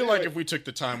 I feel like if we took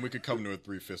the time, we could come to a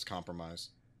 3/5 compromise.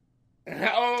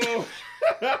 Oh.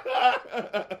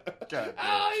 God.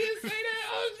 Oh, you say that?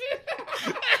 Oh shit.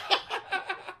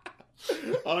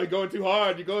 Oh, you're going too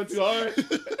hard. You're going too hard.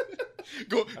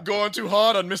 Going too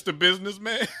hard on Mr.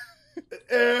 Businessman.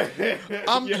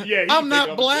 I'm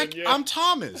not black. Yeah. I'm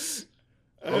Thomas.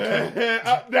 Okay.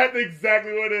 That's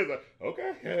exactly what it is.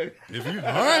 Okay.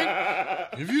 All right.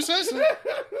 If you say so.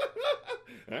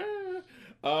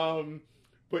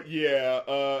 But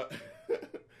yeah.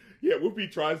 Yeah,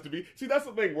 Whoopi tries to be. See, that's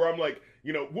the thing where I'm like,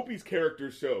 Whoopi's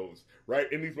character shows,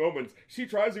 right? In these moments, she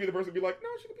tries to be the person to be like, no,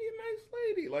 she could be a nice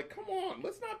lady. Like, come on,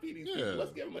 let's not be these people.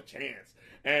 Let's give them a chance.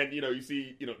 And, you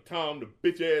see, Tom, the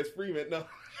bitch-ass Freeman. No.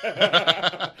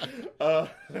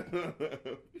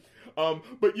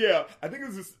 But yeah, I think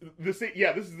this is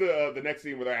the next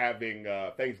scene where they're having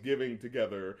Thanksgiving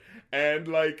together. And,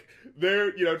 like,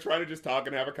 they're, trying to just talk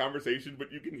and have a conversation,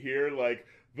 but you can hear, like,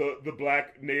 the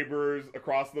black neighbors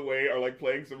across the way are like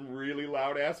playing some really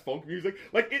loud ass funk music.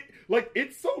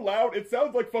 It's so loud it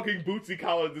sounds like fucking Bootsy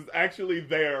Collins is actually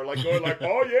there, like going like,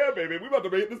 oh yeah, baby, we about to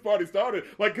get this party started.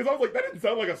 Like, because I was like, that didn't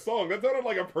sound like a song. That sounded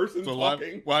like a person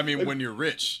talking. Well, I mean, when you're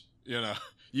rich, you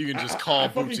can just call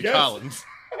Bootsy Collins.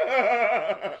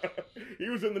 He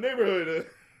was in the neighborhood.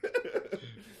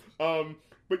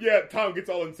 But yeah, Tom gets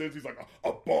all incensed. He's like,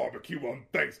 a barbecue on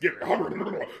Thanksgiving.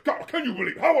 God, can you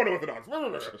believe how unorthodox?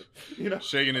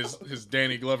 Shaking his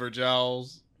Danny Glover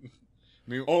jowls.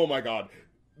 Oh my God.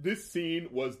 This scene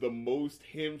was the most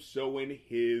him showing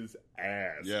his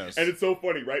ass. Yes. And it's so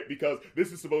funny, right? Because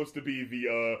this is supposed to be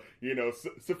the,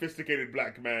 sophisticated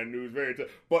black man who's very...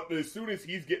 but as soon as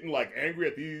he's getting, like, angry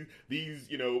at these,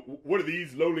 what are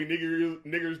these lowly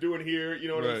niggers doing here? You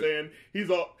know what I'm saying?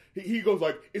 He goes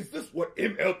like, is this what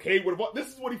MLK would have wanted?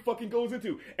 This is what he fucking goes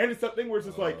into. And it's that thing where it's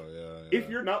just like, if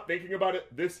you're not thinking about it,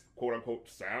 this quote-unquote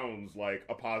sounds like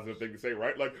a positive thing to say,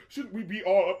 right? Like, shouldn't we be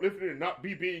all uplifted and not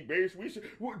be being based? We should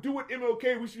do what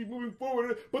MLK, we should be moving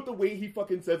forward. But the way he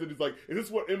fucking says it is like, is this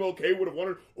what MLK would have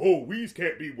wanted? Oh, we's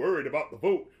can't be worried about the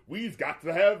vote. We's got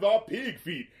to have our pig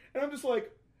feet. And I'm just like,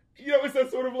 it's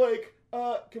that sort of like,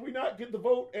 can we not get the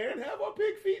vote and have our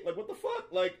pig feet? Like, what the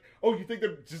fuck? Like, oh, you think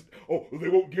they're just, they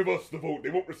won't give us the vote. They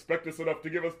won't respect us enough to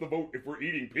give us the vote if we're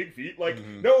eating pig feet. Like,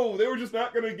 no, they were just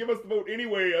not going to give us the vote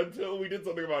anyway until we did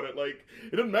something about it. Like,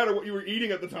 it doesn't matter what you were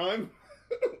eating at the time.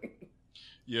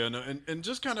 Yeah, no, and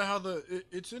just kind of how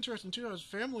it's interesting too how his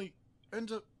family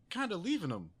ends up kind of leaving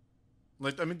him.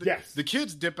 Like, I mean, the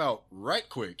kids dip out right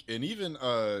quick, and even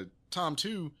Tom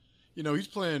too. He's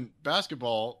playing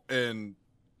basketball, and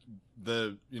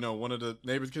one of the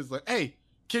neighbors' kids is like, "Hey,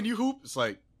 can you hoop?" It's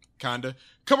like, kinda.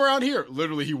 Come around here.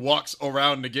 Literally, he walks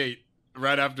around the gate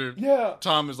right after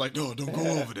Tom is like, "No, don't go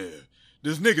over there.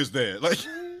 There's niggas there." Like,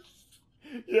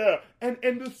 yeah, and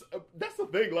this that's the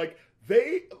thing. Like,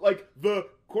 they like the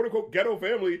quote unquote ghetto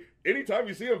family. Anytime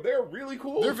you see them, they're really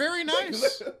cool. They're very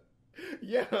nice.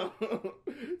 Yeah.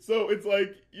 So it's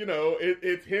like,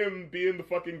 it's him being the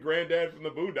fucking granddad from the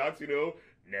Boondocks,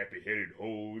 nappy-headed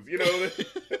hoes,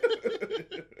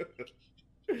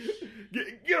 Get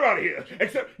him out of here.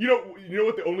 Except, you know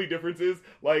what the only difference is?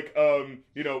 Like,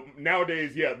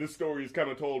 nowadays, this story is kind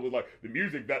of told with, like, the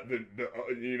music that the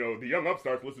young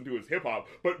upstarts listen to is hip-hop.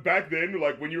 But back then,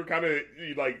 like, when you were kind of,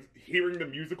 like, hearing the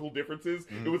musical differences,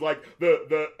 it was like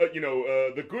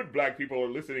the good black people are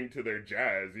listening to their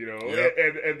jazz,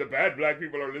 and the bad black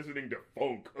people are listening to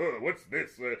funk. What's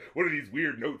this? What are these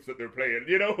weird notes that they're playing?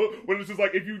 When it's just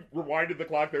like, if you rewinded the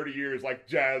clock 30 years, like,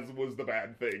 jazz was the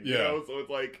bad thing, So it's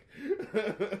like,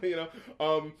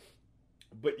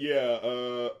 But yeah,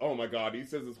 oh my god, he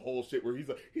says this whole shit where he's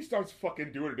like, he starts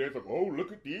fucking doing it. It's like, oh,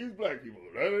 look at these black people.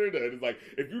 Da, da, da. It's like,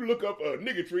 if you look up a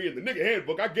nigga tree in the nigga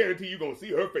handbook, I guarantee you're gonna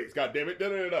see her face. God damn it. Da,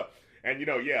 da, da, da. And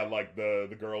yeah, like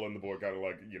the girl and the boy kind of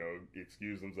like,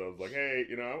 excuse themselves, like, hey,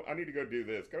 I need to go do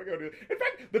this. Can I go do this? In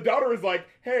fact, the daughter is like,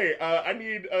 hey, I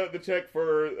need the check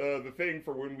for the thing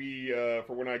for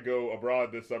when I go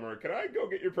abroad this summer. Can I go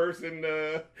get your purse and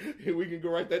we can go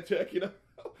write that check,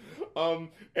 And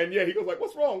yeah, he goes like,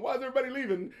 what's wrong? Why is everybody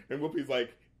leaving? And Whoopi's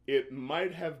like, it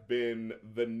might have been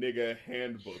the nigga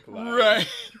handbook line. Right.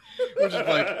 Which is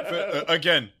like,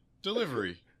 again,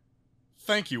 delivery.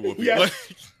 Thank you, Whoopi. Yes.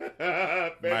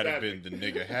 Might have been the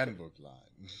nigga handbook line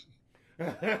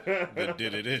that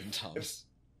did it in, Thomas.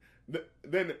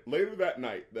 Then later that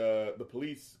night, the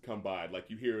police come by. Like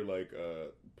you hear like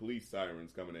police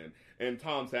sirens coming in, and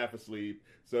Tom's half asleep.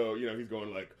 So he's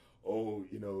going like, oh,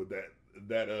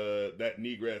 that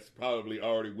negress probably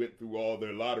already went through all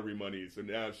their lottery money, so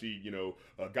now she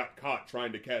got caught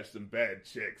trying to cash some bad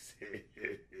checks.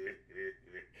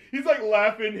 He's like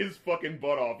laughing his fucking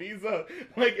butt off. He's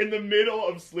like in the middle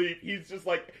of sleep. He's just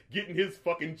like getting his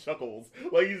fucking chuckles.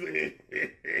 Like he's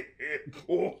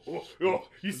oh.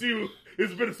 You see,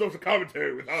 it's a bit of social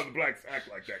commentary with how the blacks act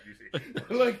like that. You see,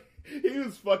 like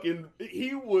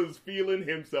he was feeling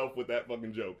himself with that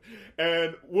fucking joke.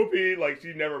 And Whoopi, like,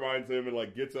 she never minds him and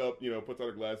like gets up, puts on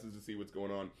her glasses to see what's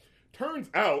going on. Turns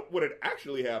out what had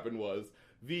actually happened was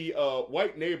the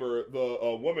white neighbor,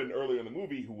 the woman earlier in the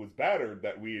movie who was battered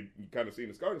that we had kind of seen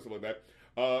the scars and stuff like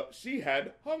that, she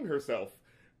had hung herself.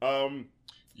 And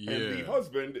the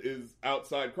husband is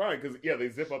outside crying because, they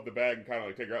zip up the bag and kind of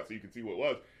like take her out so you can see what it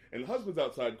was. And the husband's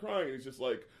outside crying and he's just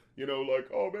like, like,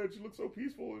 oh man, she looks so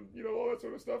peaceful and, all that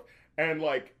sort of stuff. And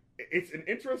like, it's an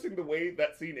interesting the way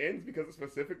that scene ends because it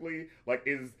specifically like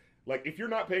is like, if you're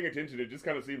not paying attention, it just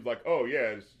kind of seems like, oh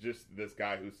yeah, it's just this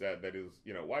guy who said that his,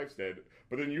 wife's dead.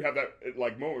 But then you have that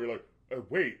like moment where you're like,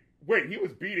 wait, he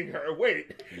was beating her.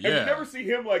 Wait. And we never see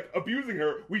him like abusing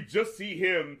her. We just see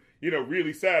him,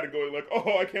 really sad and going like,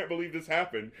 oh, I can't believe this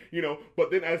happened.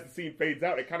 But then as the scene fades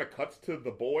out, it kind of cuts to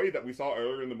the boy that we saw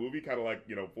earlier in the movie, kind of like,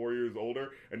 4 years older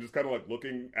and just kind of like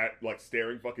looking at like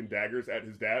staring fucking daggers at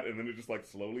his dad. And then it just like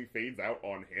slowly fades out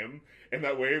on him in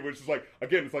that way, which is like,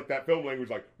 again, it's like that film language.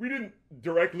 Like we didn't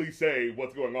directly say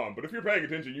what's going on, but if you're paying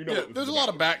attention, what there's a lot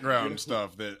of background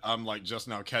stuff that I'm like just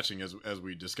now catching as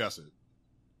we discuss it.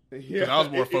 Yeah, I was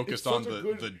more focused on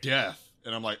the death,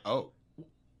 and I'm like, oh,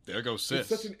 there goes sis.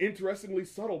 It's such an interestingly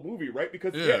subtle movie, right?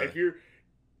 Because if you're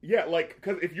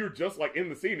just like in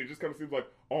the scene, it just kind of seems like,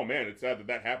 oh man, it's sad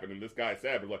that happened, and this guy's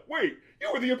sad. But like, wait,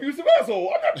 you were the abusive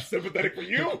asshole. I'm not sympathetic for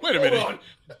you. Wait a minute.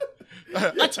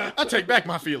 I take back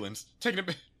my feelings. Taking it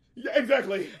back. Yeah,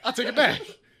 exactly. I take it back.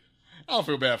 I don't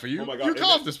feel bad for you. Oh my God, you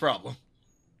caused this problem.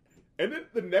 And then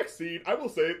the next scene, I will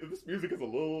say that this music is a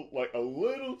little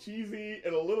cheesy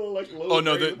and a little like low. Oh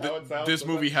no, this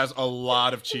movie has a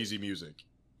lot of cheesy music,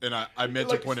 and I meant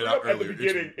to point it out earlier.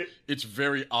 It's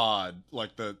very odd,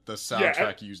 like the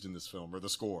soundtrack used in this film or the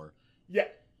score. Yeah,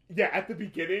 at the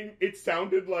beginning, it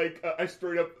sounded like I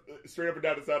straight up and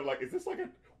down. It sounded like, is this like a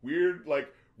weird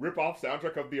like rip-off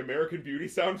soundtrack of the American Beauty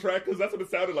soundtrack? Because that's what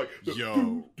it sounded like.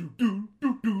 Yo.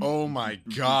 Oh my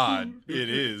God, it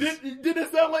is. Did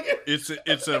it sound like it?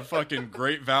 It's a fucking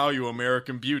Great Value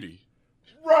American Beauty.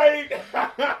 Right.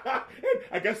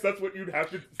 I guess that's what you'd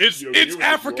have to. It's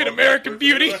African American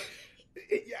Beauty.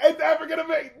 It's African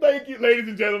American. Thank you, ladies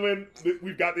and gentlemen.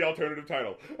 We've got the alternative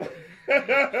title.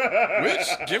 Which,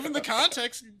 given the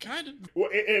context, kind of. Well,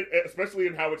 especially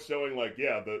in how it's showing, like,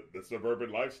 the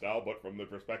suburban lifestyle, but from the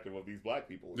perspective of these black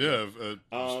people. Yeah,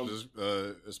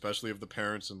 especially of the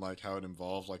parents and like how it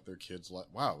involves like their kids. Like,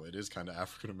 wow, it is kind of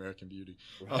African American Beauty.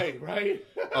 Right. We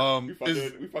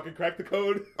fucking cracked the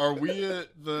code. Are we at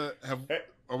the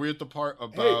Are we at the part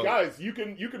about? Hey guys, you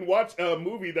can watch a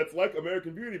movie that's like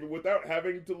American Beauty, but without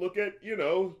having to look at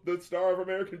the star of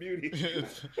American Beauty.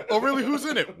 Oh really? Who's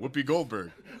in it? Whoopi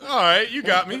Goldberg. All right, you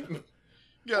got me.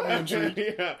 Got me intrigued.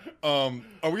 Yeah. Are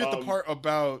we at the part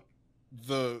about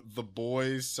the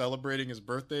boy celebrating his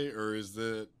birthday, or is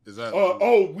that?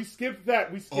 We skipped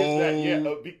that. That.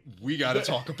 Yeah. We got to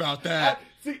talk about that.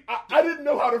 I didn't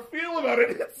know how to feel about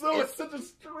it. It's such a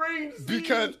strange scene.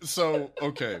 Because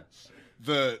okay.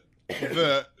 So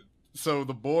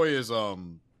the boy is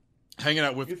hanging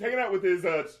out with. He's hanging out with his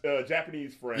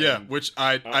Japanese friend. Yeah, which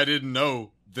I didn't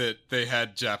know that they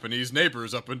had Japanese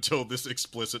neighbors up until this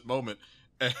explicit moment,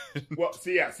 And Well,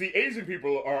 see, Asian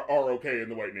people are okay in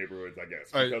the white neighborhoods, I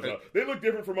guess, because they look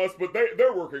different from us, but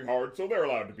they're working hard, so they're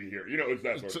allowed to be here. You know, it's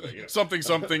that sort of thing. You know?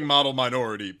 something model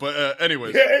minority. But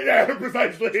anyways, yeah,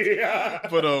 precisely. Yeah.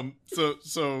 But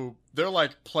so they're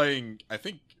like playing, I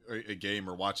think, a game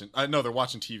or watching. No, they're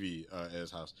watching TV at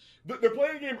his house. They're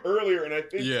playing a game earlier, and I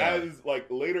think as like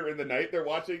later in the night,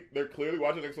 they're clearly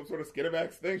watching like some sort of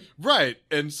Skinamax thing, right?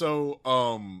 And so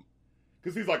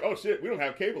because he's like, oh shit, we don't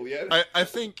have cable yet. I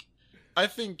think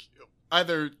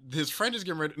either his friend is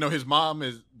getting ready. No,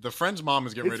 the friend's mom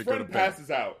is getting ready to go to bed. His friend passes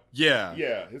out.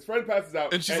 Yeah, his friend passes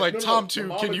out, and she's like, Tom,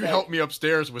 too, can you help me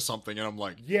upstairs with something? And I'm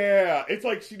like, yeah, it's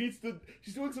like she's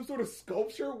doing some sort of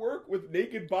sculpture work with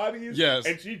naked bodies. Yes,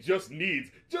 and she just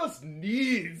needs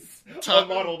a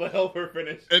model to help her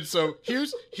finish. And so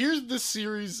here's the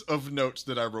series of notes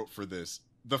that I wrote for this.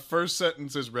 The first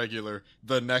sentence is regular.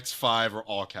 The next 5 are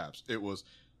all caps. It was,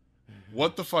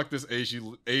 what the fuck this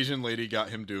Asian lady got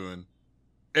him doing?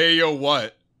 Ayo,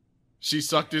 what? She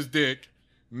sucked his dick.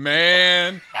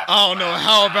 Man, I don't know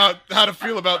how to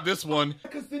feel about this one.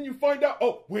 Because then you find out,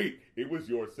 oh, wait, it was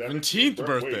your 17th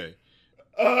birthday.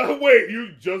 Wait,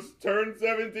 you just turned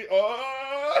 17?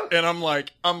 And I'm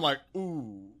like,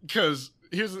 ooh, because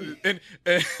here's and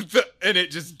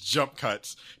it just jump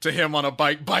cuts to him on a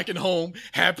bike, biking home,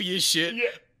 happy as shit. Yeah.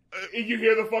 You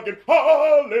hear the fucking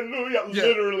hallelujah. Yeah.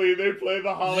 Literally, they play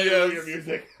the hallelujah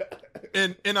music.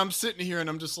 and I'm sitting here and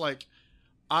I'm just like,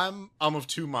 I'm of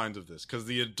two minds of this, because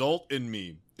the adult in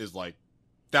me is like,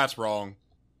 that's wrong,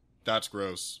 that's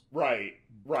gross. Right.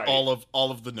 All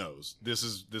of the no's. This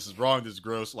is wrong. This is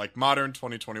gross. Like modern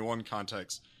 2021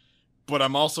 context. But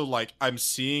I'm also like, I'm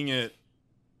seeing it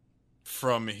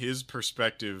from his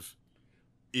perspective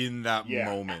in that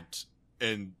moment,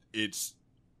 and it's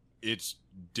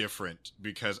different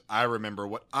because I remember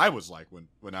what I was like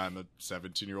when I'm a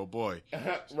 17-year-old boy.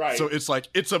 Right. So it's like,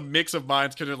 it's a mix of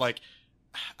minds, because you're like,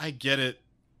 I get it,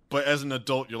 but as an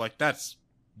adult, you're like, that's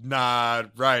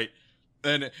not right.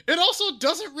 And it also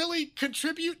doesn't really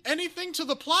contribute anything to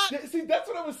the plot. See, that's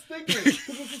what I was thinking.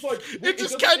 Because it's just like, it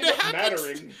just kind of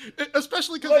happens. Mattering.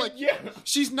 Especially because,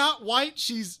 she's not white,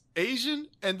 she's Asian,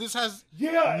 and this has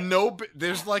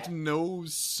there's no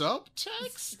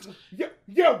subtext.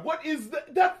 Yeah. What is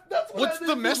that? That's what's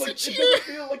the message like, here? It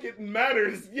doesn't feel like it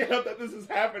matters. Yeah, that this is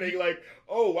happening. Like,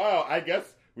 oh wow, I guess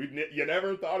you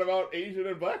never thought about Asian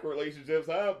and black relationships,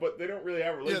 huh? But they don't really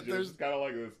have relationships. It's kind of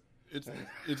like this.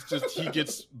 It's just he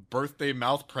gets birthday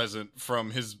mouth present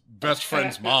from his best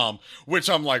friend's mom, which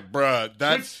I'm like,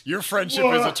 bruh, your friendship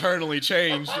is eternally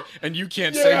changed, and you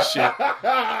can't say shit.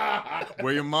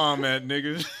 Where your mom at,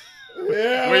 nigga?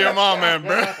 Yeah. Where your mom at,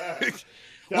 bruh?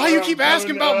 Why you keep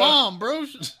asking about mom, bro?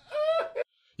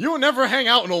 You will never hang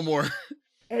out no more.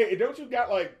 Hey, don't you got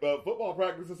like football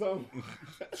practice or something?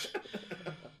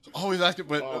 Always asking,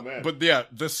 but yeah,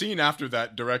 the scene after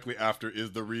that, directly after,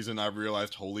 is the reason I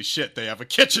realized, holy shit, they have a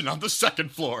kitchen on the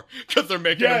second floor because they're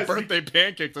making him birthday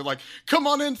pancakes. They're like, come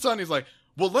on in, son. He's like,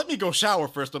 well, let me go shower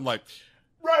first. I'm like,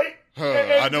 right.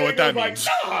 I know what that means.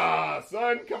 Like, nah,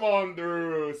 son, come on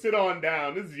through. Sit on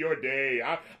down. This is your day.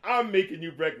 I'm making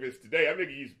you breakfast today. I'm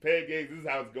making you some pancakes. This is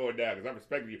how it's going down because I'm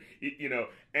respecting you. You know,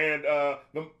 and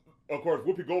of course,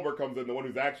 Whoopi Goldberg comes in, the one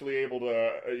who's actually able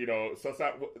to, suss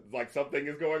out, like, something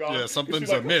is going on. Yeah, something's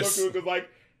amiss.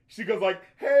 She goes like,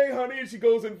 hey, honey, and she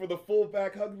goes in for the full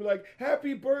back hug and be like,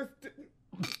 happy birthday.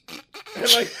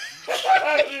 And like,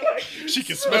 she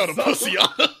can smell the pussy on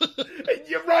her.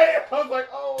 You're right. I was like,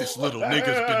 oh. This little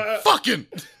nigga's been fucking.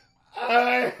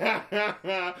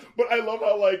 But I love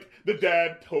how, like, the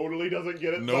dad totally doesn't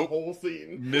get it. Nope. The whole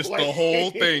scene. Missed the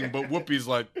whole thing, but Whoopi's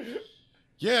like,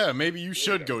 yeah, maybe you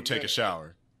should go take a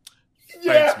shower.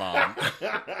 Yeah. Thanks, Mom.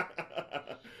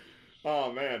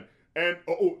 Oh, man. And,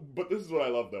 but this is what I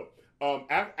love, though.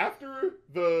 After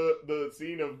the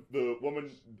scene of the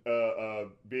woman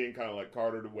being kind of, like,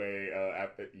 carted away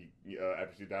after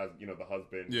she dies, the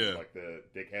husband, like, the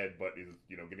dickhead, but is,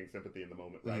 getting sympathy in the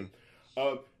moment, right?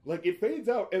 Mm-hmm. Like, it fades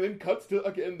out and then cuts to,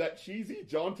 again, that cheesy,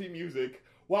 jaunty music.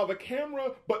 While the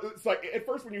camera, but it's like, at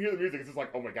first when you hear the music, it's just like,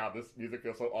 oh my god, this music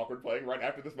feels so awkward playing right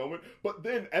after this moment. But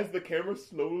then, as the camera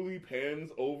slowly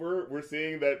pans over, we're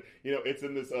seeing that, it's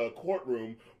in this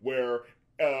courtroom where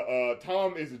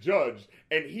Tom is a judge,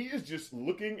 and he is just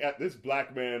looking at this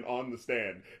black man on the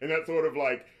stand. And that's sort of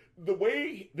like, the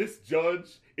way this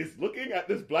judge is looking at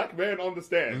this black man on the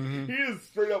stand, he is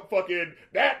straight up fucking,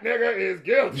 that nigga is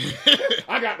guilty.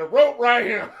 I got the rope right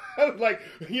here. Like,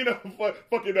 fucking,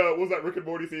 what was that Rick and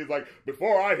Morty scene? It's like,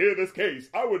 before I hear this case,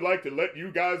 I would like to let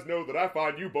you guys know that I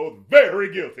find you both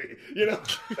very guilty.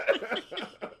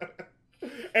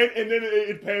 and then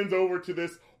it pans over to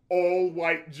this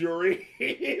all-white jury,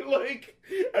 like,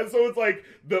 and so it's like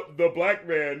the black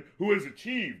man who has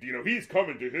achieved, he's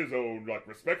coming to his own, like,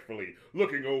 respectfully,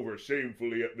 looking over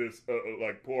shamefully at this,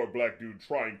 like, poor black dude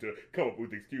trying to come up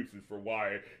with excuses for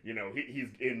why, he's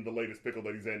in the latest pickle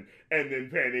that he's in, and then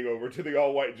panning over to the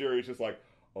all-white jury, it's just like,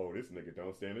 oh, this nigga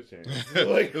don't stand a chance.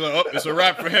 Like, oh, it's a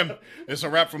wrap for him. It's a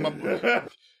wrap for my boy.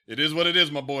 It is what it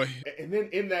is, my boy. And then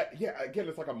in that, again,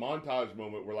 it's like a montage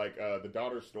moment where, like, the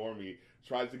daughter Stormy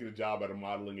tries to get a job at a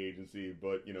modeling agency,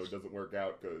 but, it doesn't work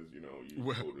out because,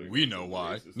 we know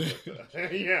why.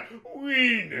 Yeah,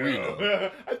 we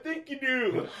know. I think you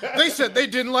do. They said they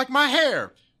didn't like my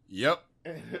hair. Yep.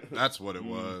 That's what it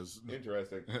was.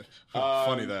 Interesting.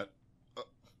 Funny that.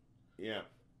 Yeah.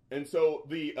 And so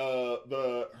Whoopi's,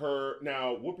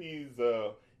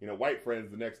 white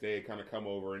friends the next day kind of come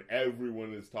over and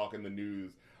everyone is talking the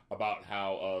news about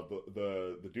how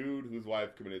the dude whose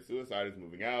wife committed suicide is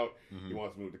moving out. Mm-hmm. He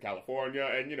wants to move to California,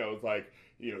 and it's like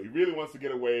he really wants to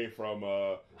get away from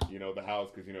the house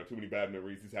because too many bad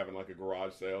memories. He's having like a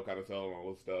garage sale, kind of selling all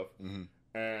this stuff. Mm-hmm.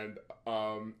 And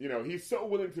he's so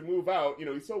willing to move out.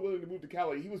 He's so willing to move to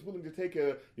Cali. He was willing to take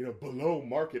a below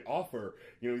market offer.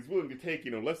 He's willing to take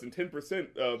less than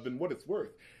 10% than what it's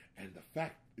worth. And the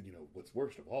fact, what's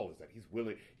worst of all is that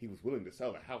he was willing to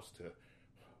sell the house to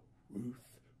Ruth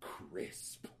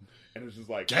Crisp. And it's just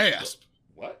like, gasp.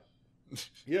 What?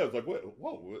 Yeah, it's like, what?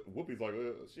 Whoa, Whoopi's like,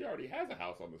 she already has a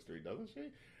house on the street, doesn't she?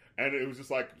 And it was just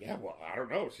like, yeah, well, I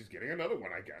don't know. She's getting another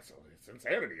one, I guess. So it's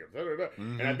insanity.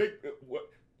 Mm-hmm. And I think,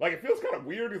 it feels kind of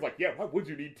weird. He's like, yeah, why would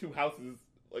you need two houses?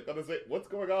 Like, on the same, what's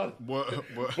going on? What?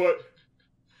 But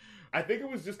I think it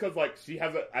was just because, like,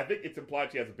 I think it's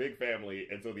implied she has a big family.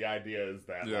 And so the idea is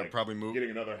that, probably move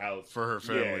getting another house. For her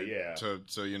family. Yeah. So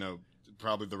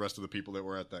probably the rest of the people that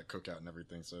were at that cookout and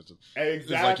everything. So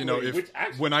exactly. It's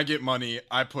like, when I get money,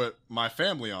 I put my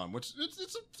family on, which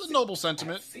it's a noble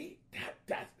sentiment.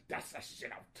 That's the shit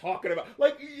I'm talking about.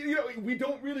 Like, we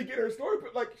don't really get her story,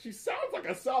 but, like, she sounds like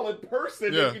a solid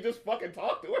person if you just fucking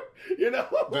talk to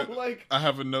her, like... I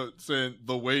have a note saying,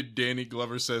 the way Danny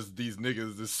Glover says these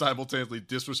niggas is simultaneously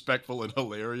disrespectful and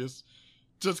hilarious.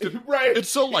 Just right. It's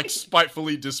so, like,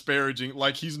 spitefully disparaging,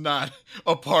 like he's not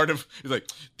a part of... He's like,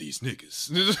 these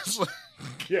niggas.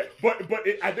 Yeah, but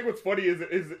I think what's funny is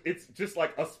it's just,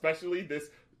 like, especially this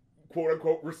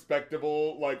quote-unquote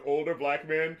respectable, like, older black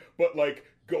man, but, like,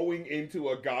 going into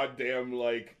a goddamn,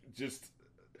 like, just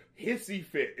hissy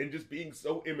fit and just being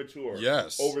so immature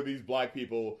over these black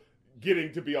people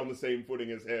getting to be on the same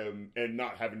footing as him and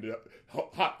not having to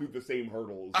hop through the same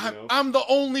hurdles, I'm the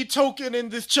only token in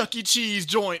this Chuck E. Cheese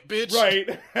joint, bitch.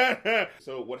 Right.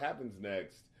 So what happens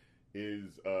next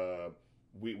is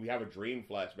we have a dream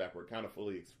flashback where it kind of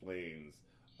fully explains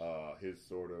his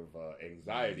sort of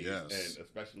anxieties, and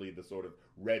especially the sort of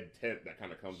red tint that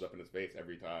kind of comes up in his face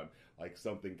every time, like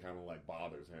something kind of like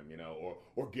bothers him,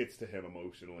 or gets to him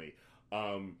emotionally.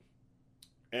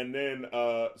 And then,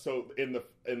 so in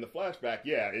the flashback,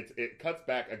 it cuts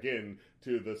back again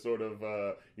to the sort of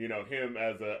him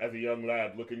as a young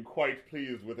lad looking quite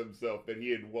pleased with himself that he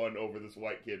had won over this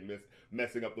white kid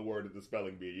messing up the word at the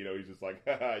spelling bee. He's just like,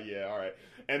 haha, yeah, all right.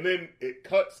 And then it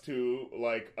cuts to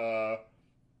like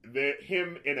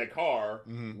him in a car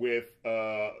with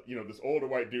this older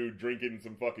white dude drinking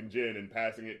some fucking gin and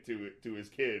passing it to his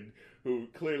kid who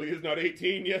clearly is not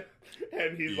 18 yet,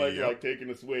 and he's like taking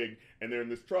a swig, and they're in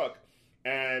this truck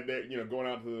and they're going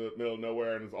out to the middle of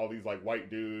nowhere, and there's all these like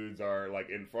white dudes are like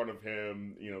in front of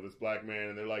him, this black man,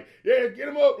 and they're like, yeah, get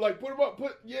him up, like put him up,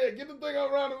 get the thing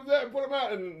out around him and put him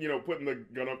out, and putting the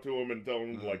gun up to him and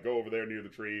telling him to like go over there near the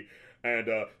tree, and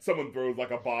someone throws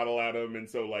like a bottle at him, and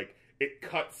so like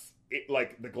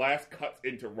like the glass cuts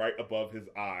into right above his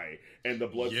eye, and the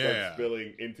blood starts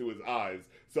spilling into his eyes.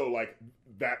 So like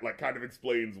that like kind of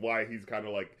explains why he's kind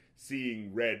of like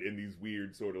seeing red in these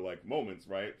weird sort of like moments,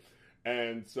 right?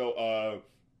 And so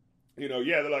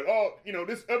they're like, oh,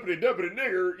 this uppity duppity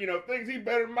nigger, thinks he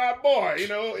better than my boy, he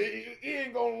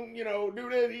ain't gonna, do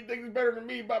this, he thinks he's better than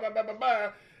me, blah blah blah blah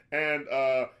blah. And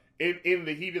in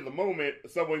the heat of the moment,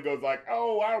 someone goes like,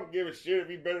 oh, I don't give a shit if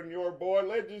he's better than your boy.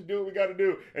 Let's just do what we got to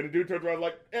do. And the dude turns around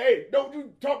like, hey, don't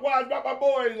you talk wise about my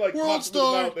boy. And like, World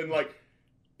Star. Mouth and like,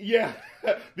 yeah,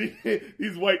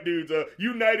 these white dudes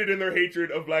united in their hatred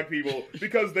of black people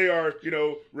because they are,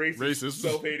 racist.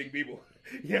 Self-hating people.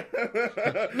 Yeah.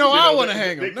 No, I want to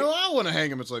hang him. No, I want to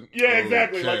hang him. It's like, yeah,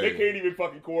 exactly. Okay. Like they can't even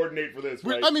fucking coordinate for this.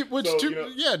 Right? I mean,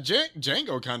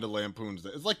 Django kind of lampoons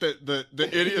that. It's like the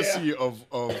idiocy of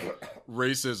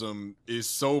racism is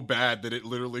so bad that it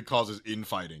literally causes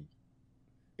infighting.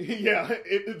 Yeah,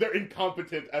 they're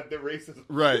incompetent at their racism.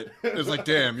 Right. It's like,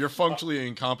 damn, you're functionally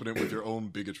incompetent with your own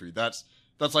bigotry. That's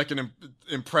like an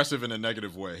impressive in a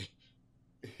negative way.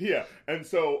 Yeah, and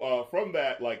so from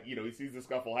that, like, you know, he sees the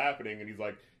scuffle happening, and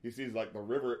he sees like the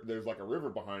river. There's like a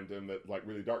river behind him that's like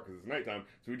really dark because it's nighttime.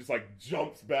 So he just like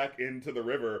jumps back into the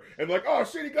river, and like, oh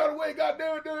shit, he got away! God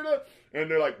damn it! And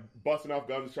they're like busting off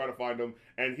guns trying to find him,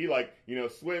 and he like, you know,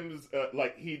 swims,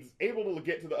 like he's able to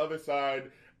get to the other side,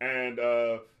 and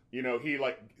you know, he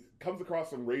like comes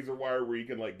across some razor wire where he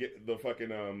can like get the fucking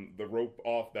the rope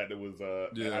off that it was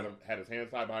had his hands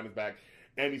tied behind his back.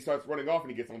 And he starts running off, and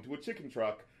he gets onto a chicken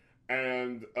truck,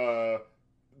 and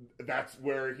that's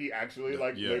where he actually,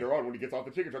 like, later on, when he gets off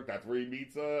the chicken truck, that's where he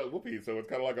meets Whoopi. So it's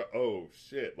kind of like oh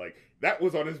shit, like that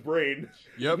was on his brain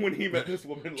when he met this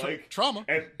woman, like trauma,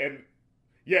 and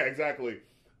yeah, exactly.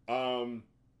 And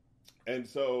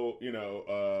so, you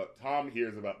know, Tom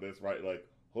hears about this, right? Like,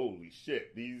 holy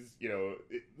shit, these, you know,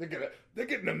 they're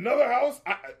getting another house.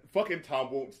 Fucking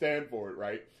Tom won't stand for it,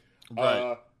 right?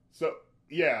 Right.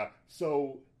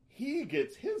 So he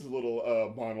gets his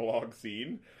little monologue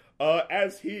scene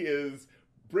as he is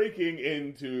breaking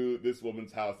into this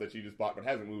woman's house that she just bought but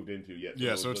hasn't moved into yet.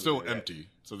 Yeah, so it's still empty.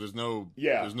 So there's no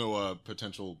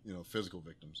potential, you know, physical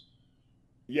victims.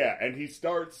 Yeah, and he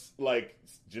starts like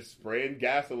just spraying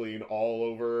gasoline all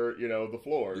over, you know, the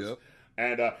floors. Yep.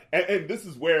 And this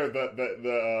is where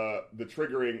the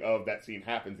triggering of that scene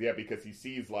happens. Yeah, because he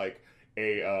sees like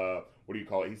a what do you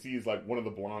call it? He sees like one of the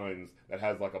blinds that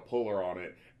has like a puller on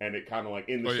it, and it kind of like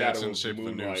in the shadow of the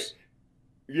moonlight.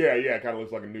 Yeah, it kind of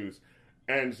looks like a noose.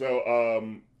 And so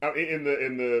in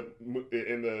the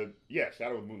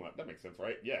shadow of the moonlight. That makes sense,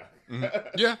 right? Yeah.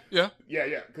 Mm-hmm.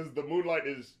 Yeah. Because the moonlight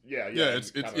is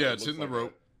it's in the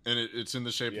rope, and it's in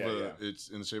the shape of it's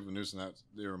in the shape of a noose, and that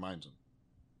it reminds him.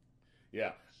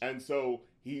 Yeah, and so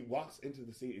he walks into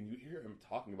the scene, and you hear him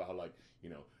talking about how, like, you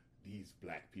know, these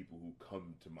black people who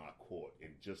come to my court and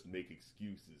just make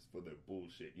excuses for their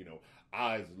bullshit, you know,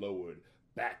 eyes lowered,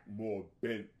 back more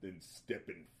bent than step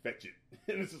and fetch it.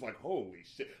 And it's just like, holy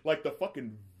shit. Like, the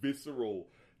fucking visceral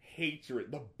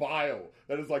hatred, the bile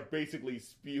that is, like, basically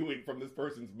spewing from this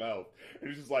person's mouth. And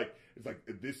it's just like,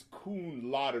 this coon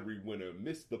lottery winner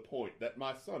missed the point that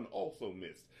my son also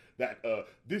missed. That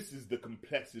this is the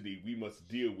complexity we must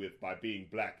deal with by being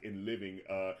black and living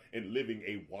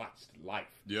a watched life.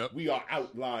 Yep. We are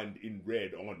outlined in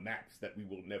red on maps that we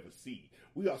will never see.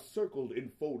 We are circled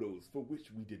in photos for which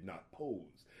we did not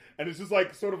pose. And it's just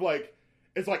like, sort of like,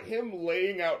 it's like him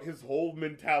laying out his whole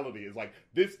mentality. It's like,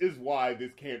 this is why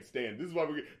this can't stand. This is why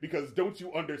because don't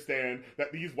you understand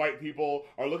that these white people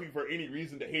are looking for any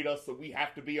reason to hate us, so we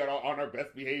have to be on our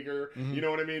best behavior. Mm-hmm. You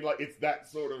know what I mean? Like, it's that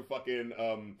sort of fucking,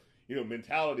 you know,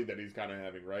 mentality that he's kind of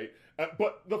having, right?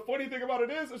 But the funny thing about it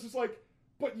is, it's just like,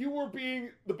 but you were being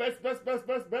the best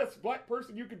black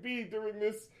person you could be during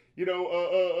this, you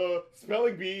know,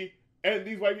 spelling bee, and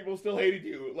these white people still hated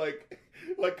you. Like,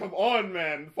 come on,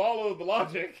 man, follow the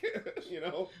logic, you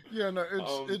know? Yeah, no,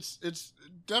 it's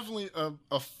definitely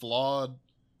a flawed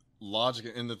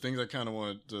logic, and the things I kind of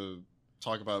wanted to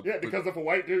talk about. Yeah, because if a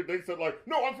white dude, they said like,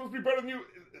 no, I'm supposed to be better than you,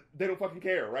 they don't fucking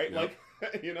care, right? Yep.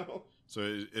 Like, you know? So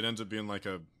it ends up being like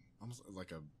almost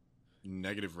like a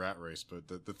negative rat race. But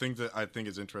the thing that I think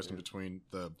is interesting between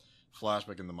the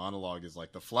flashback and the monologue is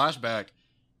like the flashback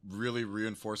really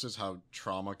reinforces how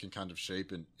trauma can kind of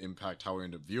shape and impact how we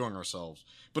end up viewing ourselves.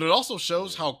 But it also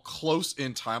shows how close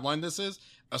in timeline this is,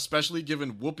 especially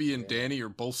given Whoopi and Danny are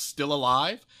both still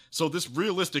alive. So this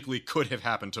realistically could have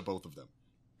happened to both of them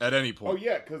at any point. Oh,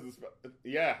 yeah, because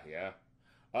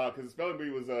because the spelling bee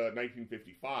was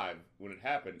 1955 when it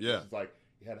happened. Yeah. It's like,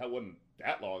 yeah, that wasn't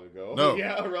that long ago. No.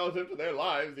 Yeah, relative to their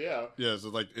lives, yeah. Yeah, so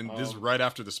like, this is right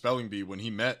after the spelling bee when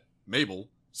he met Mabel.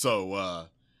 So,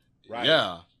 right.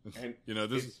 Yeah. And you know,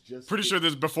 this is pretty sure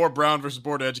this is before Brown versus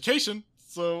Board of Education.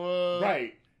 So,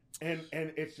 right. And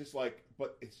it's just like,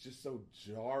 but it's just so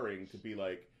jarring to be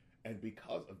like, and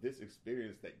because of this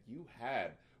experience that you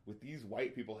had with these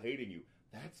white people hating you,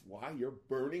 that's why you're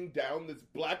burning down this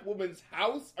black woman's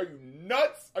house? Are you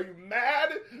nuts? Are you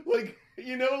mad? Like,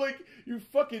 you know, like, you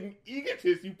fucking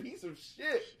egotist, you piece of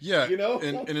shit. Yeah, you know?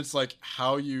 And it's like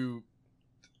how you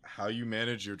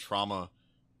manage your trauma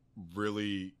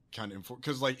really kind of,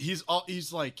 because like he's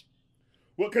like,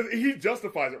 well, because he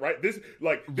justifies it, right? This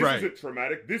isn't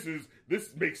traumatic. This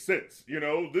makes sense. You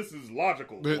know, this is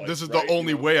logical. But this is the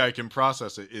only way I can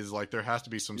process it. Is like there has to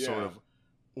be some sort of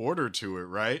order to it,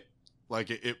 right? Like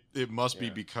it must be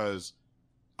because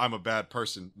I'm a bad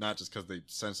person, not just because they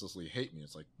senselessly hate me.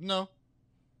 It's like, no,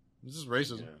 this is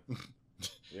racism.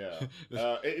 Yeah.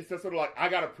 It's just sort of like, I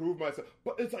gotta prove myself.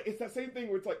 But it's like, it's that same thing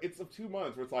where it's like, it's of 2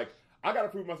 months where it's like, I gotta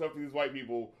prove myself to these white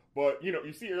people. But, you know,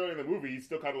 you see earlier in the movie, he's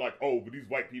still kind of like, oh, but these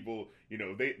white people, you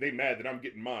know, they mad that I'm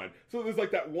getting mine. So there's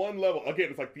like that one level, again,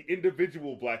 it's like the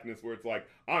individual blackness where it's like,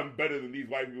 I'm better than these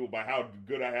white people by how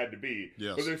good I had to be.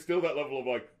 Yes. But there's still that level of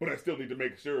like, but I still need to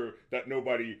make sure that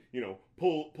nobody, you know,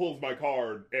 pulls my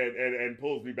card and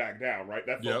pulls me back down, right?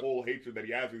 That's the whole hatred that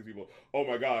he has for these people. Oh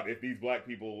my God, if these black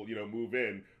people, you know, move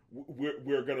in,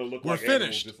 we're gonna look like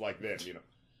animals just like them, you know.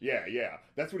 Yeah.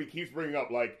 That's what he keeps bringing up.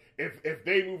 Like, if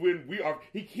they move in, we are.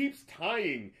 He keeps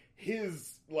tying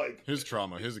his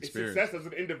trauma, his experience, success as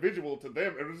an individual to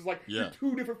them, and it's just like you're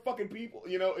 2 different fucking people.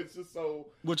 You know, it's just so.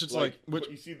 Which it's like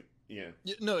you see,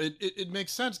 No, it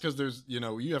makes sense because there's, you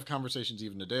know, you have conversations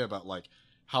even today about like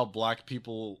how black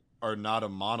people are not a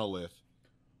monolith,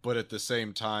 but at the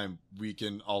same time we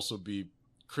can also be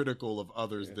critical of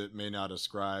others that may not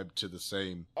ascribe to the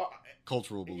same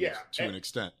cultural beliefs to an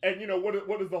extent. And you know,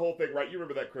 what is the whole thing, right? You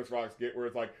remember that Chris Rock skit where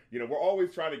it's like, you know, we're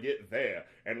always trying to get there,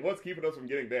 and what's keeping us from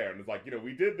getting there? And it's like, you know,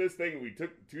 we did this thing and we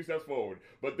took 2 steps forward,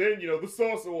 but then, you know, the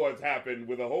Source Awards happened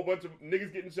with a whole bunch of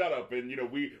niggas getting shut up, and, you know,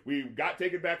 we got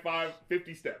taken back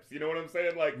 50 steps. You know what I'm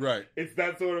saying? Like, right. It's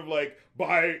that sort of like,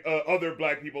 by other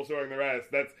black people showing their ass,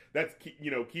 that's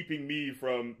you know, keeping me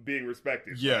from being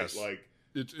respected. Yes. Right? Like,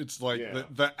 it's like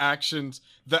the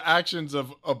actions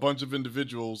of a bunch of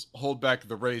individuals hold back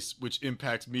the race, which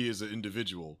impacts me as an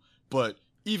individual. But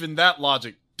even that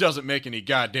logic doesn't make any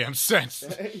goddamn sense.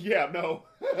 Yeah, no.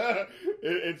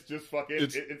 It's just fucking.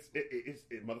 It's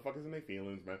motherfuckers in their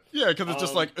feelings, man. Yeah, because it's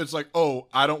just like, it's like, oh,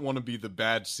 I don't want to be the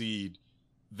bad seed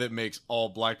that makes all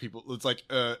black people. It's like,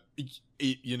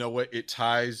 you know what? It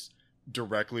ties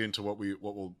directly into what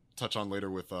we'll touch on later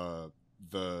with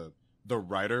the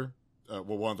writer.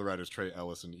 One of the writers, Trey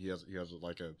Ellis, and he has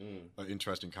like an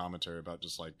interesting commentary about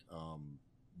just like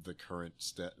the current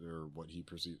stat or what he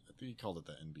perceived. I think he called it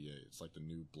the NBA. It's like the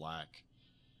new black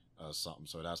something.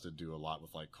 So it has to do a lot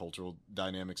with like cultural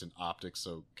dynamics and optics.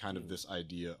 So kind of this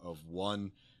idea of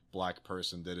one black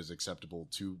person that is acceptable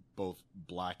to both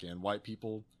black and white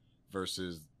people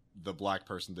versus the black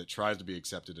person that tries to be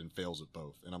accepted and fails at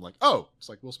both. And I'm like, oh, it's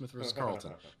like Will Smith versus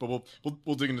Carlton. But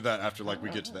we'll dig into that after like we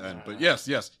get to the end. But yes,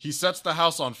 he sets the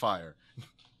house on fire.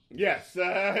 Yes,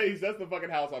 he sets the fucking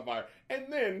house on fire. And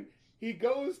then he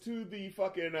goes to the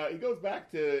fucking, he goes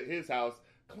back to his house,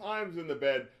 climbs in the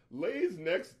bed, lays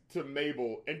next to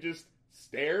Mabel, and just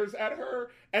stares at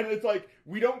her. And it's like,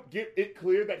 we don't get it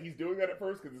clear that he's doing that at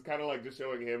first, because it's kind of like just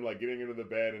showing him like getting into the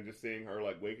bed and just seeing her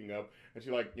like waking up, and she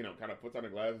like, you know, kind of puts on her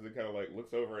glasses and kind of like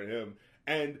looks over at him,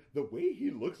 and the way he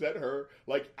looks at her,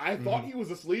 like, I thought he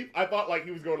was asleep. I thought like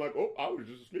he was going like, oh, I was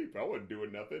just asleep, I wasn't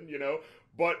doing nothing, you know.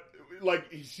 But like,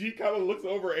 she kind of looks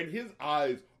over and his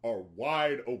eyes are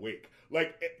wide awake,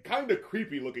 like kind of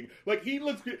creepy looking. Like he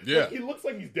looks, like, he looks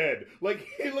like he's dead. Like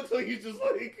he looks like he's just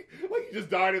like he just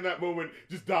died in that moment.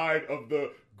 Just died of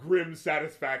the grim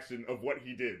satisfaction of what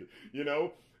he did, you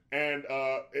know. And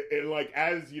like,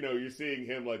 as you know, you're seeing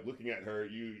him like looking at her,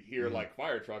 you hear like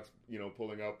fire trucks, you know,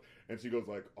 pulling up, and she goes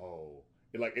like, oh.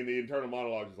 And like in the internal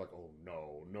monologue, she's like, "Oh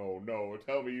no!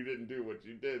 Tell me you didn't do what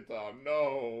you did, Tom.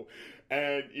 No!"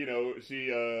 And you know,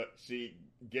 she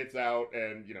gets out,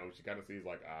 and you know, she kind of sees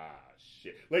like, ah,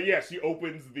 shit. Like, yeah, she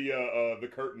opens the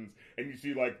curtains, and you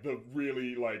see like the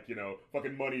really like, you know,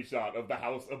 fucking money shot of the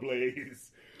house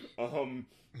ablaze.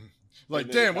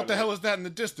 Like, damn, what the hell is that in the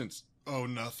distance? Oh,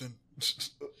 nothing.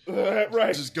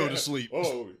 Right. Just go to sleep.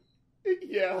 Oh,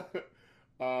 yeah.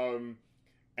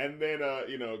 And then,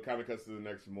 you know, kind of cuts to the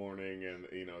next morning, and,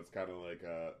 you know, it's kind of like,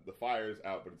 the fire's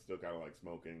out, but it's still kind of like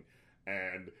smoking.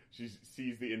 And she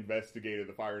sees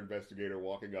the fire investigator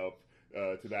walking up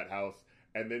to that house.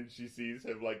 And then she sees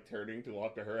him, like, turning to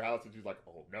walk to her house, and she's like,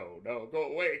 oh, no, go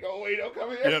away, don't come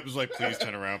here. Yep, it's like, please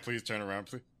turn around, please.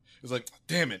 It's like,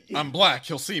 damn it, I'm black,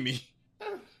 he'll see me.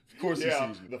 Of course he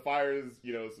sees me. The fire's,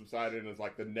 you know, subsided, and it's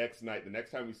like the next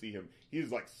time we see him,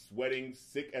 he's like sweating,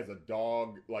 sick as a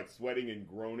dog, like sweating and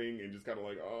groaning, and just kind of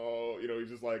like, oh, you know, he's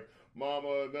just like,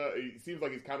 mama, no. He seems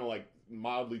like he's kind of like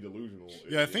mildly delusional.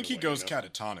 Yeah, I think he goes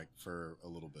catatonic for a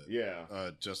little bit.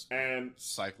 Yeah. And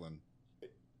cycling.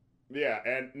 Yeah,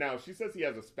 and now she says he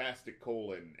has a spastic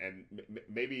colon, and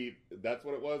maybe that's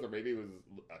what it was, or maybe it was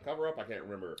a cover-up, I can't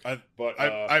remember.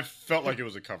 I felt like it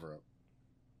was a cover-up.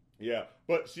 Yeah,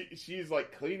 but she's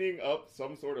like cleaning up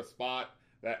some sort of spot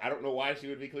that I don't know why she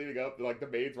would be cleaning up. Like the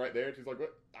maid's right there, and she's like,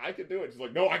 "What? I can do it." She's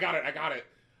like, "No, I got it.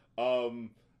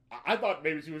 I thought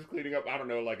maybe she was cleaning up, I don't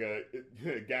know, like a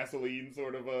gasoline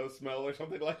sort of a smell or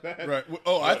something like that. Right.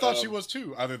 Oh, I thought she was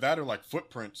too. Either that or like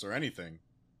footprints or anything.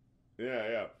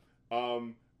 Yeah.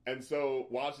 And so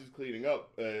while she's cleaning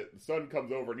up, the son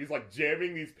comes over and he's like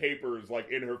jamming these papers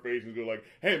like in her face and goes like,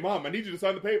 "Hey, mom, I need you to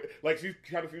sign the paper." Like she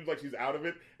kind of seems like she's out of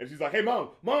it, and she's like, "Hey, mom,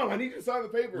 I need you to sign the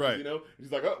papers." Right. You know, and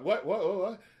she's like, "Oh,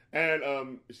 what?"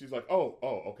 And she's like, "Oh,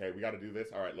 okay, we got to do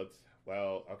this. All right, let's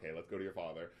go to your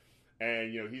father."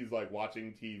 And you know, he's like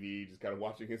watching TV, just kind of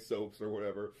watching his soaps or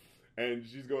whatever, and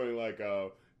she's going like,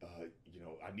 you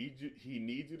know, he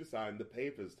needs you to sign the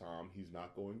papers, Tom. He's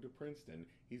not going to Princeton.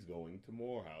 He's going to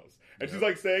Morehouse. And she's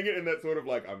like saying it in that sort of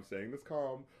like, I'm saying this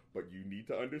calm, but you need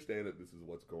to understand that this is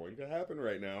what's going to happen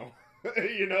right now.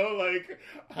 You know, like,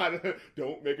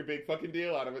 don't make a big fucking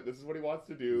deal out of it. This is what he wants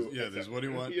to do. Yeah, this is what he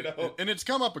wants. You know? And it's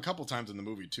come up a couple times in the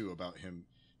movie, too, about him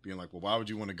being like, well, why would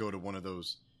you want to go to one of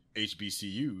those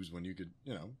HBCUs when you could,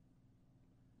 you know...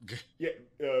 Yeah,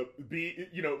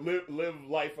 live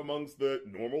life amongst the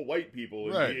normal white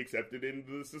people and be accepted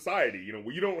into the society. You know,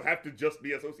 you don't have to just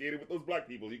be associated with those black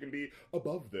people. You can be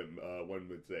above them. One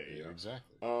would say. Yeah, exactly.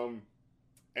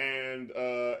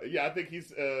 I think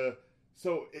he's.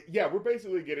 So yeah, we're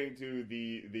basically getting to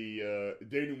the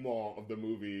denouement of the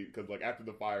movie because like after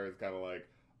the fire is kind of like,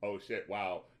 oh shit,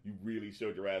 wow, you really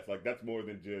showed your ass. Like that's more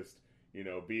than just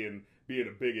being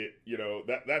a bigot,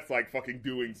 that's like fucking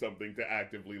doing something to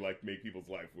actively like make people's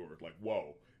life work. Like,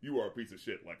 whoa, you are a piece of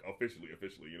shit. Like officially,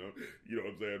 you know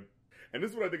what I'm saying? And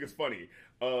this is what I think is funny.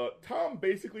 Tom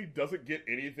basically doesn't get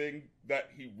anything that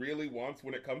he really wants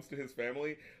when it comes to his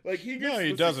family. Like he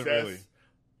doesn't really.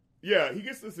 Yeah, he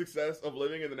gets the success of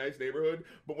living in the nice neighborhood,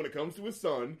 but when it comes to his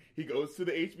son, he goes to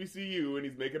the HBCU and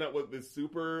he's making out with this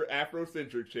super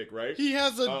Afrocentric chick, right? He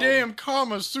has a damn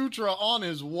Kama Sutra on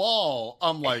his wall.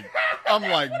 I'm like,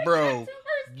 bro,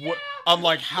 what? I'm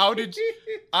like, how did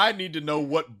I need to know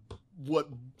what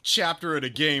chapter of the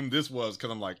game this was?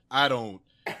 Because I'm like, I don't.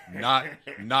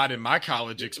 Not in my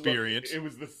college experience. It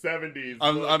was the 70s. It's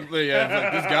like,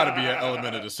 there's got to be an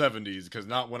element of the 70s because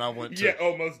not when I went to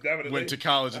most definitely went to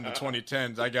college in the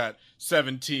 2010s. I got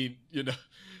 17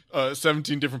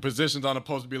 different positions on a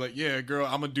post to be like, yeah, girl,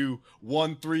 I'm gonna do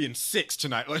 1, 3, and 6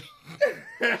 tonight. Like,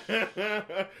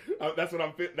 that's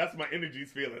my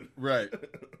energy's feeling. Right.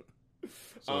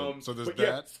 So there's that.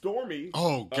 Yeah, Stormy.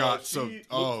 Oh God!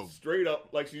 Straight up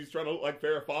like she's trying to look like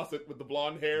Farrah Fawcett with the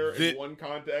blonde hair and one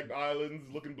contact eyelids,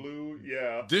 looking blue.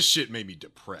 Yeah, this shit made me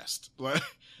depressed.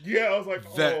 Yeah, I was like,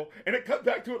 oh, and it cut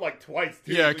back to it like twice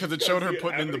too. Yeah, because it showed her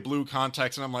putting in the blue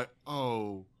contacts, and I'm like,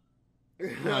 oh,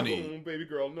 honey, baby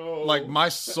girl, no. Like my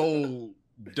soul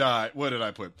died. What did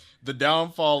I put? The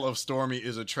downfall of Stormy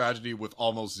is a tragedy with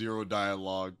almost zero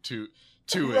dialogue to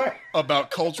it about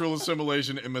cultural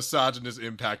assimilation and misogynist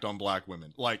impact on black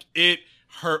women. Like it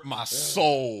hurt my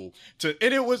soul and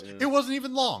it wasn't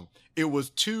even long. It was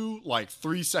 2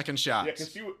 3-second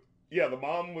shots. Yeah, because the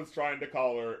mom was trying to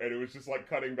call her and it was just like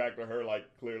cutting back to her like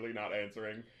clearly not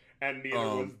answering, and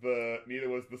neither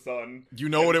was the son. You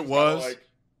know what it was?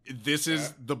 This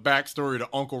is the backstory to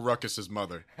Uncle Ruckus's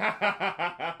mother.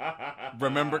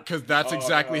 Remember, because that's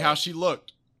exactly how she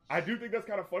looked. I do think that's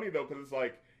kind of funny though, because it's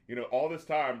like, all this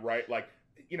time, right? Like,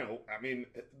 I mean,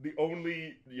 the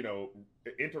only,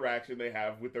 interaction they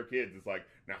have with their kids is like,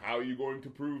 now, how are you going to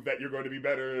prove that you're going to be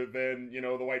better than, the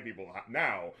white people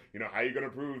now? How are you going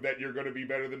to prove that you're going to be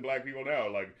better than black people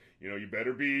now? Like, you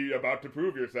better be about to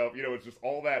prove yourself. It's just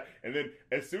all that. And then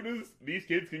as soon as these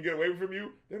kids can get away from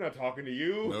you, they're not talking to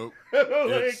you. Nope.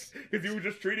 Because you were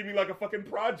just treating me like a fucking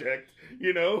project,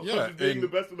 Yeah. Just being the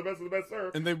best of the best of the best, sir.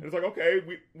 And it's like, okay,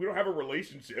 we don't have a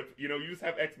relationship, you just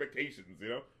have expectations,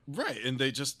 Right. And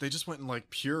they just went in like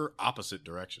pure opposite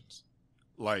directions.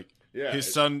 Like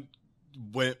his son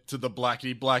went to the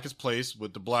blackety blackest place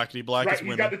with the blackety blackest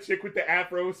women. He got the chick with the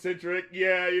Afrocentric,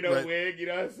 wig, you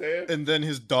know what I'm saying? And then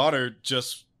his daughter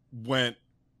just went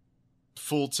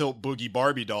full tilt boogie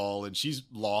Barbie doll, and she's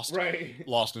lost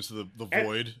into the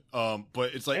void.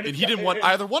 But it's like, and he didn't want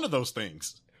either one of those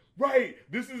things. Right.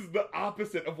 This is the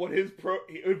opposite of what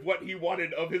what he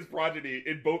wanted of his progeny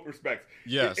in both respects.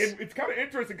 Yes. And it's kind of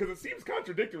interesting because it seems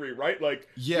contradictory, right? Like,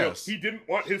 yes. He didn't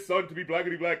want his son to be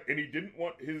blackety black, and he didn't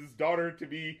want his daughter to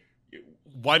be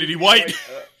whitey white.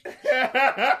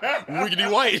 Wiggity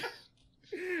white.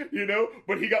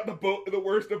 But he got the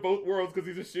worst of both worlds because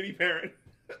he's a shitty parent.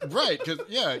 Right. Because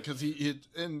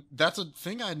and that's a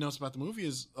thing I noticed about the movie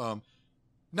is,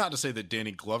 not to say that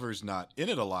Danny Glover's not in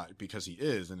it a lot, because he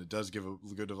is, and it does give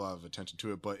a lot of attention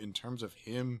to it, but in terms of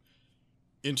him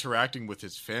interacting with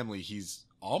his family, he's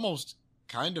almost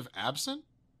kind of absent.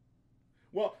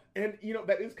 Well, and,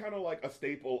 that is kind of like a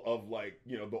staple of, like,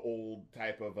 the old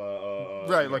type of...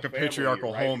 right, like a family,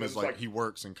 patriarchal home because is like he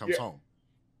works and comes home.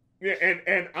 Yeah,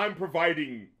 and I'm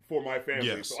providing for my family,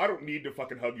 Yes. so I don't need to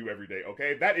fucking hug you every day.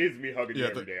 Okay, that is me hugging you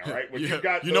every day. All right, when yeah, you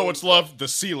got you know what's love? The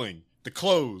ceiling, the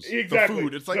clothes, exactly. the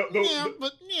food. It's like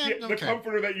the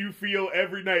comforter that you feel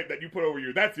every night that you put over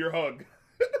you. That's your hug.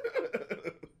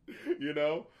 You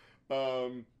know,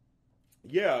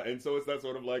 yeah, and so it's that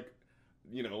sort of like,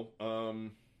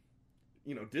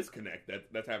 disconnect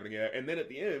that's happening there. And then at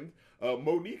the end,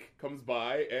 Monique comes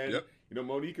by, and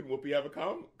Monique and Whoopi have a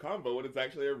convo, and it's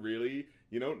actually a really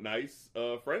nice,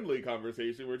 friendly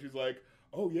conversation where she's like,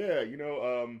 "Oh yeah,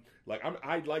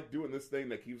 I like doing this thing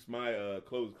that keeps my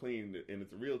clothes clean, and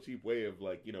it's a real cheap way of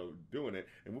doing it."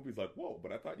 And Whoopi's like, "Whoa,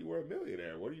 but I thought you were a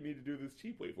millionaire. What do you need to do this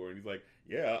cheap way for?" And he's like,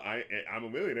 "Yeah, I'm a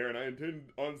millionaire, and I intend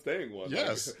on staying one."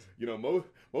 Yes,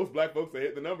 most black folks, they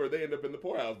hit the number, they end up in the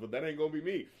poorhouse, but that ain't gonna be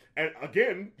me. And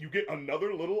again, you get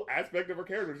another little aspect of her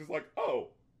character. It's just like, oh.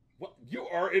 Well, you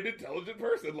are an intelligent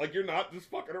person. Like, you're not just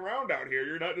fucking around out here.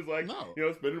 You're not just like,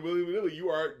 spinning willy-nilly. You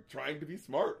are trying to be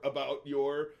smart about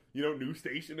your, new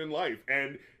station in life.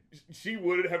 And she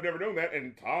would have never known that,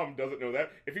 and Tom doesn't know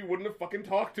that, if he wouldn't have fucking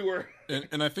talked to her.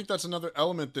 And I think that's another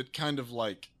element that kind of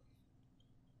like,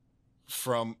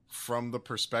 from the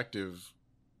perspective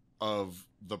of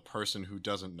the person who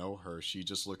doesn't know her, she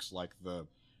just looks like the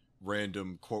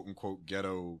random quote-unquote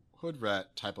ghetto hood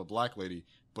rat type of black lady.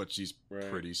 But she's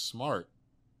pretty smart.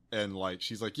 And, like,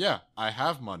 she's like, yeah, I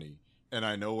have money. And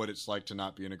I know what it's like to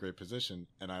not be in a great position.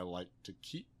 And I like to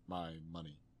keep my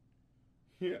money.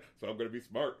 Yeah, so I'm going to be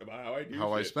smart about how I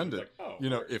do I spend it. Like, oh,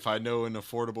 if I know an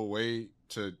affordable way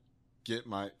to keep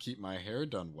my hair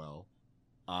done well,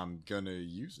 I'm going to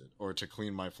use it. Or to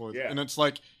clean my floors. Yeah. And it's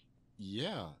like,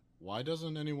 yeah, why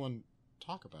doesn't anyone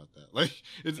talk about that? Like,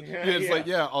 it's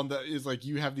like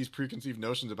you have these preconceived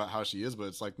notions about how she is, but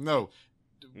it's like, no.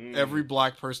 Every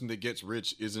black person that gets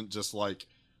rich isn't just like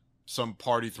some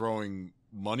party throwing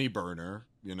money burner.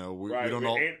 We don't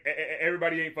all.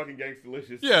 Everybody ain't fucking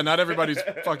Gangstalicious. Yeah, not everybody's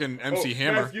fucking MC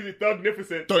Hammer. Excuse me,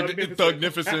 Thugnificent.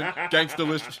 Thugnificent.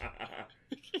 Gangstalicious.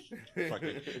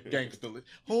 Fucking Gangstalicious.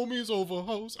 Homies over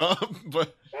hoes.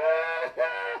 But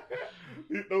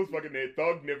those fucking names,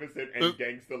 Thugnificent and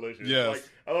Gangstalicious. Yes. Like,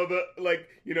 I love the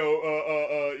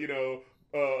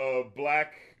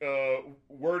black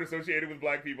word associated with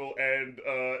black people, and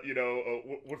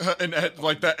and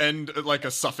like that end like a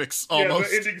suffix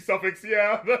almost. Yeah, the ending suffix.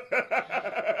 Yeah.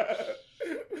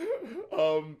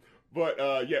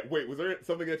 Wait, was there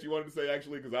something that you wanted to say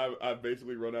actually? Because I've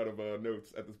basically run out of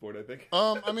notes at this point, I think.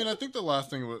 I mean, I think the last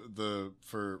thing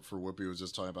for Whoopi was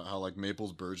just talking about how like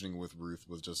Maple's burgeoning with Ruth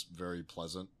was just very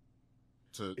pleasant.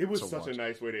 It was such a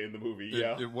nice way to end the movie.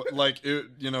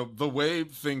 The way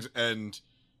things end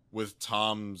with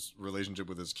Tom's relationship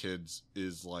with his kids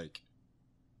is like,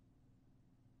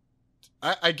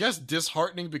 I guess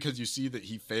disheartening because you see that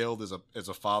he failed as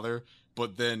a father,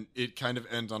 but then it kind of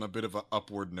ends on a bit of an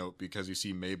upward note because you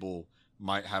see Mabel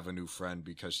might have a new friend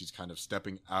because she's kind of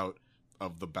stepping out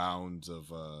of the bounds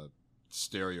of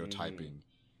stereotyping,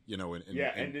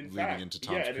 and leading into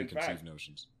Tom's preconceived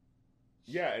notions.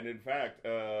 Yeah, and in fact,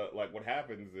 what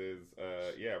happens is,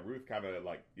 Ruth kind of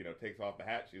takes off the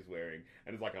hat she's wearing,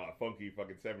 and it's like a funky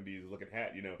fucking 70s looking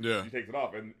hat, Yeah. She takes it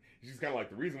off, and she's kind of like,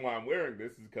 the reason why I'm wearing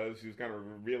this is because she was kind of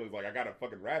revealing, like, I got a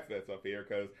fucking rat's nest up here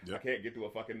because I can't get to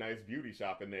a fucking nice beauty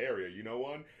shop in the area,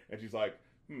 one? And she's like,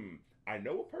 I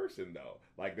know a person though.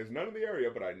 Like, there's none in the area,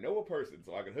 but I know a person,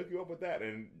 so I can hook you up with that,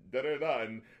 and da-da-da.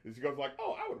 And she goes like,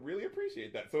 oh, I would really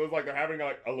appreciate that. So it's like they're having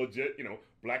like a legit,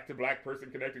 black to black person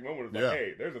connecting moment. It's like,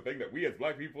 hey, there's a thing that we as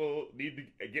black people need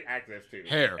to get access to.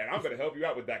 Hair. And I'm going to help you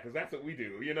out with that because that's what we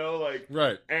do,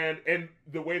 Right. And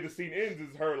the way the scene ends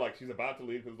is her, like, she's about to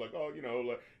leave because like, oh,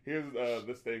 here's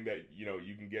this thing that,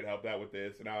 you can get helped out with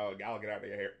this, and I'll get out of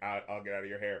your hair. I'll get out of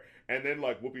your hair. And then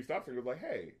like Whoopi stops her and goes like,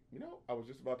 hey, I was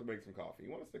just about to make some coffee.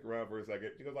 You want to stick around for a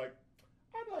second? She goes like,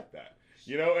 I'd like that.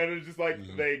 And it's just like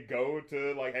they go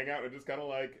to like hang out and just kind of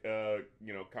like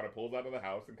kind of pulls out of the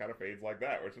house and kind of fades like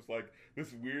that. Where it's just like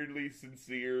this weirdly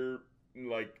sincere,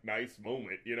 like nice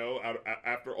moment,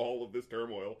 after all of this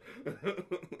turmoil.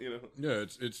 Yeah,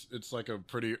 it's like a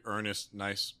pretty earnest,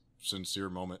 nice, sincere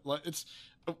moment. Like it's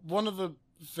one of the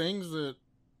things that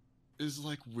is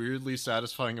like weirdly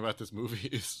satisfying about this movie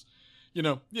is,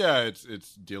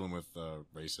 it's dealing with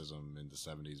racism in the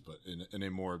 70s, but in a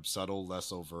more subtle,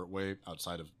 less overt way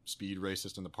outside of Speed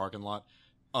Racist in the parking lot.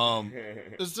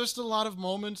 There's just a lot of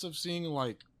moments of seeing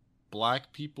like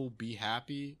black people be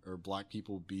happy or black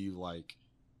people be like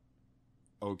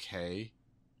okay.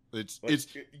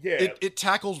 It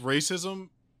tackles racism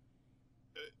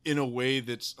in a way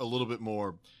that's a little bit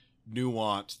more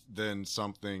nuanced than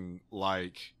something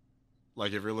like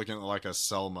Like if you're looking at like a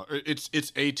Selma, it's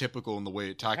atypical in the way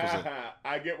it tackles it.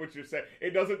 I get what you're saying.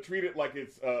 It doesn't treat it like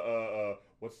it's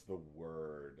what's the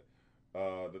word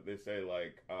that they say,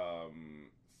 like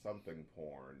something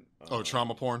porn.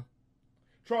 Trauma porn.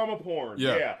 Trauma porn.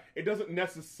 Yeah. Yeah. It doesn't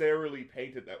necessarily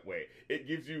paint it that way. It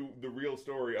gives you the real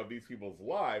story of these people's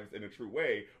lives in a true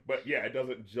way. But yeah, it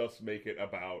doesn't just make it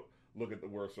about look at the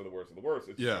worst or the worst of the worst.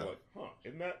 It's just like,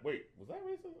 isn't that, wait, was that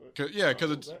racist?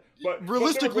 Because it's, but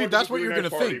realistically, that's what you're going to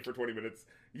think. For 20 minutes.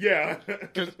 Yeah.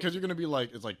 Because you're going to be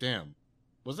like, it's like, damn,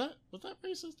 was that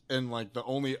racist? And like the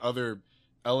only other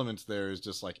elements there is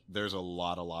just like, there's a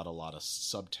lot of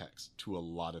subtext to a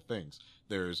lot of things.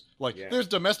 There's like, there's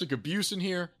domestic abuse in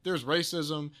here. There's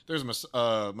racism. There's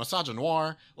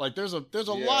misogynoir. Like there's a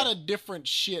lot of different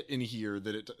shit in here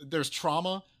there's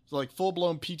trauma. So like full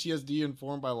blown PTSD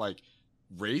informed by like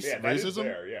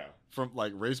racism, from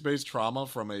like race based trauma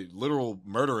from a literal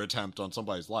murder attempt on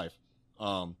somebody's life.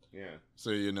 So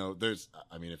there's,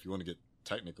 I mean, if you want to get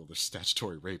technical, there's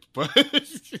statutory rape, but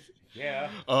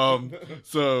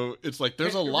so it's like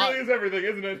there's a lot. It really is everything,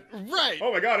 isn't it? Right.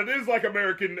 Oh my God, it is like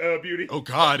American Beauty. Oh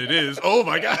God, it is. Oh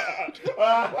my God.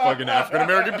 Fucking African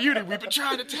American Beauty. We've been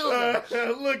trying to tell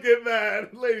you. Look at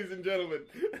that, ladies and gentlemen.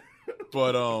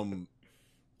 But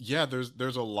yeah,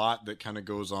 there's a lot that kind of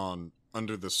goes on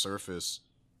under the surface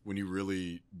when you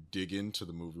really dig into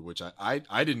the movie, which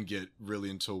I didn't get really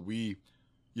until we,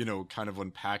 kind of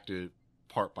unpacked it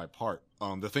part by part.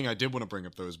 The thing I did want to bring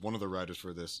up though is one of the writers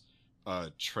for this,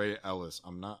 Trey Ellis.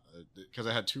 I'm not, because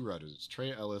I had two writers. It's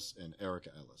Trey Ellis and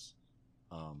Erica Ellis.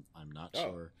 I'm not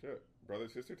sure. Shit. Brother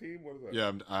sister team. What is that?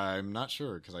 Yeah, I'm not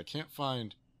sure because I can't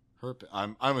find her.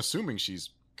 I'm assuming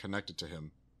she's connected to him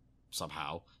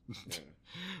somehow. Yeah.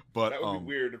 But that would be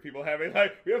weird if people having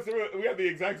like we have the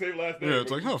exact same last name. Yeah,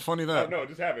 it's like, funny that. No,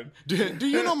 just having. Do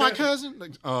you know my cousin?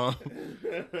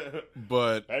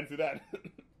 But fancy that.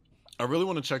 I really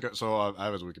want to check out. So I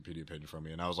have his Wikipedia page in front of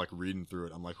me, and I was like reading through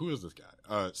it. I'm like, who is this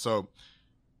guy? So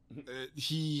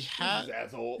he had this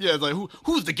asshole. Yeah, it's like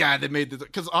who's the guy that made this?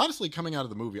 Because honestly, coming out of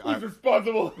the movie, who's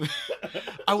responsible?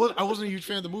 I wasn't a huge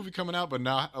fan of the movie coming out, but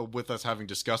now with us having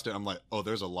discussed it, I'm like, oh,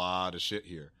 there's a lot of shit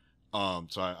here.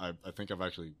 So I think I've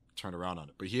actually turned around on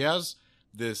it. But he has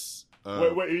this.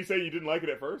 Wait, you say you didn't like it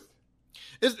at first?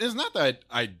 It's not that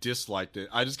I disliked it.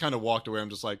 I just kind of walked away. I'm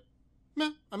just like,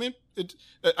 meh. I mean,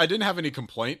 I didn't have any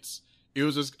complaints. It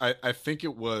was just, I think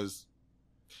it was.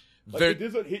 Like it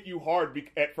doesn't hit you hard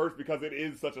at first because it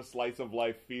is such a slice of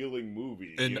life feeling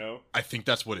movie, and I think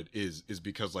that's what it is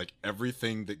because like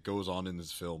everything that goes on in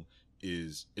this film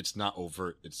it's not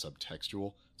overt, it's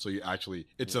subtextual. So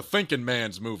it's a thinking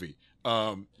man's movie.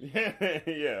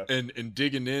 Yeah. And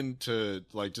digging into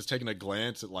like just taking a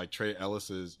glance at like Trey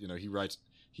Ellis's, he writes,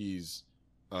 he's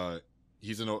an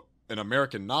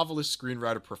American novelist,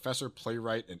 screenwriter, professor,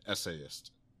 playwright, and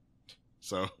essayist.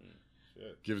 So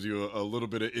gives you a little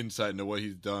bit of insight into what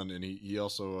he's done. And he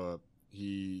also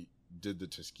he did the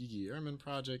Tuskegee Airmen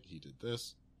Project. He did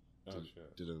this.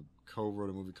 Co-wrote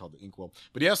a movie called The Inkwell.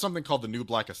 But he has something called The New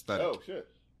Black Aesthetic. Oh, shit.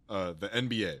 The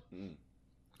NBA,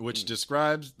 which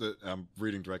describes I'm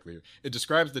reading directly here. It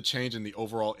describes the change in the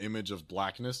overall image of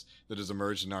blackness that has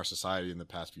emerged in our society in the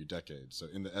past few decades. So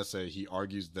in the essay, he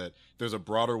argues that there's a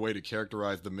broader way to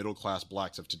characterize the middle-class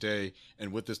blacks of today,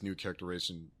 and with this new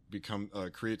characterization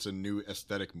creates a new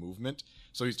aesthetic movement.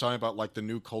 So he's talking about like the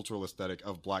new cultural aesthetic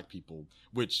of black people,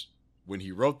 which when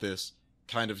he wrote this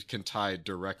kind of can tie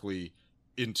directly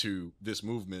into this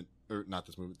movement, or not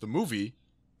this movement, the movie,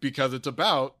 because it's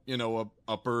about, a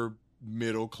upper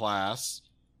middle class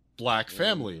black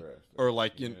family, or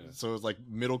like, so it's like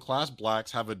middle class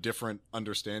blacks have a different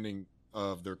understanding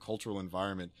of their cultural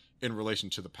environment in relation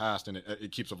to the past, and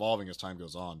it keeps evolving as time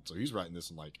goes on. So he's writing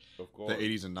this in like the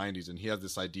 80s and 90s, and he has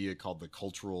this idea called the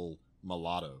cultural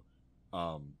mulatto.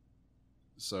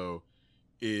 So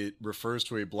it refers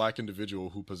to a black individual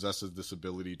who possesses this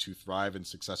ability to thrive and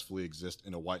successfully exist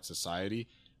in a white society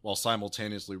while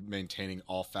simultaneously maintaining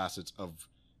all facets of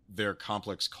their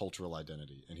complex cultural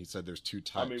identity. And he said there's two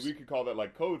types. I mean, we could call that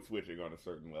like code switching on a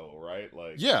certain level, right?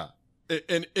 Like, yeah.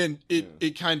 And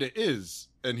it kind of is.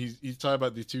 And he's talking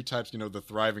about these two types, the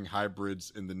thriving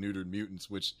hybrids and the neutered mutants,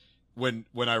 which when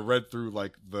I read through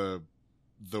like the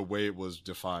way it was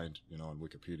defined, on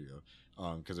Wikipedia,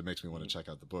 because it makes me want to check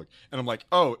out the book. And I'm like,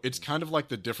 oh, it's kind of like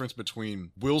the difference between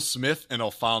Will Smith and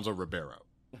Alfonso Ribeiro.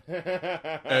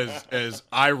 as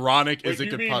ironic as it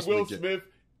could possibly Will get. Smith,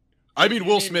 I mean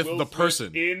Will Smith, the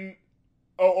person. See,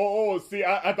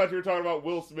 I thought you were talking about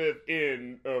Will Smith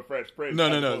in Fresh Prince. No.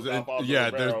 There's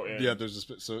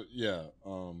a so yeah.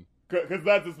 Because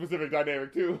that's a specific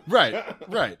dynamic too.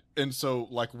 Right. And so,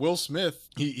 like, Will Smith,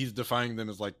 he's defining them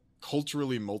as, like,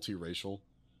 culturally multiracial,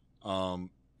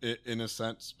 in a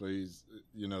sense, but he's,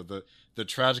 you know, the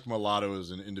tragic mulatto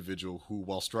is an individual who,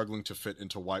 while struggling to fit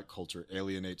into white culture,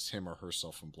 alienates him or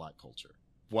herself from black culture.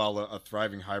 While a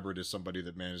thriving hybrid is somebody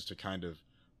that managed to kind of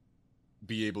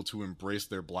be able to embrace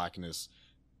their blackness,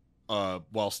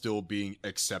 while still being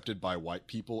accepted by white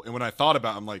people. And when I thought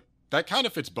about it, I'm like, that kind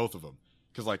of fits both of them.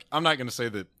 Because, like, I'm not going to say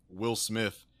that Will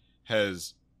Smith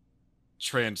has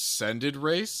transcended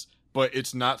race, but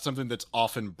it's not something that's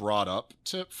often brought up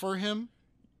for him.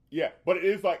 Yeah, but it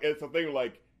is like, it's a thing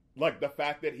like the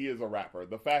fact that he is a rapper,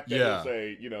 the fact that he'll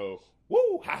say, you know,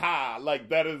 woo, haha, like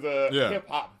that is a hip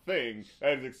hop thing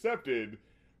that is accepted.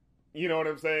 You know what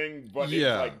I'm saying? But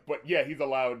it's like, but yeah, he's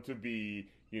allowed to be,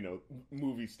 you know,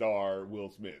 movie star Will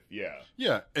Smith. Yeah.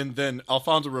 Yeah, and then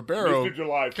Alfonso Ribeiro, Mr.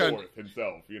 July 4th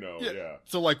himself. You know. Yeah.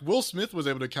 So like Will Smith was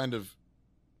able to kind of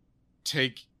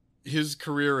take his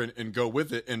career and go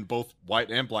with it, and both white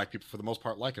and black people for the most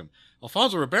part like him.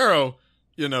 Alfonso Ribeiro,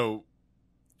 you know,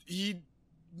 he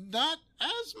not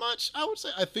as much, I would say.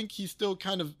 I think he's still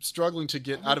kind of struggling to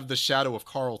get out of the shadow of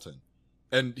Carlton.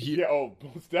 And he,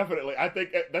 most definitely. I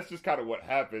think that's just kind of what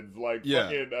happens. Like,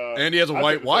 fucking, and he has a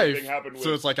white wife,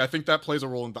 so it's like I think that plays a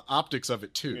role in the optics of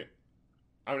it too. Yeah.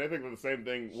 I mean, I think the same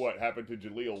thing. What happened to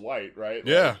Jaleel White, right?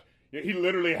 Yeah. Like, he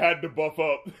literally had to buff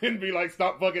up and be like,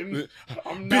 "Stop fucking,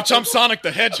 I'm Sonic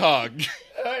the Hedgehog."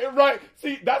 Right.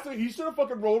 See, that's what he should have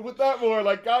fucking rolled with that more.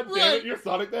 Like, God damn it, you're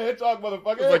Sonic the Hedgehog,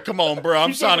 motherfucker. Like, come on, bro,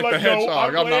 I'm Sonic the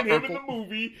Hedgehog. I'm not him in the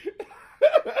movie.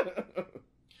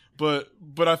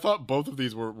 But I thought both of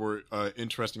these were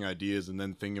interesting ideas, and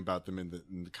then thinking about them in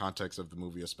the context of the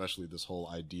movie, especially this whole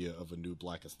idea of a new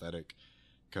black aesthetic,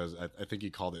 because I think he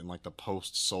called it in like the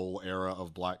post-soul era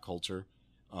of black culture,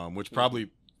 which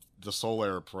probably the soul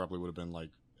era probably would have been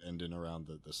like ending around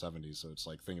the 70s. So it's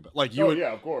like thinking about like you,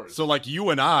 of course. So like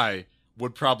you and I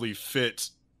would probably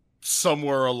fit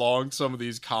somewhere along some of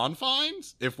these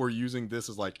confines if we're using this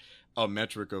as like a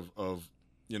metric of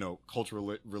you know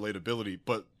cultural relatability,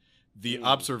 but the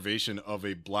observation of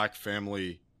a black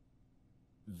family,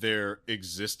 their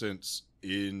existence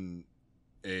in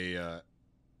a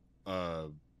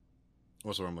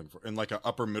what's the word I'm looking for? In like an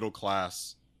upper middle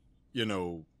class, you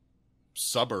know,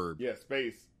 suburb. Yeah,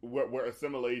 space where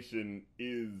assimilation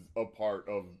is a part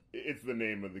of. It's the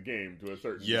name of the game to a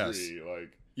certain degree.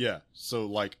 Like so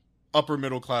like upper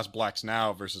middle class blacks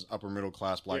now versus upper middle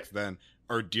class blacks then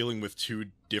are dealing with two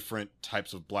different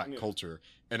types of black culture,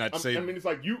 and I'd say, I mean, it's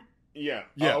like you. Yeah.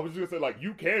 I was just gonna say, like,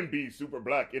 you can be super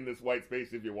black in this white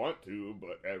space if you want to,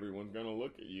 but everyone's gonna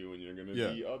look at you and you're gonna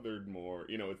be othered more.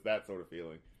 You know, it's that sort of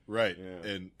feeling. Right.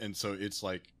 Yeah. And so it's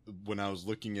like, when I was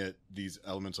looking at these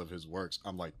elements of his works,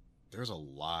 I'm like, there's a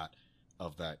lot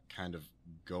of that kind of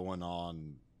going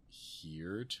on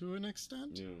here to an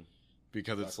extent. Yeah.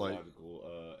 Because it's like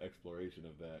exploration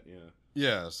of that,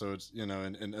 Yeah, so it's, you know,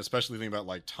 and especially thinking about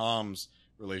like Tom's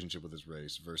relationship with his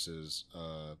race versus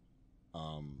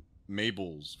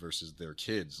Mabel's versus their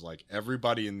kids. Like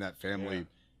everybody in that family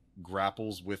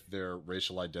grapples with their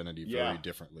racial identity very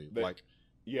differently.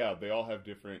 They all have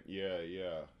different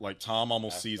like Tom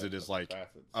almost sees it as like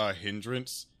facets. A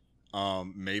hindrance.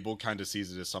 Mabel kind of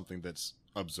sees it as something that's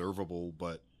observable,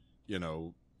 but you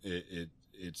know,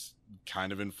 it's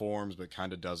kind of informs but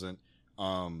kind of doesn't.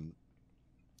 Tom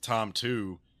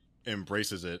too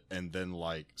embraces it, and then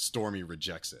like Stormy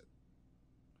rejects it.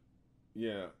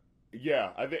 Yeah,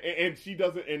 and she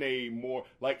does it in a more,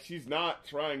 like, she's not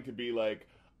trying to be like,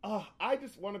 I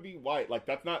just want to be white. Like,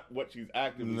 that's not what she's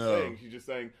actively saying. She's just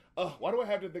saying, why do I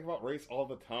have to think about race all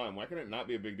the time? Why can it not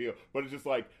be a big deal? But it's just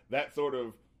like, that sort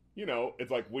of, you know,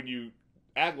 it's like when you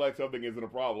act like something isn't a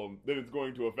problem, then it's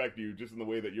going to affect you just in the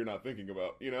way that you're not thinking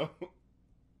about, you know?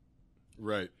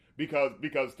 Right. Because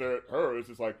to her, it's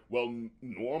just like, well,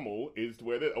 normal is to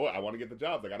wear this. Oh, I want to get the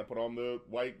jobs. I got to put on the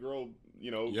white girl, you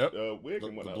know, wig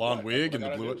and whatnot. The blonde wig and the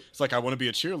blue. It's like, I want to be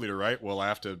a cheerleader, right? Well, I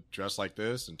have to dress like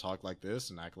this and talk like this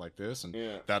and act like this, and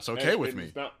that's okay with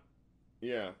me.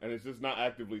 And it's just not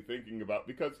actively thinking about,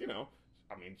 because, you know,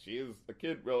 I mean, she is a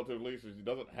kid relatively, so she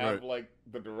doesn't have like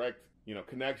the direct, you know,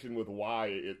 connection with why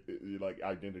it like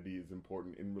identity is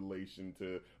important in relation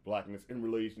to blackness, in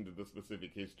relation to the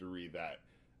specific history that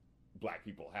black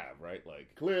people have, right?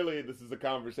 Like, clearly this is a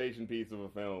conversation piece of a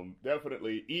film.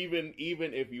 Definitely, even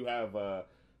if you have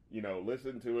you know,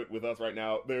 listened to it with us right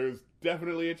now, there's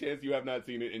definitely a chance you have not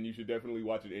seen it, and you should definitely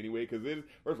watch it anyway, because it is,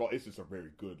 first of all, it's just a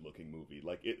very good looking movie.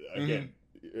 Like, it again,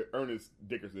 Ernest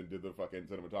Dickerson did the fucking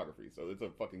cinematography, so it's a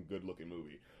fucking good looking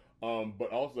movie.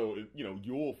 But also, you know,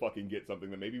 you'll fucking get something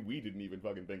that maybe we didn't even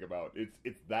fucking think about.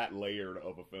 It's that layered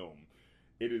of a film.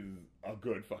 It is a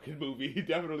good fucking movie.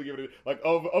 Definitely give it like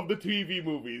of the TV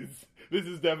movies. This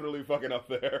is definitely fucking up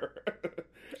there.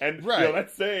 And right. You know,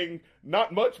 that's saying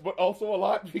not much, but also a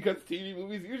lot because TV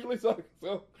movies usually suck.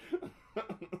 So.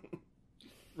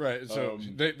 Right. So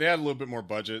they had a little bit more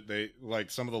budget. They like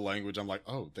some of the language. I'm like,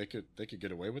 oh, they could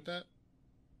get away with that.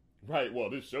 Right. Well,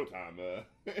 this is Showtime.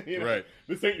 You know, right.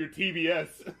 This ain't your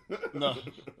TBS. No.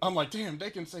 I'm like, damn,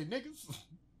 they can say niggas.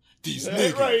 These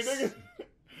niggas. Right, niggas.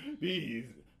 These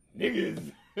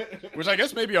niggas. Which I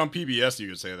guess maybe on PBS you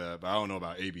could say that, but I don't know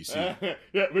about ABC.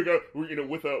 Yeah, you know,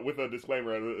 with a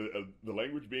disclaimer, the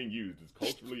language being used is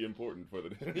culturally important for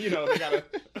the. You know, they gotta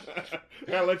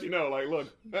let you know. Like, look.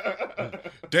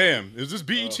 Damn, is this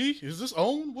BET? Is this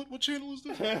OWN? What channel is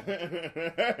this?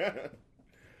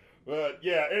 But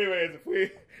yeah. Anyways, if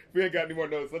we ain't got any more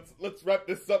notes, let's wrap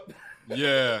this up.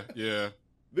 Yeah.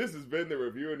 This has been the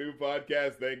Review a New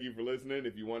Podcast. Thank you for listening.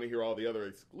 If you want to hear all the other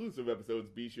exclusive episodes,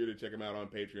 be sure to check them out on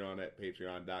Patreon at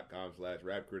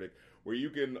patreon.com/rapcritic, where you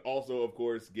can also, of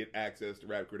course, get access to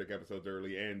Rap Critic episodes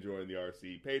early and join the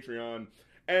RC Patreon.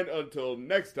 And until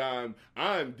next time,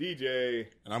 I'm DJ.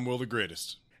 And I'm Will the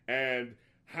Greatest. And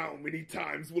how many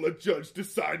times will a judge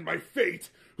decide my fate?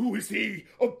 Who is he?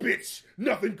 A bitch.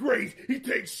 Nothing great. He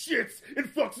takes shits and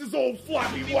fucks his old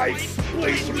floppy wife.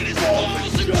 Plays with his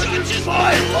balls and judges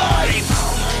my life.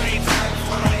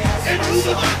 And who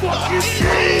the fuck is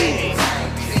he?